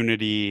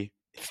community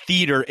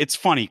theater. It's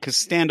funny because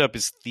stand-up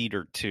is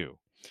theater too,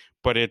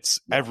 but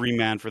it's every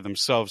man for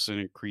themselves, and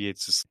it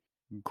creates this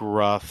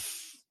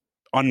gruff,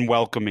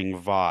 unwelcoming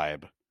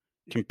vibe,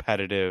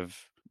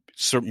 competitive,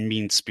 sort of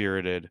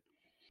mean-spirited.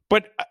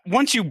 But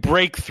once you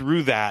break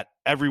through that,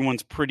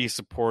 everyone's pretty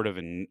supportive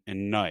and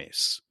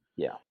nice.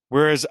 Yeah.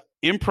 Whereas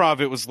improv,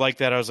 it was like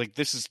that. I was like,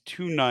 this is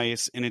too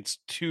nice, and it's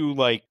too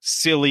like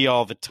silly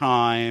all the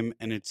time,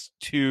 and it's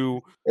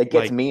too. It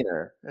gets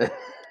meaner.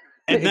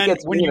 And then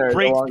when you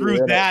break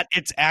through that,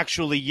 it's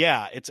actually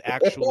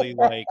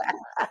like,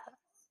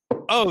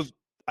 oh,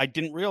 I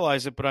didn't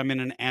realize it, but I'm in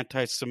an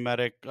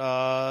anti-Semitic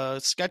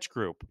sketch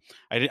group.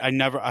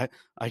 I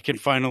can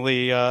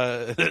finally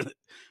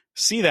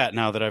see that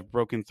now that I've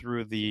broken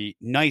through the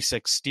nice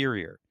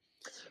exterior.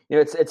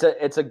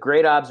 It's a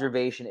great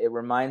observation. It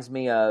reminds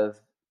me of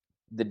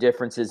the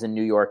differences in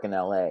New York and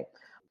LA.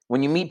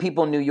 When you meet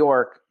people in New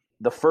York,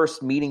 the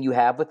first meeting you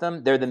have with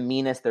them, they're the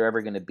meanest they're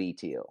ever going to be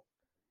to you.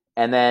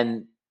 And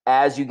then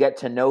as you get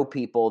to know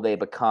people, they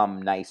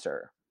become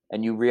nicer.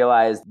 And you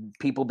realize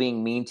people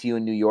being mean to you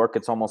in New York,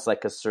 it's almost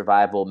like a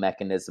survival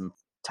mechanism.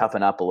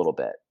 Toughen up a little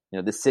bit.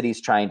 The city's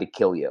trying to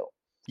kill you.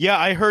 Yeah,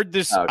 I heard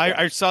this. Okay.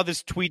 I saw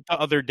this tweet the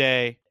other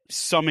day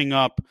summing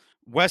up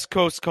West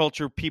Coast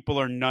culture. People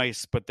are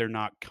nice, but they're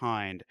not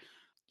kind.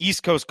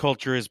 East Coast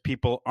culture is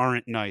people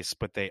aren't nice,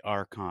 but they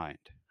are kind.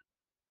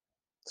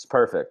 It's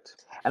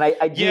perfect. And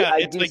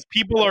it's like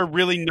people are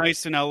really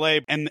nice in LA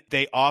and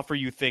they offer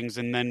you things.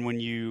 And then when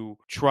you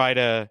try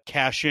to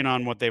cash in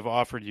on what they've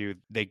offered you,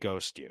 they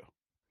ghost you.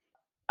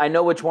 I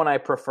know which one I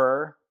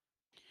prefer.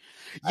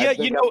 Yeah,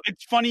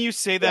 it's funny you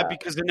say that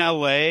because in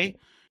LA,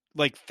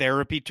 like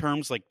therapy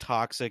terms like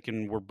toxic,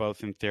 and we're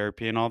both in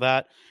therapy and all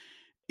that,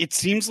 it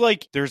seems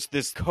like there's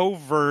this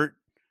covert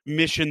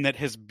mission that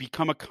has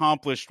become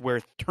accomplished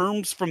where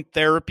terms from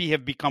therapy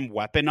have become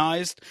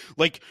weaponized.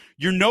 Like,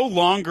 you're no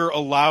longer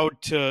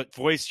allowed to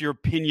voice your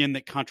opinion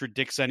that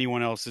contradicts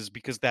anyone else's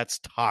because that's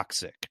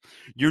toxic.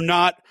 You're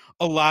not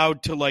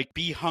allowed to like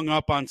be hung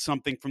up on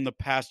something from the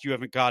past you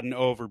haven't gotten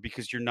over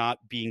because you're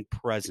not being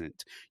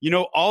present.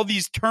 All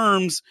these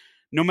terms,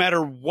 no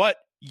matter what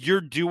you're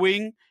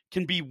doing,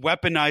 can be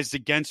weaponized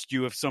against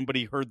you if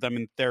somebody heard them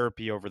in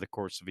therapy over the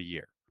course of a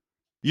year.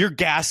 You're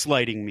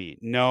gaslighting me.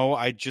 No,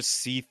 I just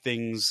see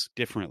things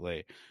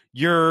differently.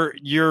 You're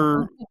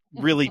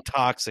really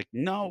toxic.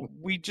 No,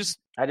 I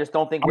just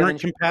don't think women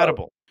aren't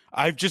compatible.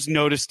 I've just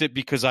noticed it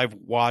because I've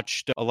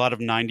watched a lot of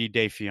 90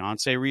 Day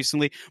Fiancé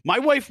recently. My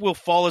wife will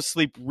fall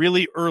asleep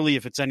really early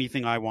if it's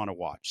anything I want to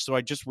watch. So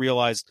I just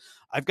realized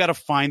I've got to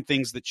find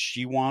things that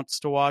she wants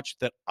to watch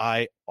that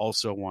I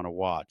also want to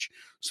watch.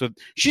 So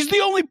she's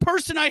the only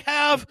person I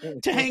have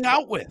to hang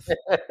out with.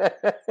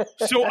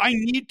 So I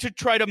need to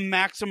try to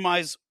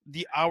maximize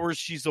the hours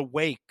she's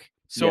awake.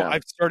 So Yeah.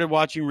 I've started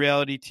watching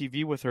reality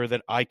TV with her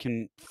that I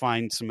can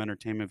find some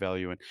entertainment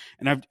value in.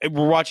 And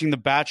we're watching The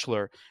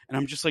Bachelor, and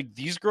I'm just like,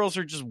 these girls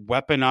are just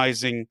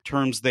weaponizing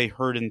terms they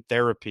heard in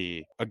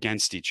therapy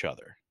against each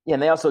other. Yeah,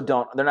 and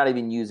they're not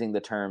even using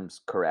the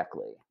terms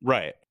correctly.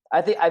 Right.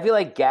 I feel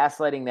like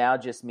gaslighting now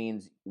just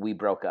means we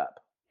broke up.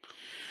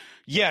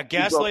 Yeah, You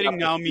broke up gaslighting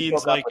now with- you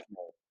means broke up like, with me.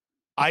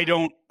 I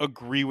don't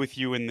agree with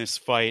you in this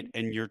fight,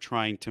 and you're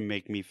trying to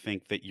make me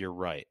think that you're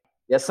right.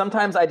 Yeah,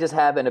 sometimes I just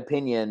have an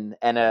opinion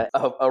and a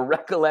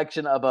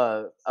recollection of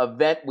a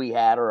event we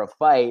had or a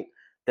fight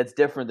that's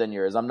different than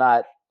yours. I'm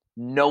not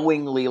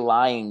knowingly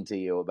lying to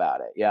you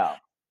about it. Yeah.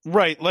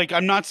 Right. Like,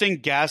 I'm not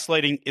saying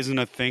gaslighting isn't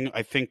a thing.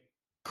 I think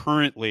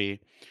currently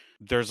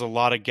there's a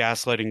lot of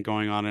gaslighting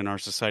going on in our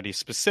society.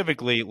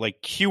 Specifically,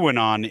 like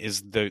QAnon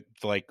is the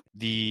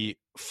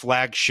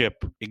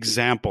flagship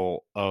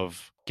example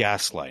of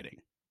gaslighting.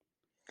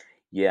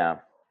 Yeah.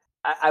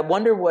 I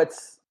wonder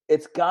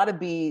it's got to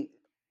be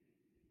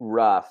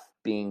rough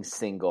being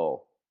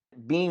single.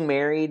 Being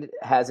married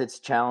has its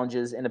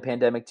challenges in a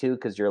pandemic too,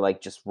 because you're like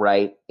just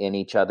right in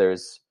each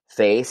other's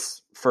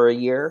face for a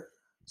year.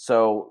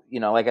 So,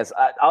 like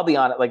I'll be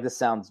honest, like this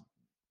sounds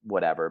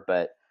whatever,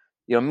 but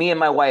me and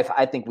my wife,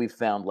 I think we've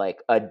found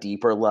like a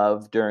deeper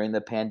love during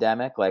the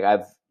pandemic. Like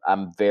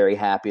I'm very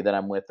happy that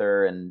I'm with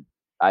her, and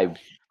I think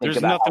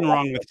There's nothing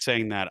wrong with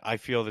saying that. I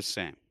feel the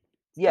same.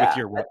 Yeah,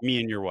 with me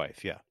and your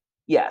wife. Yeah.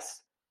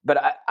 Yes,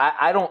 but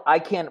I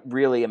can't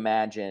really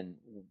imagine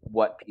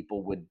what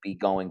people would be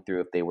going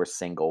through if they were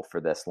single for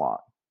this long.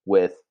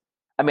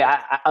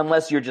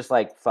 Unless you're just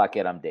like, fuck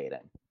it, I'm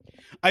dating.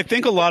 I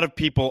think a lot of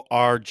people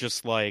are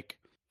just like,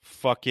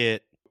 fuck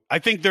it. I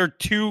think there are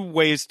two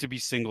ways to be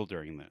single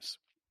during this.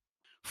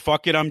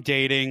 Fuck it, I'm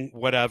dating,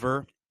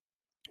 whatever.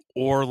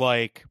 Or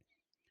like,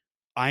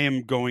 I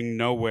am going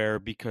nowhere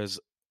because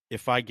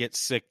if I get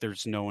sick,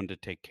 there's no one to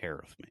take care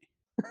of me.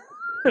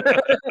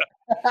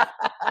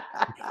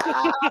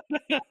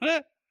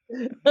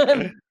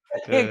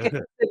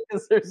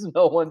 Because there's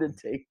no one to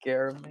take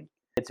care of me.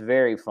 It's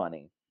very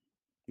funny,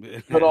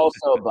 but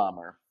also a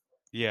bummer.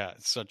 Yeah,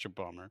 it's such a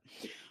bummer.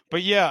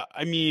 But yeah,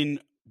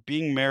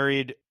 being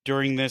married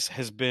during this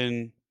has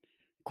been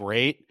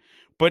great,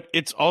 but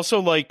it's also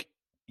like,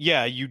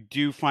 yeah, you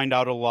do find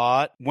out a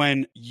lot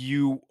when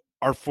you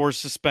are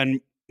forced to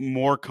spend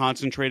more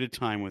concentrated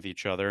time with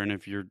each other. And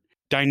if your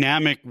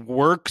dynamic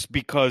works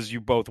because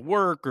you both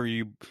work or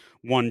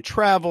one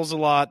travels a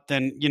lot,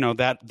 then,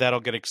 that'll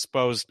get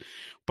exposed.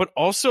 But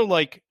also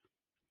like,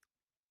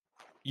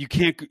 you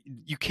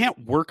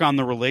can't work on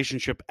the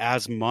relationship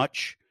as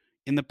much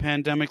in the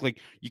pandemic. Like,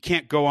 you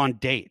can't go on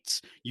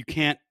dates. You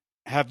can't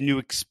have new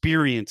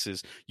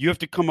experiences. You have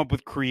to come up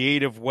with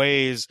creative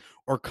ways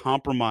or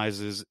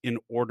compromises in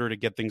order to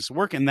get things to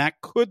work. And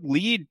that could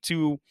lead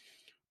to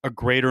a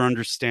greater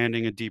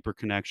understanding, a deeper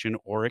connection,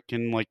 or it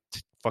can like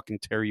fucking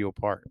tear you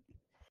apart. Did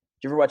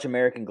you ever watch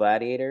American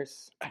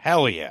Gladiators?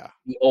 Hell yeah.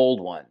 The old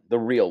one, the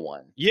real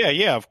one.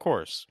 Yeah, of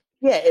course.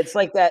 Yeah, it's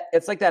like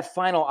that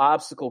final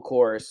obstacle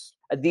course,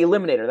 the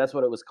Eliminator, that's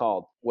what it was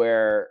called,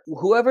 where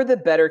whoever the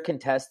better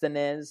contestant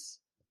is,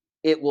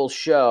 it will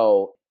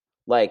show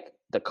like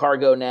the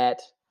cargo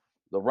net,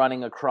 the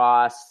running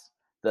across,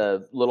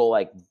 the little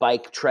like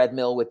bike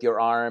treadmill with your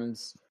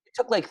arms. It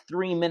took like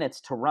 3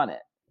 minutes to run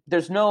it.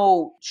 There's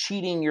no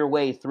cheating your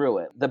way through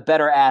it. The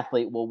better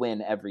athlete will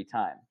win every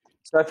time.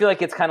 So I feel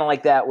like it's kind of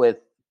like that with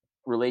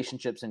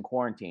relationships in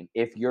quarantine.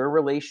 If your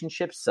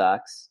relationship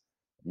sucks,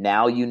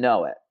 now you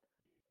know it.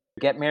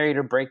 Get married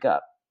or break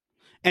up.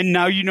 And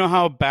now you know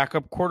how a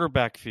backup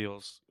quarterback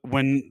feels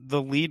when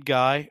the lead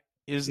guy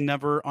is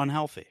never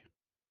unhealthy.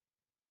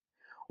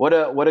 What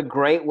a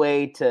great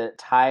way to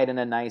tie it in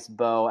a nice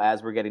bow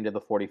as we're getting to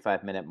the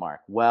 45-minute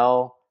mark.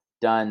 Well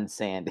done,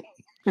 Sandy.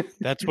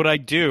 That's what I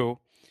do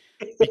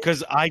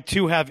because I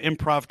too have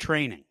improv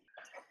training.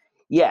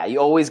 Yeah, you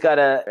always got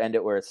to end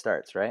it where it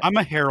starts, right? I'm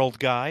a Herald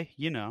guy.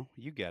 You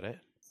get it.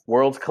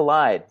 Worlds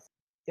collide.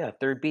 Yeah,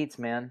 third beats,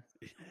 man.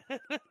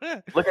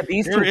 Look at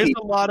these two There is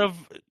people. a lot of,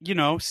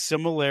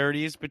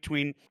 similarities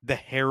between the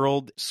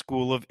Herald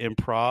School of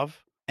Improv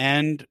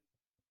and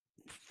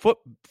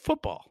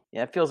football.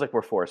 Yeah, it feels like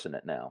we're forcing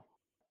it now.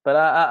 But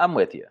I'm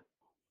with you.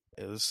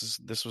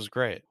 This was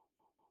great.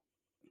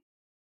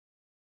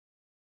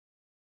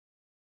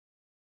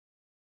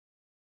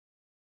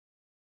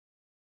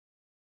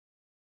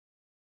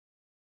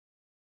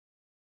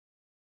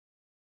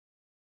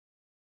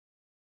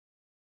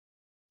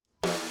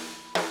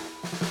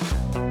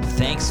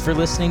 Thanks for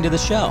listening to the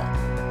show.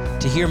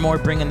 To hear more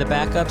Bring in the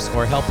Backups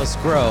or help us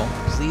grow,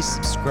 please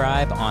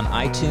subscribe on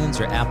iTunes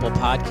or Apple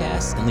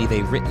Podcasts and leave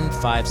a written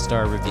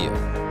 5-star review.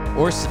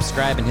 Or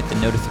subscribe and hit the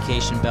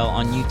notification bell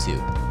on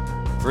YouTube.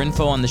 For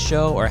info on the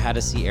show or how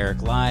to see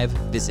Eric live,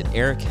 visit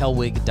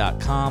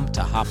erichellwig.com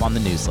to hop on the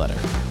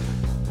newsletter.